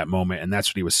of that moment, and that's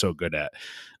what he was so good at.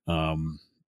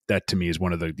 That to me is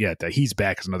one of the, he's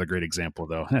back is another great example,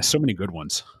 though. So many good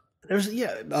ones. There's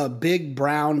a Big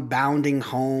Brown bounding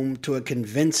home to a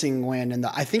convincing win, and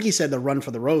I think he said the Run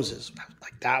for the Roses.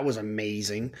 Like, that was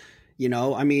amazing. You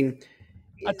know, I mean,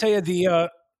 I'll tell you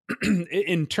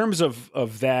in terms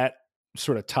of that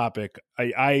sort of topic,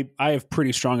 I have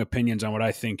pretty strong opinions on what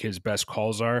I think his best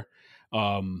calls are.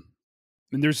 And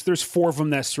there's four of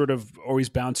them that sort of always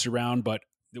bounce around, but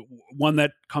one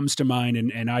that comes to mind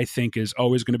and I think is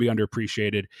always going to be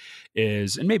underappreciated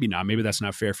is, and maybe that's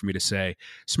not fair for me to say,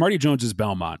 Smarty Jones's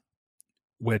Belmont,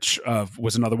 which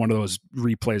was another one of those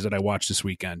replays that I watched this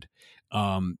weekend.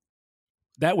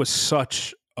 That was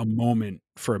such a moment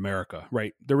for America,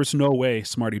 right? There was no way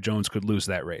Smarty Jones could lose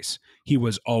that race. He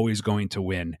was always going to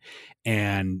win.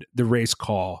 And the race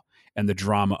call and the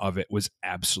drama of it was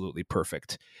absolutely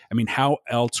perfect. I mean, how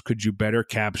else could you better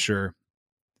capture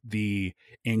the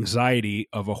anxiety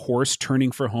of a horse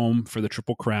turning for home for the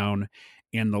Triple Crown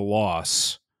and the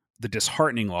loss, the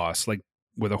disheartening loss, like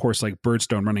with a horse like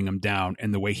Birdstone running him down,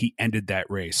 and the way he ended that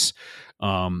race?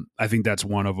 I think that's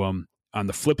one of them. On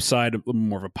the flip side, a little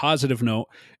more of a positive note,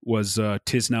 was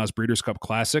Tizno's Breeders' Cup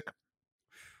Classic,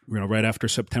 right after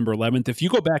September 11th. If you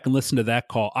go back and listen to that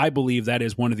call, I believe that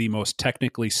is one of the most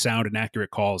technically sound and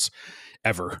accurate calls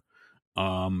ever.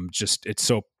 It's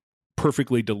so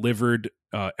perfectly delivered.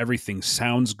 Everything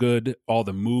sounds good. All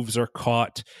the moves are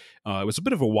caught. It was a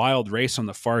bit of a wild race on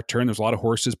the far turn. There's a lot of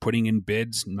horses putting in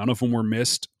bids. None of them were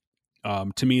missed.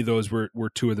 To me, those were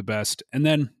two of the best. And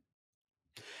then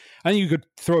I think you could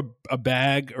throw a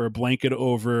bag or a blanket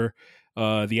over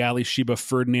the Ali Sheba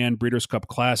Ferdinand Breeders' Cup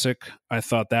Classic. I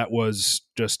thought that was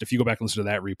just, if you go back and listen to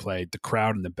that replay, the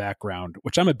crowd in the background,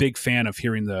 which I'm a big fan of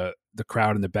hearing the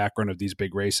crowd in the background of these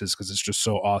big races because it's just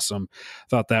so awesome.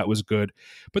 Thought that was good.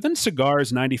 But then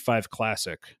Cigar's 95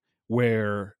 Classic,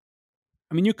 where,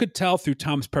 I mean, you could tell through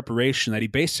Tom's preparation that he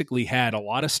basically had a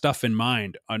lot of stuff in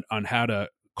mind on how to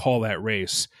call that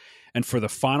race. And for the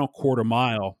final quarter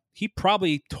mile, he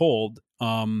probably told,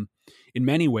 in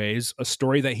many ways, a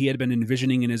story that he had been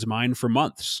envisioning in his mind for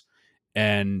months.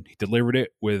 And he delivered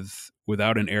it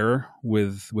without an error,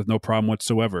 with no problem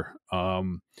whatsoever.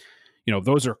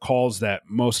 Those are calls that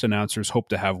most announcers hope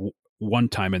to have one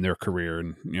time in their career.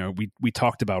 And, we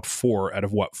talked about 4 out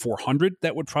of 400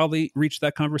 that would probably reach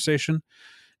that conversation.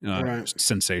 Right.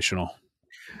 Sensational.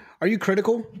 Are you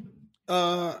critical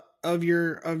of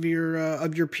your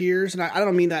peers? And I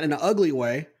don't mean that in an ugly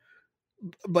way.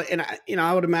 but and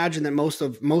I would imagine that most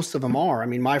of them are. I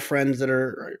mean, my friends that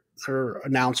are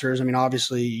announcers. I mean,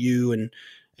 obviously you and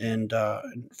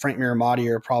Frank Miramati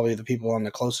are probably the people I'm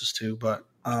the closest to. But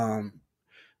I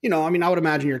mean, I would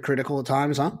imagine you're critical at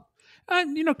times, huh?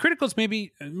 Critical is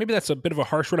maybe that's a bit of a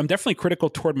harsh word. I'm definitely critical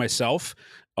toward myself.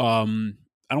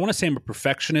 I don't want to say I'm a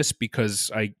perfectionist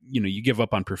because you give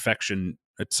up on perfection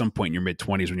at some point in your mid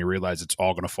 20s when you realize it's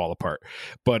all going to fall apart.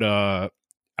 But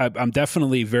I'm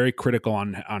definitely very critical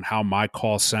on how my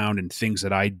calls sound and things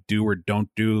that I do or don't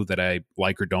do that I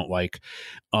like or don't like.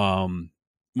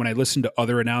 When I listen to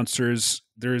other announcers,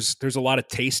 there's a lot of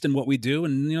taste in what we do,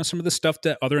 and some of the stuff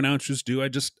that other announcers do, I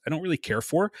don't really care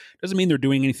for. Doesn't mean they're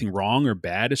doing anything wrong or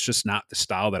bad. It's just not the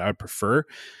style that I would prefer.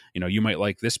 You might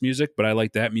like this music, but I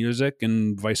like that music,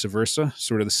 and vice versa.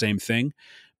 Sort of the same thing.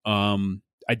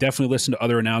 I definitely listen to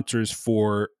other announcers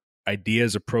for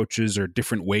ideas, approaches, or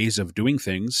different ways of doing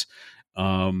things.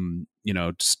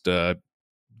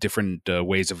 Different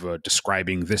ways of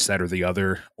describing this, that, or the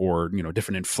other, or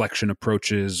different inflection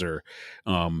approaches, or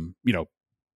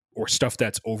or stuff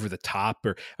that's over the top.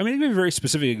 Or I mean, to give you a very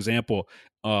specific example,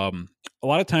 a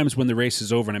lot of times when the race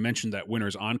is over, and I mentioned that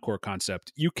winner's encore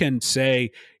concept, you can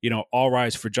say, all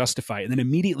rise for Justify, and then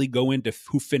immediately go into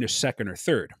who finished second or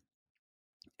third.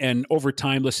 And over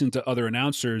time, listening to other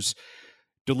announcers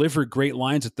deliver great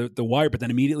lines at the wire, but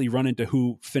then immediately run into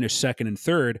who finished second and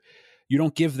third, you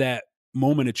don't give that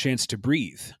moment a chance to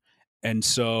breathe. And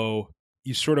so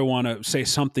you sort of want to say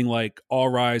something like all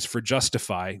rise for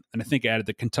Justify, and I think added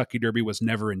the Kentucky Derby was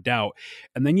never in doubt,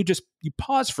 and then you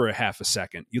pause for a half a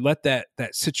second, you let that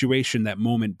situation, that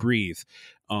moment breathe.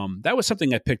 That was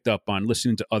something I picked up on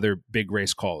listening to other big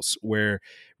race calls, where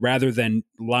rather than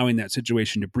allowing that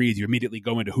situation to breathe, you immediately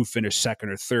go into who finished second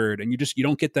or third, and you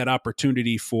don't get that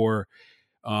opportunity for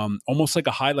almost like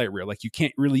a highlight reel. Like you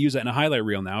can't really use that in a highlight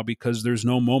reel now because there's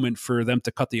no moment for them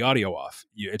to cut the audio off.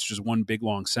 It's just one big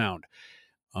long sound.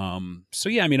 So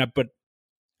yeah, I mean, but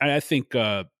I think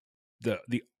the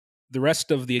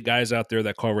rest of the guys out there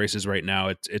that call races right now,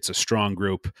 it's a strong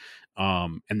group,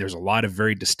 and there's a lot of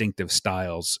very distinctive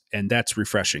styles, and that's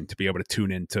refreshing to be able to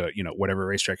tune into whatever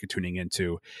racetrack you're tuning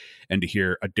into, and to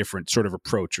hear a different sort of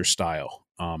approach or style.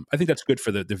 I think that's good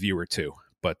for the viewer too.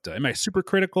 But am I super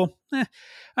critical? I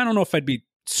don't know if I'd be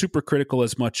super critical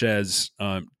as much as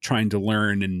trying to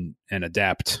learn and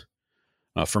adapt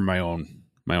from my own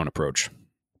approach.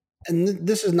 And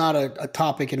this is not a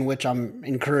topic in which I'm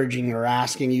encouraging or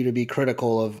asking you to be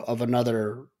critical of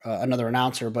another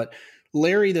announcer, but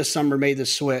Larry this summer made the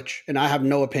switch, and I have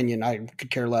no opinion. I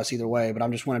could care less either way, but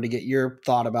I'm just wanted to get your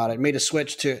thought about it. Made a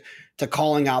switch to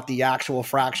calling out the actual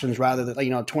fractions rather than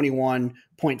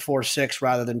 21.46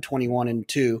 rather than 21 and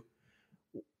 2.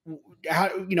 How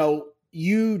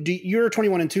you're a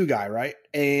 21 and 2 guy, right?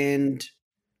 And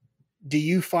do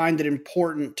you find it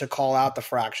important to call out the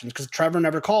fractions? Because Trevor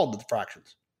never called the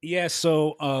fractions. Yeah,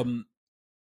 so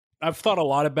I've thought a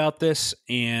lot about this,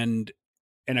 and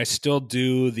I still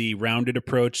do the rounded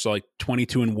approach, so like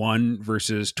 22 and 1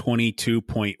 versus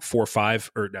 22.45,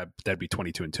 or that'd be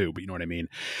 22 and 2, but you know what I mean.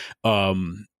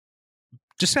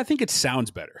 Just I think it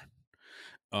sounds better.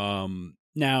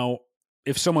 Now,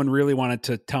 if someone really wanted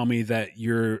to tell me that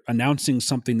you're announcing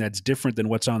something that's different than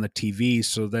what's on the TV,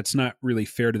 so that's not really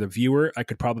fair to the viewer, I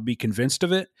could probably be convinced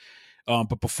of it.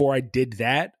 But before I did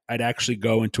that, I'd actually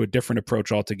go into a different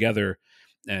approach altogether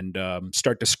and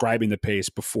start describing the pace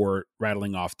before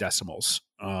rattling off decimals.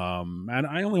 And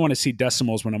I only want to see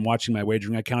decimals when I'm watching my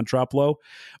wagering account drop low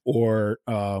or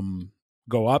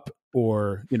go up,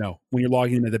 or when you're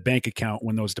logging into the bank account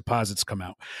when those deposits come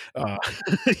out. Other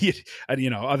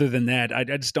than that,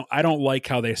 I don't like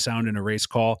how they sound in a race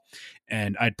call,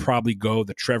 and I'd probably go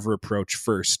the Trevor approach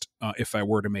first if I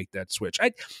were to make that switch.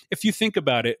 If you think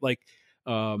about it, like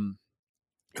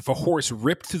if a horse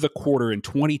ripped through the quarter in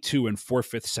 22 and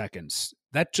 4/5 seconds,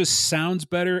 that just sounds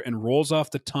better and rolls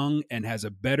off the tongue and has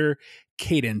a better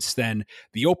cadence than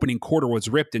the opening quarter was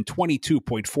ripped in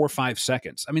 22.45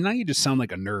 seconds. I mean, now you just sound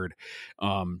like a nerd.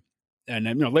 And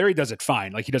Larry does it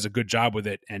fine. Like, he does a good job with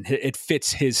it, and it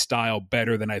fits his style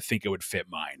better than I think it would fit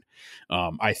mine.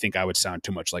 I think I would sound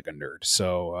too much like a nerd.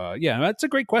 So yeah, that's a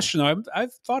great question.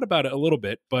 I've thought about it a little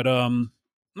bit, but I'm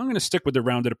going to stick with the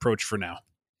rounded approach for now.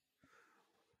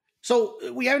 So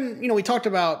we haven't, we talked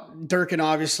about Durkin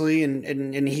obviously,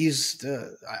 and he's,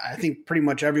 I think pretty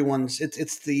much everyone's.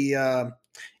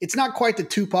 It's not quite the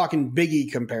Tupac and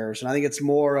Biggie comparison. I think it's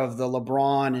more of the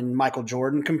LeBron and Michael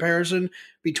Jordan comparison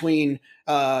between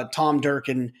Tom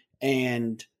Durkin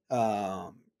and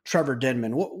Trevor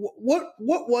Denman. What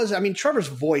was? I mean, Trevor's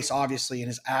voice obviously and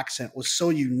his accent was so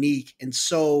unique and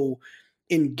so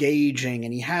engaging,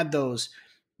 and he had those,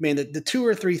 man, the two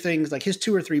or three things, like his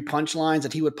two or three punchlines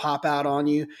that he would pop out on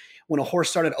you when a horse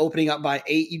started opening up by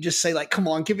 8. You just say, like, come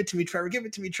on, give it to me, Trevor, give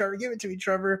it to me, Trevor, give it to me,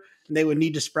 Trevor. And they would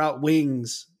need to sprout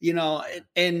wings,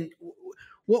 and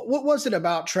what was it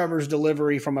about Trevor's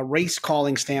delivery from a race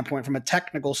calling standpoint, from a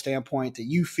technical standpoint, that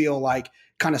you feel like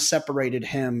kind of separated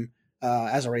him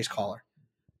as a race caller?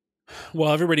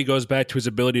 Well, everybody goes back to his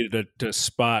ability to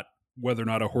spot whether or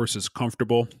not a horse is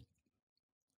comfortable,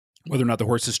 whether or not the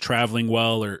horse is traveling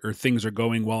well, or things are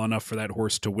going well enough for that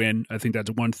horse to win. I think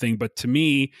that's one thing. But to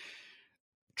me,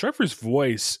 Trevor's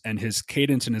voice and his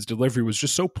cadence and his delivery was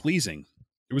just so pleasing.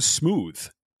 It was smooth,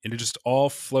 and it just all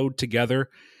flowed together.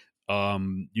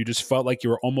 You just felt like you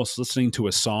were almost listening to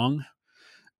a song,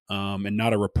 and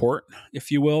not a report,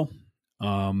 if you will.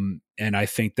 And I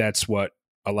think that's what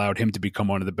allowed him to become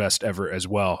one of the best ever as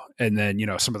well. And then,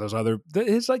 some of those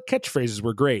his like catchphrases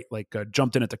were great, like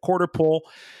jumped in at the quarter pole,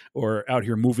 or out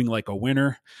here moving like a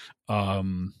winner. I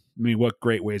mean, what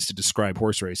great ways to describe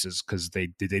horse races, because they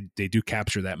do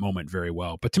capture that moment very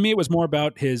well. But to me, it was more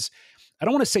about his, I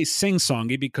don't want to say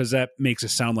sing-songy, because that makes it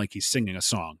sound like he's singing a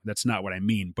song. That's not what I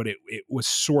mean. But it was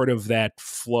sort of that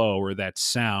flow or that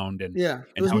sound. And yeah,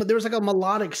 there was like a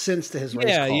melodic sense to his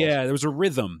race calls. Yeah, there was a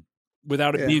rhythm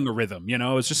without it being a rhythm. It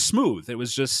was just smooth. It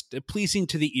was just pleasing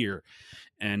to the ear.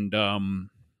 And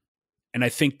I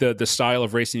think the style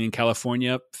of racing in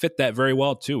California fit that very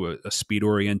well too, a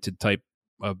speed-oriented type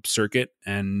of circuit.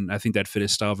 And I think that fit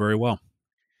his style very well.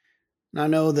 I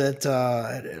know that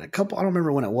I don't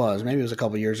remember when it was, maybe it was a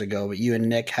couple years ago, but you and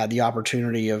Nick had the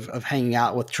opportunity of hanging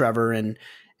out with Trevor, and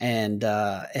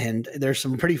there's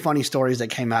some pretty funny stories that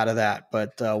came out of that.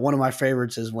 But one of my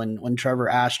favorites is when Trevor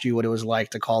asked you what it was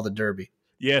like to call the Derby.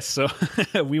 Yes. So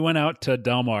we went out to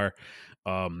Del Mar.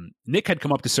 Nick had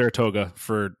come up to Saratoga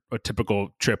for a typical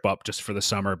trip up just for the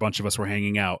summer. A bunch of us were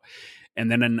hanging out. And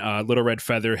then Little Red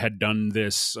Feather had done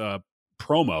this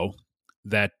promo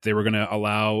that they were going to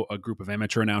allow a group of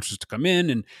amateur announcers to come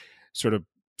in and sort of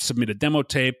submit a demo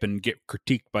tape and get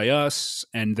critiqued by us,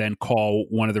 and then call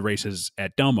one of the races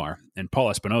at Del Mar. And Paul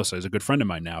Espinosa is a good friend of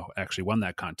mine now, actually won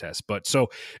that contest. But so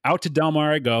out to Del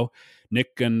Mar I go.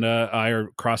 Nick and I are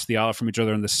across the aisle from each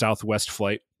other on the Southwest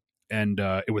flight. And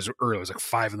it was early. It was like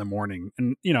 5 a.m.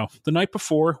 And, the night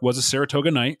before was a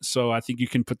Saratoga night. So I think you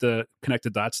can connect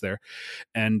the dots there.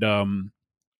 And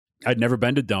I'd never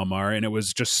been to Del Mar, and it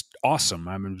was just awesome.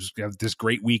 I mean, it was this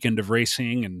great weekend of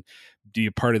racing, and be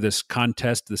a part of this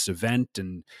contest, this event.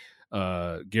 And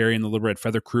Gary and the Little Red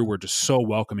Feather crew were just so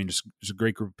welcoming, just a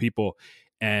great group of people.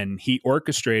 And he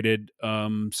orchestrated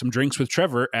some drinks with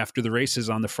Trevor after the races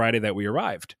on the Friday that we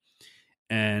arrived.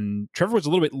 And Trevor was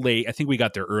a little bit late. I think we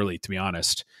got there early, to be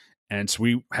honest. And so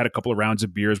we had a couple of rounds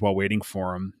of beers while waiting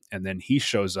for him. And then he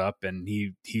shows up and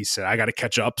he said, I got to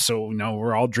catch up. So,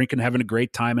 we're all drinking, having a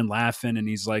great time and laughing. And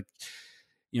he's like,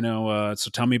 so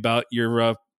tell me about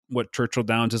your, what Churchill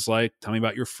Downs is like. Tell me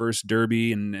about your first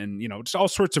Derby, and just all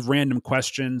sorts of random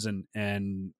questions.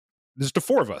 And there's the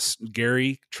four of us,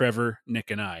 Gary, Trevor,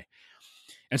 Nick, and I.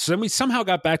 And so then we somehow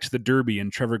got back to the Derby, and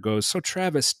Trevor goes, so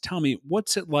Travis, tell me,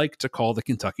 what's it like to call the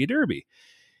Kentucky Derby?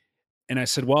 And I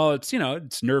said, well, it's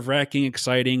nerve-wracking,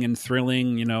 exciting, and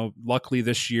thrilling. Luckily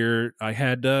this year I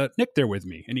had Nick there with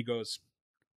me. And he goes,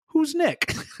 who's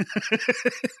Nick?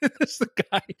 That's the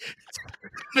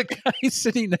guy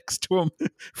sitting next to him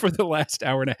for the last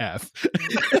hour and a half,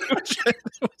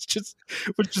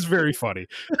 which is very funny.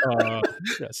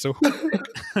 So,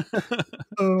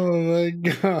 oh my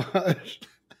gosh.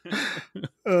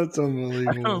 That's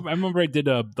unbelievable. I remember I did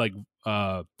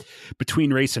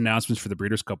between race announcements for the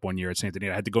Breeders' Cup one year at Santa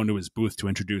Anita. I had to go into his booth to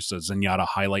introduce a Zenyatta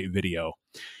highlight video.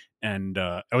 And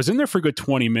I was in there for a good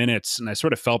 20 minutes, and I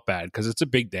sort of felt bad because it's a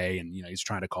big day, and he's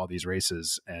trying to call these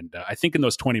races. And I think in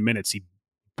those 20 minutes, he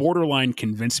borderline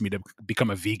convinced me to become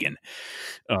a vegan.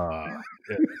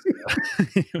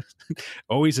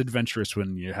 Always adventurous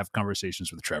when you have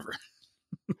conversations with Trevor.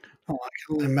 Oh, I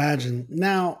can only imagine.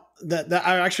 Now that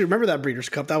I actually remember that Breeders'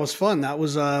 Cup. That was fun. That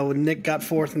was when Nick got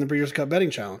fourth in the Breeders' Cup betting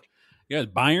challenge. Yeah,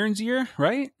 Bayern's year,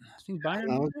 right? I think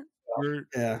Bayern's year.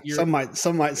 Yeah, some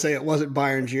might say it wasn't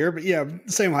Bayern's year, but yeah,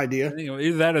 same idea.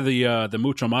 Either that or the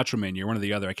Mucho Macho Man year, one or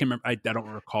the other. I can't remember. I don't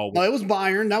recall. No, it was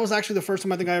Bayern. That was actually the first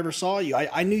time I think I ever saw you.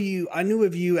 I knew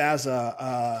of you as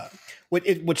a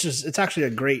which is, it's actually a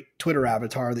great Twitter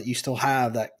avatar that you still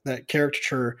have, that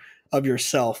caricature of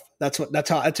yourself. That's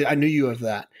how I knew you of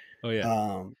that. Oh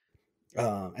yeah.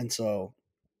 And so,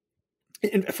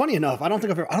 and funny enough,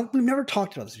 we've never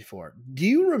talked about this before. Do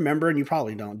you remember? And you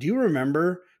probably don't. Do you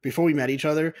remember before we met each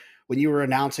other when you were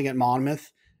announcing at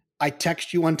Monmouth? I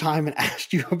texted you one time and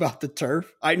asked you about the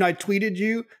turf. I tweeted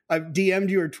you, I DM'd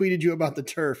you or tweeted you about the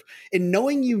turf. And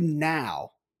knowing you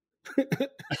now,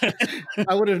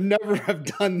 I would have never have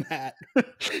done that.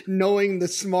 Knowing the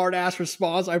smart ass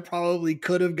response I probably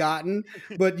could have gotten,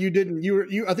 but you didn't.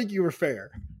 I think you were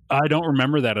fair. I don't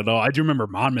remember that at all. I do remember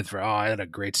Monmouth. I had a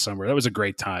great summer. That was a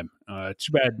great time.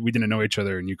 Too bad we didn't know each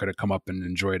other and you could have come up and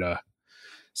enjoyed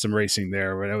some racing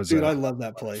there. But that was, dude, I love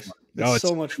that place. It's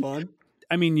so much fun.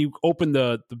 I mean, you open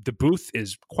the booth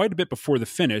is quite a bit before the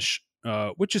finish,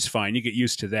 which is fine. You get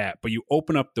used to that. But you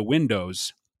open up the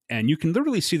windows and you can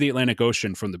literally see the Atlantic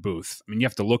Ocean from the booth. I mean, you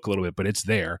have to look a little bit, but it's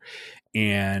there.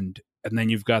 And then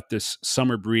you've got this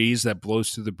summer breeze that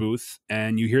blows through the booth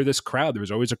and you hear this crowd. There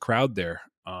was always a crowd there.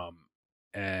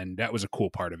 And that was a cool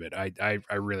part of it. I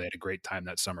really had a great time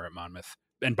that summer at Monmouth.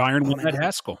 And Byron won at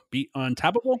Haskell. Beat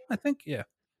Untappable, I think. Yeah.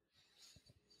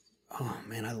 Oh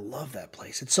man, I love that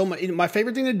place. It's so much. My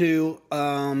favorite thing to do.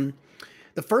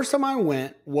 The first time I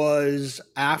went was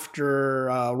after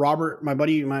Robert, my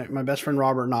buddy, my best friend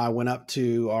Robert and I went up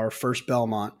to our first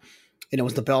Belmont, and it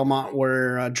was the Belmont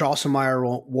where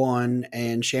Drosselmeyer won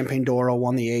and Champagne Doro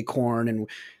won the Acorn, and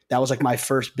that was like my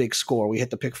first big score. We hit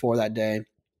the pick 4 that day.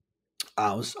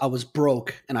 I was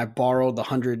broke, and I borrowed the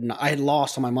 100. And I had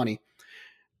lost all my money,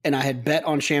 and I had bet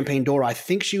on Champagne Doro. I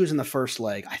think she was in the first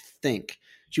leg. I think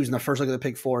she was in the first leg of the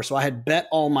pick 4. So I had bet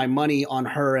all my money on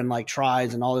her and like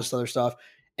tries and all this other stuff.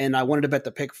 And I wanted to bet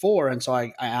the pick 4. And so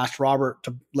I asked Robert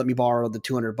to let me borrow the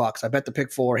 $200. I bet the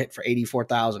pick 4, hit for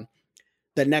 84,000.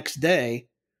 The next day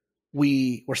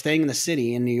we were staying in the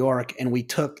city in New York, and we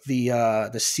took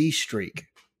the Sea Streak,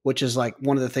 which is like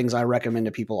one of the things I recommend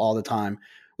to people all the time.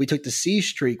 We took the Sea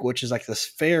Streak, which is like this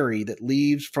ferry that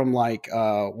leaves from like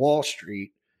Wall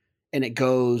Street, and it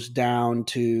goes down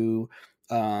to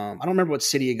I don't remember what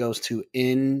city it goes to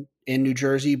in New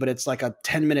Jersey, but it's like a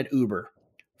 10-minute Uber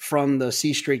from the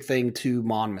Sea Streak thing to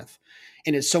Monmouth.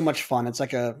 And it's so much fun. It's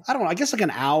like I guess like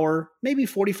an hour, maybe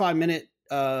 45-minute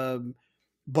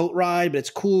boat ride, but it's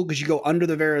cool because you go under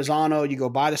the Verrazano, you go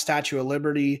by the Statue of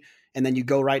Liberty, and then you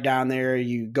go right down there,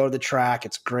 you go to the track.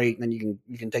 It's great. And then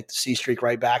you can take the Sea Streak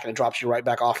right back, and it drops you right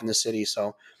back off in the city.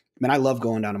 So, I love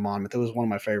going down to Monmouth. It was one of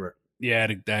my favorite. Yeah,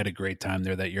 I had a great time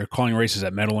there that year. Calling races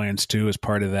at Meadowlands too as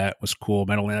part of that was cool.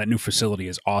 Meadowlands, that new facility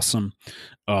is awesome.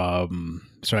 So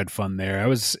I had fun there. It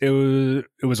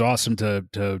was awesome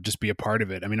to just be a part of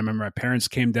it. I mean, I remember my parents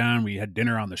came down. We had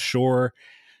dinner on the shore.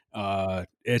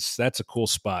 That's a cool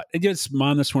spot.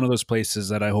 Monmouth's one of those places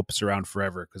that I hope is around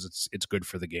forever because it's good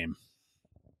for the game.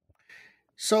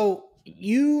 So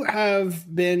you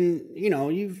have been,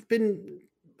 you've been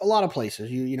a lot of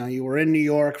places. You were in New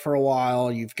York for a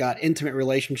while. You've got intimate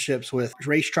relationships with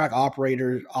racetrack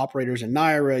operators in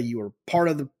NYRA. You were part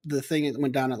of the thing that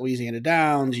went down at Louisiana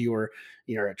Downs. You're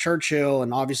at Churchill,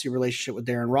 and obviously a relationship with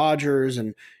Darren Rogers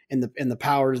and the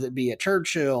powers that be at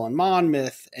Churchill and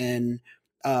Monmouth, and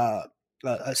a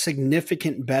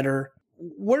significant better.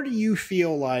 Where do you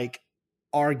feel like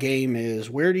our game is?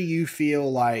 Where do you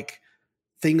feel like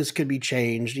things could be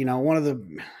changed?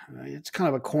 It's kind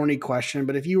of a corny question,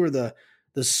 but if you were the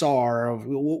czar of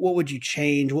what would you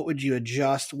change? What would you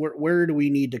adjust? Where do we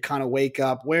need to kind of wake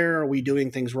up? Where are we doing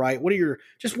things right? What are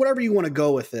just whatever you want to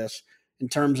go with this in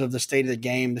terms of the state of the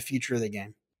game, the future of the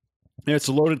game? Yeah, it's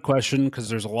a loaded question because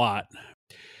there's a lot.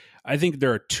 I think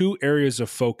there are 2 areas of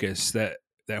focus that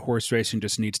horse racing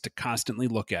just needs to constantly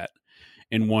look at.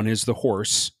 And one is the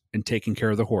horse and taking care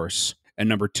of the horse. And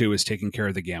number 2 is taking care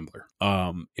of the gambler.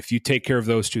 If you take care of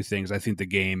those 2 things, I think the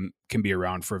game can be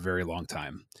around for a very long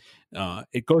time.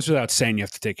 It goes without saying you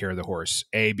have to take care of the horse,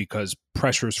 because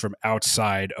pressures from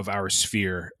outside of our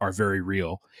sphere are very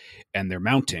real and they're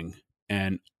mounting.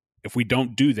 And if we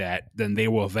don't do that, then they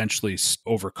will eventually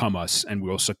overcome us and we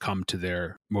will succumb to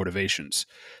their motivations.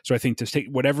 So I think to take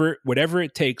whatever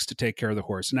it takes to take care of the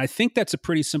horse. And I think that's a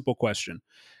pretty simple question.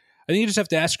 I think you just have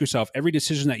to ask yourself, every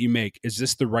decision that you make, is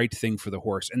this the right thing for the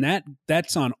horse? And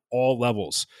that's on all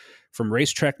levels, from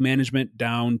racetrack management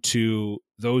down to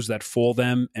those that foal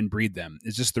them and breed them.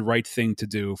 Is this the right thing to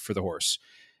do for the horse?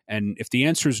 And if the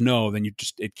answer is no, then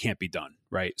it can't be done,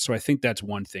 right? So I think that's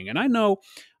one thing. And I know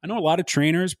a lot of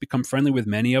trainers, become friendly with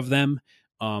many of them.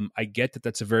 I get that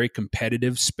that's a very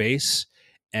competitive space,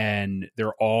 and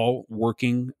they're all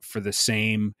working for the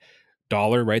same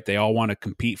dollar, right? They all want to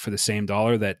compete for the same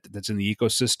dollar that's in the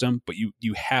ecosystem, but you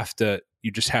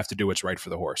just have to do what's right for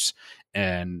the horse.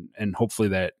 And hopefully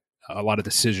that a lot of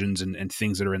decisions and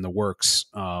things that are in the works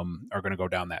are going to go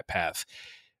down that path.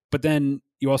 But then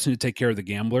you also need to take care of the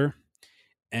gambler.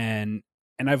 And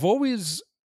I've always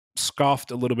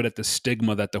scoffed a little bit at the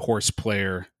stigma that the horse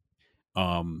player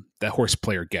that horse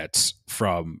player gets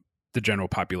from the general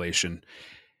population.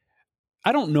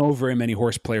 I don't know very many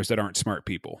horse players that aren't smart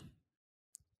people.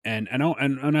 And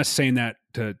I'm not saying that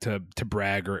to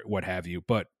brag or what have you,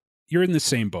 but you're in the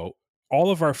same boat. All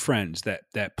of our friends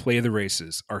that play the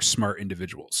races are smart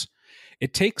individuals.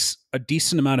 It takes a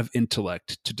decent amount of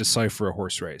intellect to decipher a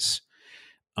horse race.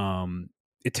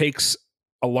 It takes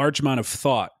a large amount of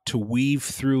thought to weave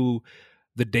through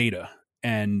the data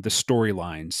and the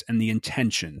storylines and the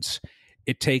intentions.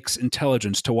 It takes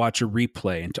intelligence to watch a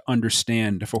replay and to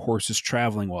understand if a horse is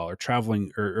traveling well or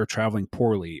traveling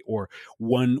poorly, or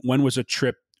when was a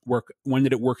trip work, when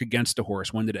did it work against a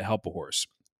horse, when did it help a horse.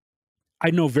 I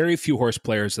know very few horse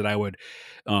players that I would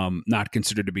not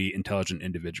consider to be intelligent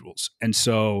individuals. And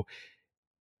so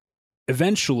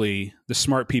eventually the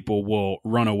smart people will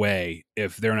run away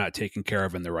if they're not taken care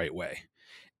of in the right way.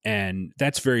 And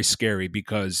that's very scary,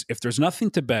 because if there's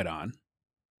nothing to bet on,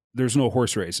 there's no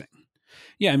horse racing.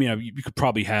 Yeah, I mean, you could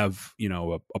probably have,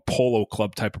 a polo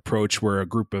club type approach where a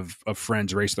group of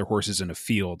friends race their horses in a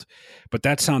field. But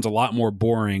that sounds a lot more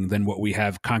boring than what we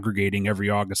have congregating every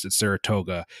August at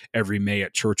Saratoga, every May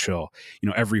at Churchill,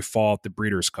 every fall at the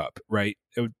Breeders' Cup, right?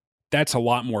 That's a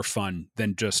lot more fun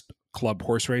than just club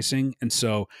horse racing. And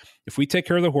so if we take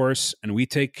care of the horse and we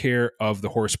take care of the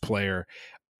horse player,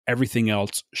 everything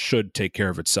else should take care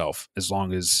of itself, as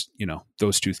long as,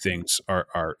 those two things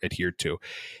are adhered to.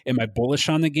 Am I bullish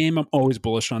on the game? I'm always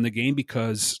bullish on the game,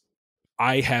 because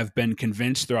I have been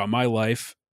convinced throughout my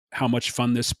life how much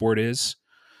fun this sport is.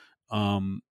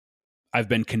 I've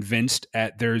been convinced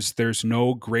there's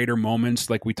no greater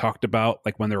moments, like we talked about,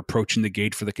 like when they're approaching the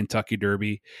gate for the Kentucky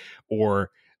Derby,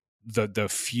 or the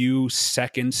few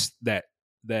seconds that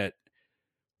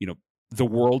the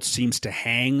world seems to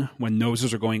hang when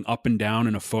noses are going up and down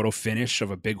in a photo finish of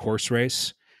a big horse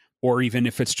race, or even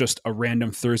if it's just a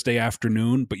random Thursday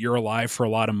afternoon, but you're alive for a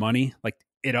lot of money. Like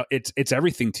it's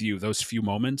everything to you, those few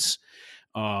moments.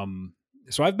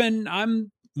 So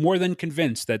I'm more than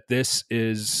convinced that this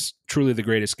is truly the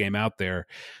greatest game out there.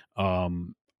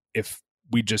 If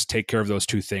we just take care of those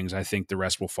two things, I think the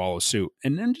rest will follow suit.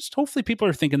 And then just hopefully people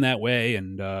are thinking that way.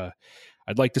 And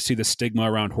I'd like to see the stigma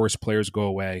around horse players go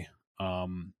away.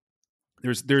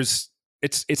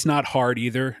 It's not hard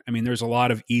either. I mean, there's a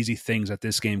lot of easy things that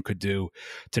this game could do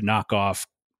to knock off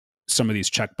some of these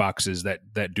check boxes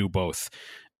that do both.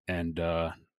 And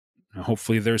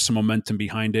hopefully there's some momentum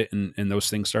behind it, and those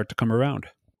things start to come around.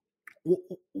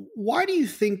 Why do you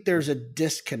think there's a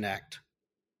disconnect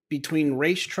between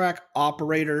racetrack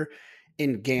operator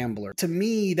and gambler? To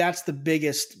me, that's the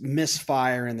biggest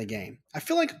misfire in the game. I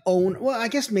feel like I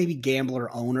guess maybe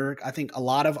gambler owner. I think a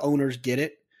lot of owners get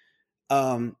it.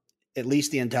 At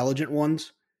least the intelligent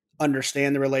ones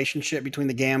understand the relationship between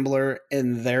the gambler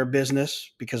and their business,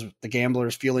 because the gambler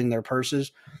is feeling their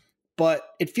purses. But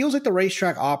it feels like the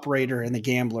racetrack operator and the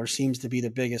gambler seems to be the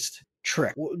biggest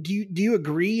trick. Do you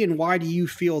agree? And why do you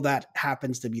feel that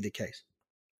happens to be the case?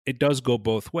 It does go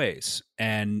both ways.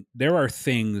 And there are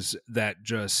things that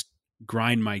just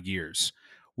grind my gears.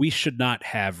 We should not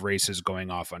have races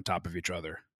going off on top of each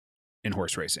other in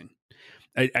horse racing.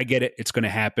 I get it. It's going to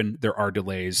happen. There are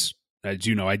delays. As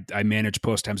you know, I manage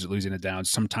post times at Louisiana Downs.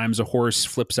 Sometimes a horse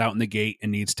flips out in the gate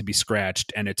and needs to be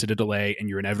scratched, and it's at a delay, and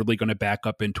you're inevitably going to back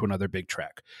up into another big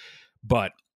track.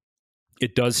 But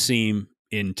it does seem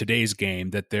in today's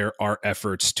game that there are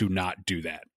efforts to not do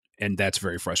that. And that's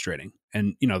very frustrating.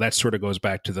 And, that sort of goes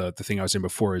back to the thing I was saying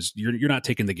before, is you're not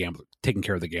taking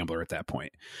care of the gambler at that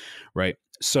point. Right.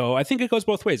 So I think it goes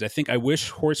both ways. I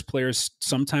wish horse players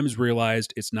sometimes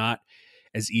realized it's not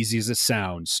as easy as it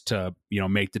sounds to,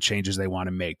 make the changes they want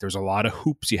to make. There's a lot of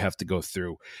hoops you have to go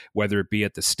through, whether it be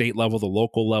at the state level, the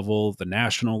local level, the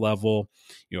national level.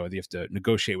 You have to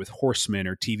negotiate with horsemen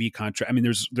or TV contract. I mean,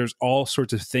 there's all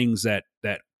sorts of things that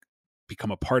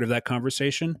become a part of that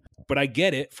conversation. But I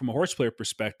get it from a horse player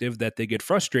perspective that they get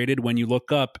frustrated when you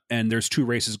look up and there's two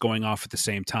races going off at the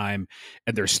same time,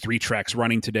 and there's 3 tracks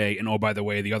running today, and oh, by the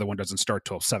way, the other one doesn't start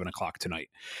till 7:00 tonight.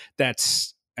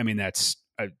 That's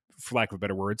for lack of a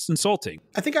better word, it's insulting.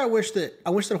 I wish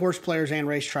that horse players and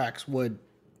racetracks would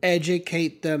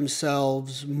educate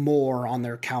themselves more on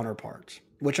their counterparts,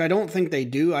 which I don't think they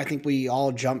do. I think we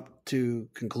all jump to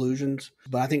conclusions,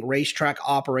 but I think racetrack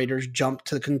operators jump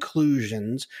to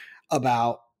conclusions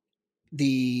about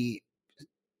the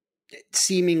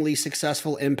seemingly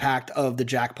successful impact of the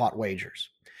jackpot wagers.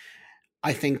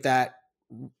 I think that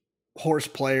horse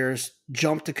players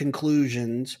jump to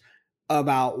conclusions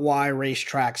about why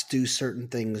racetracks do certain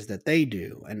things that they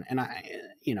do. And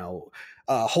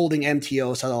holding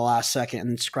MTOs at the last second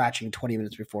and scratching 20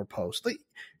 minutes before post.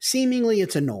 Seemingly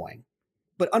it's annoying.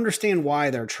 but understand why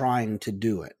they're trying to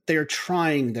do it. They're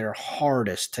trying their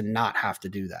hardest to not have to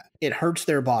do that. It hurts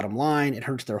their bottom line. It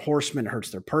hurts their horsemen. It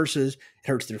hurts their purses. It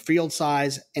hurts their field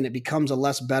size, and it becomes a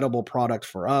less bettable product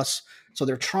for us. So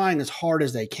they're trying as hard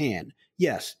as they can.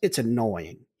 Yes, it's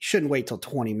annoying. You shouldn't wait till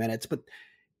 20 minutes, but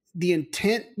the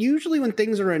intent, usually when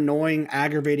things are annoying,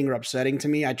 aggravating, or upsetting to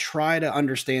me, I try to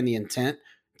understand the intent.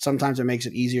 Sometimes it makes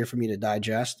it easier for me to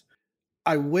digest.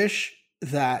 I wish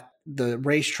that the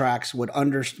racetracks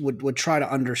would try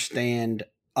to understand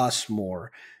us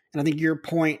more. And I think your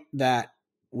point that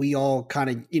we all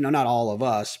kind of, not all of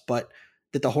us, but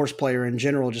that the horse player in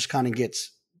general just kind of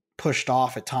gets pushed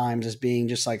off at times as being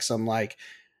just like some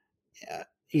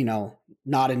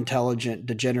not intelligent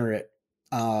degenerate.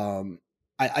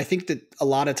 I think that a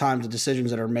lot of times the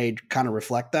decisions that are made kind of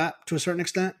reflect that to a certain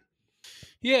extent.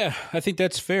 Yeah, I think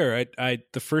that's fair.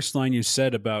 The first line you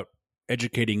said about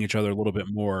educating each other a little bit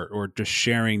more, or just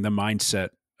sharing the mindset,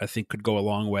 I think could go a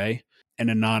long way in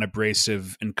a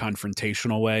non-abrasive and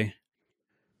confrontational way.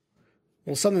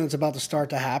 Well, something that's about to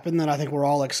start to happen that I think we're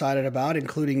all excited about,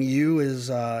 including you,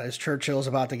 is Churchill's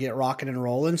about to get rocking and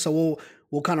rolling. So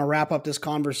we'll kind of wrap up this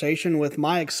conversation with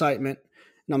my excitement,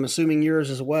 and I'm assuming yours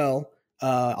as well.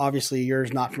 Obviously,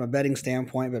 yours not from a betting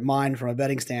standpoint, but mine from a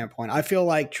betting standpoint. I feel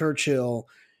like Churchill,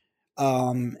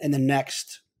 in the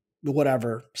next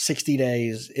 60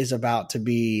 days, is about to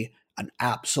be an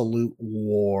absolute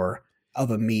war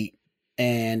of a meet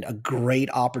and a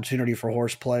great opportunity for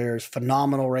horse players.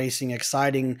 Phenomenal racing,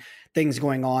 exciting things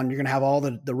going on. You're going to have all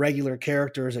the regular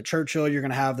characters at Churchill. You're going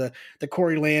to have the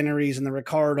Corey Lannerys and the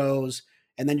Ricardos,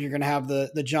 and then you're going to have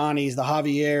the Johnnies, the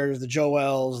Javiers, the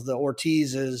Joels, the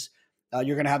Ortizes.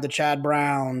 You're going to have the Chad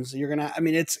Browns.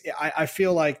 I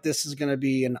feel like this is going to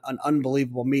be an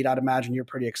unbelievable meet. I'd imagine you're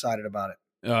pretty excited about it.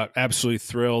 Absolutely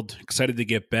thrilled, excited to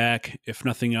get back, if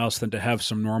nothing else than to have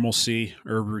some normalcy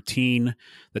or routine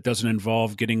that doesn't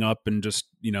involve getting up and just,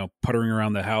 puttering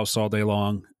around the house all day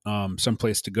long.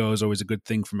 Someplace to go is always a good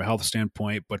thing from a health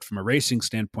standpoint, but from a racing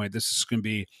standpoint, it's going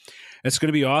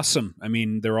to be awesome. I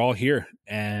mean, they're all here,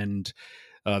 and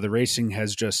the racing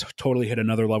has just totally hit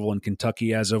another level in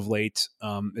Kentucky as of late.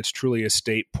 It's truly a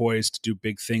state poised to do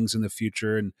big things in the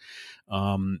future, and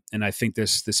I think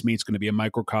this meet's going to be a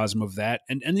microcosm of that.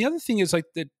 And the other thing is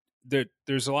that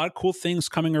there's a lot of cool things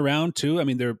coming around too. I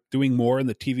mean, they're doing more in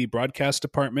the TV broadcast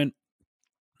department.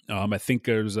 I think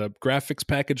there's a graphics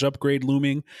package upgrade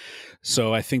looming,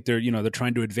 so I think they're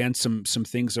trying to advance some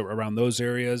things around those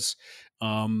areas.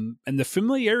 And the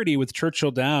familiarity with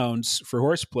Churchill Downs for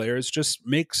horse players just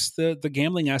makes the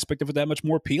gambling aspect of it that much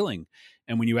more appealing.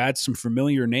 And when you add some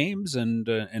familiar names and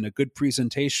a good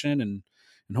presentation and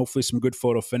hopefully some good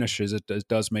photo finishes, it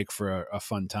does make for a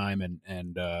fun time.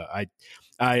 And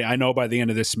I know by the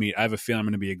end of this meet, I have a feeling I'm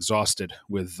going to be exhausted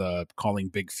with calling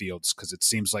big fields, because it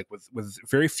seems like with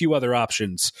very few other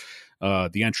options,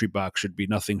 the entry box should be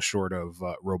nothing short of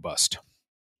robust.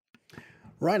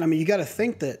 Right. I mean, you got to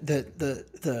think that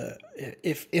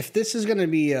if this is going to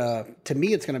be to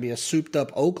me, it's going to be a souped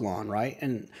up Oaklawn, right?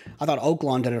 And I thought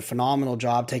Oaklawn did a phenomenal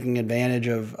job taking advantage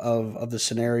of the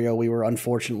scenario we were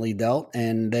unfortunately dealt,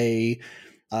 and they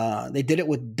did it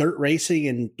with dirt racing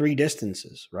in 3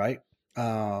 distances, right?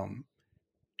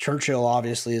 Churchill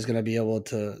obviously is going to be able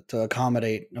to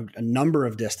accommodate a number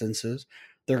of distances.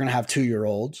 They're going to have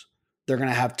 2-year-olds. They're going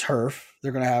to have turf.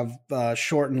 They're going to have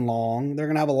short and long. They're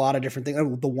going to have a lot of different things.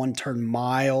 The 1-turn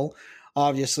mile,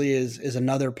 obviously, is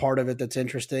another part of it that's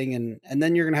interesting. And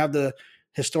then you're going to have the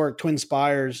historic Twin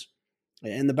Spires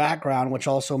in the background, which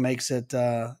also makes it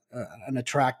an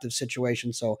attractive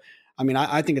situation. So, I mean,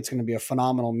 I think it's going to be a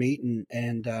phenomenal meet.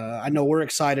 And I know we're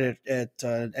excited at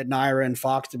NYRA and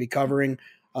Fox to be covering.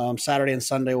 Saturday and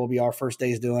Sunday will be our first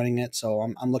days doing it. So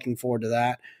I'm looking forward to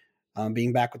that.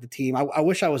 Being back with the team. I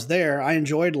wish I was there. I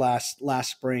enjoyed last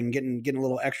spring getting a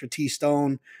little extra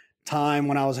T-Stone time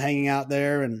when I was hanging out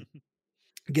there and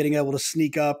getting able to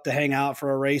sneak up to hang out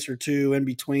for a race or two in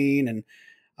between. And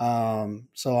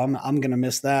so I'm going to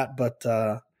miss that, but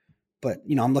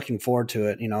I'm looking forward to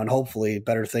it, and hopefully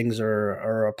better things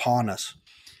are upon us.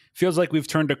 Feels like we've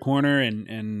turned a corner,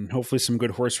 and hopefully some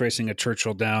good horse racing at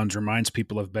Churchill Downs reminds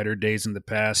people of better days in the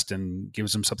past and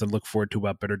gives them something to look forward to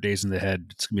about better days in the head.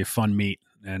 It's going to be a fun meet,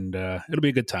 and it'll be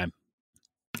a good time.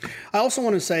 I also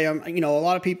want to say, a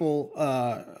lot of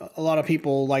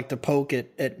people like to poke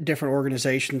at different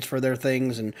organizations for their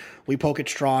things, and we poke at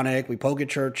Stronach, we poke at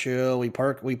Churchill, we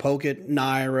poke at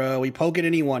NYRA, we poke at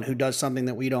anyone who does something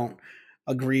that we don't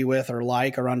agree with or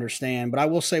like or understand. But I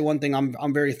will say one thing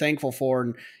I'm very thankful for,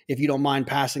 and if you don't mind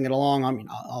passing it along, I mean,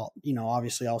 I'll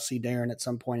obviously I'll see Darren at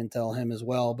some point and tell him as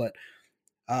well. But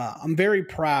I'm very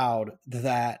proud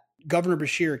that Governor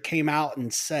Beshear came out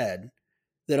and said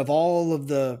that of all of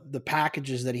the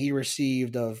packages that he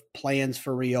received of plans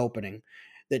for reopening,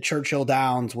 that Churchill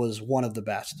Downs was one of the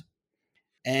best.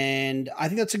 And I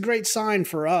think that's a great sign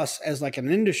for us as like an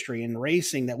industry in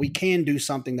racing, that we can do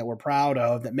something that we're proud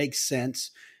of, that makes sense,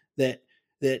 that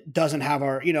doesn't have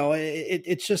our,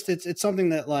 it's something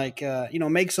that like,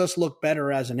 makes us look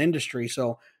better as an industry.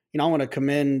 So, I want to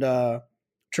commend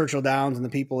Churchill Downs and the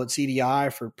people at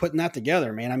CDI for putting that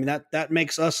together, man. I mean, that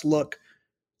makes us look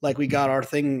like we got our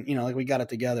thing, like we got it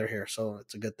together here. So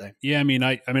it's a good thing. Yeah. I mean,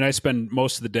 I spend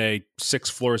most of the day 6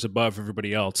 floors above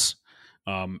everybody else.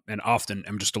 And often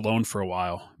I'm just alone for a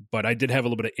while, but I did have a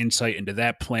little bit of insight into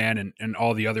that plan and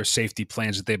all the other safety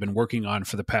plans that they've been working on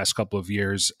for the past couple of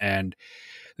years. And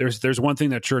there's one thing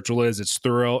that Churchill is, it's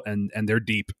thorough and they're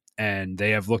deep, and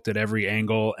they have looked at every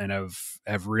angle and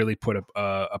have really put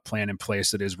a plan in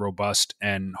place that is robust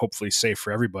and hopefully safe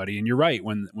for everybody. And you're right,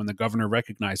 when the governor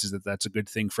recognizes that that's a good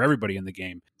thing for everybody in the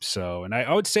game. So, and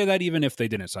I would say that even if they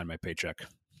didn't sign my paycheck.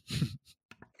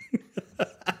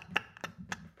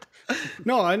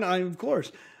 No, I of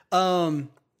course.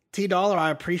 T Dollar,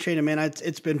 I appreciate it, man.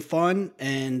 It's been fun,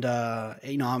 and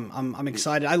I'm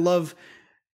excited. I love,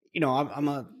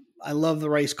 I love the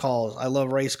race calls. I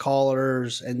love race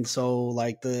callers, and so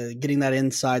like getting that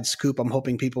inside scoop. I'm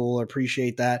hoping people will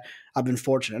appreciate that. I've been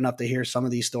fortunate enough to hear some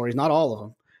of these stories, not all of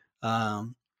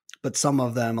them, but some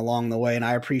of them along the way, and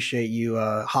I appreciate you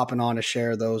hopping on to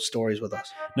share those stories with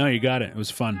us. No, you got it. It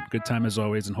was fun. Good time as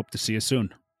always, and hope to see you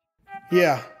soon.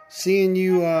 Yeah. Seeing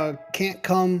you can't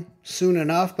come soon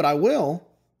enough, but I will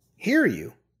hear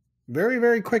you very,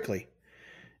 very quickly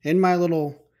in my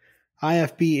little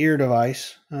IFB ear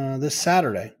device this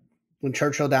Saturday when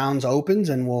Churchill Downs opens,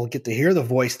 and we'll get to hear the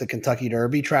voice of the Kentucky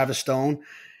Derby, Travis Stone.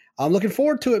 I'm looking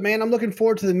forward to it, man. I'm looking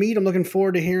forward to the meet. I'm looking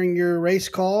forward to hearing your race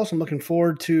calls. I'm looking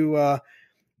forward to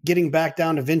getting back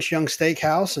down to Vince Young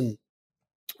Steakhouse and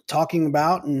talking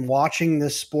about and watching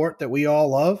this sport that we all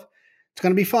love. It's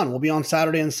going to be fun. We'll be on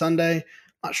Saturday and Sunday.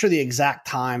 Not sure the exact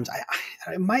times.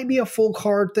 It might be a full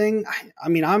card thing. I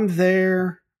mean, I'm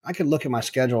there. I could look at my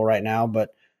schedule right now,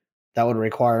 but that would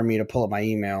require me to pull up my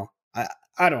email.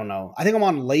 I don't know. I think I'm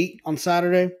on late on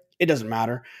Saturday. It doesn't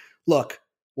matter. Look,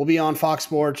 we'll be on Fox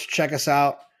Sports. Check us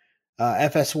out.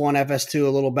 FS1, FS2, a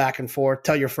little back and forth.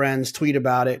 Tell your friends. Tweet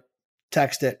about it.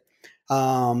 Text it. It's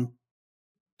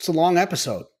a long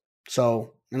episode.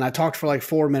 And I talked for like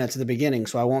 4 minutes at the beginning,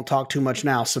 so I won't talk too much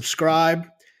now. Subscribe,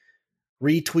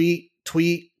 retweet,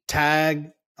 tweet, tag,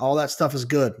 all that stuff is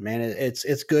good, man.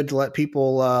 It's good to let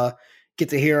people get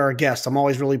to hear our guests. I'm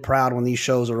always really proud when these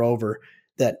shows are over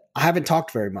that I haven't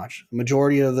talked very much. The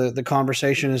majority of the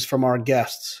conversation is from our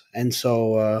guests, and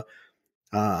so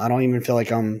I don't even feel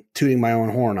like I'm tooting my own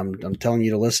horn. I'm telling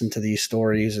you to listen to these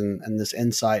stories and this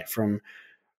insight from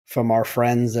our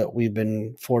friends that we've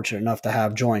been fortunate enough to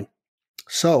have join.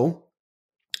 So,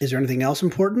 is there anything else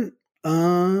important?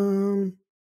 No.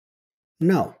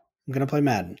 I'm going to play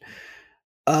Madden.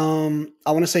 I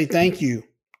want to say thank you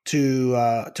to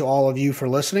all of you for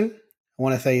listening. I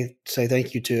want to say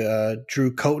thank you to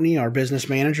Drew Coatney, our business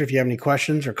manager. If you have any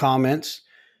questions or comments,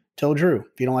 tell Drew.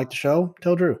 If you don't like the show,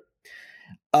 tell Drew.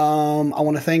 I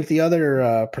want to thank the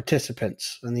other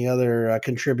participants and the other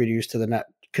contributors to the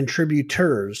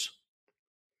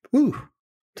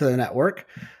network.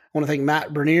 I want to thank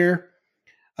Matt Bernier,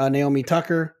 Naomi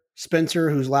Tucker, Spencer,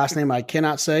 whose last name I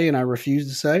cannot say and I refuse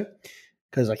to say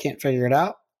because I can't figure it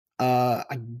out.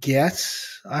 I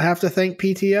guess I have to thank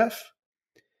PTF.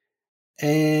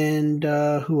 And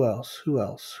who else?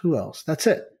 That's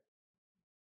it.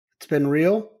 It's been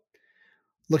real.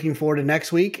 Looking forward to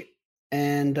next week.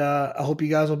 And I hope you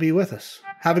guys will be with us.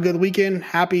 Have a good weekend.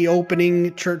 Happy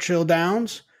opening Churchill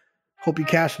Downs. Hope you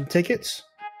cash some tickets.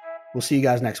 We'll see you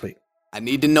guys next week. I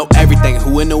need to know everything,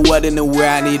 who and the what and the where,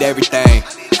 I need everything.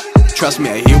 Trust me,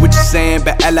 I hear what you're saying,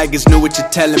 but act like it's new what you're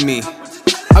telling me.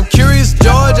 I'm curious,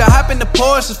 George, I hop in the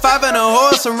Porsche, 5 and a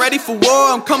horse, I'm ready for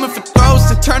war, I'm coming for throats,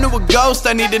 to turn to a ghost,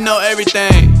 I need to know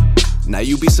everything. Now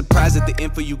you be surprised at the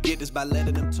info you get is by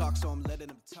letting them talk, so I'm letting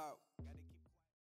them talk.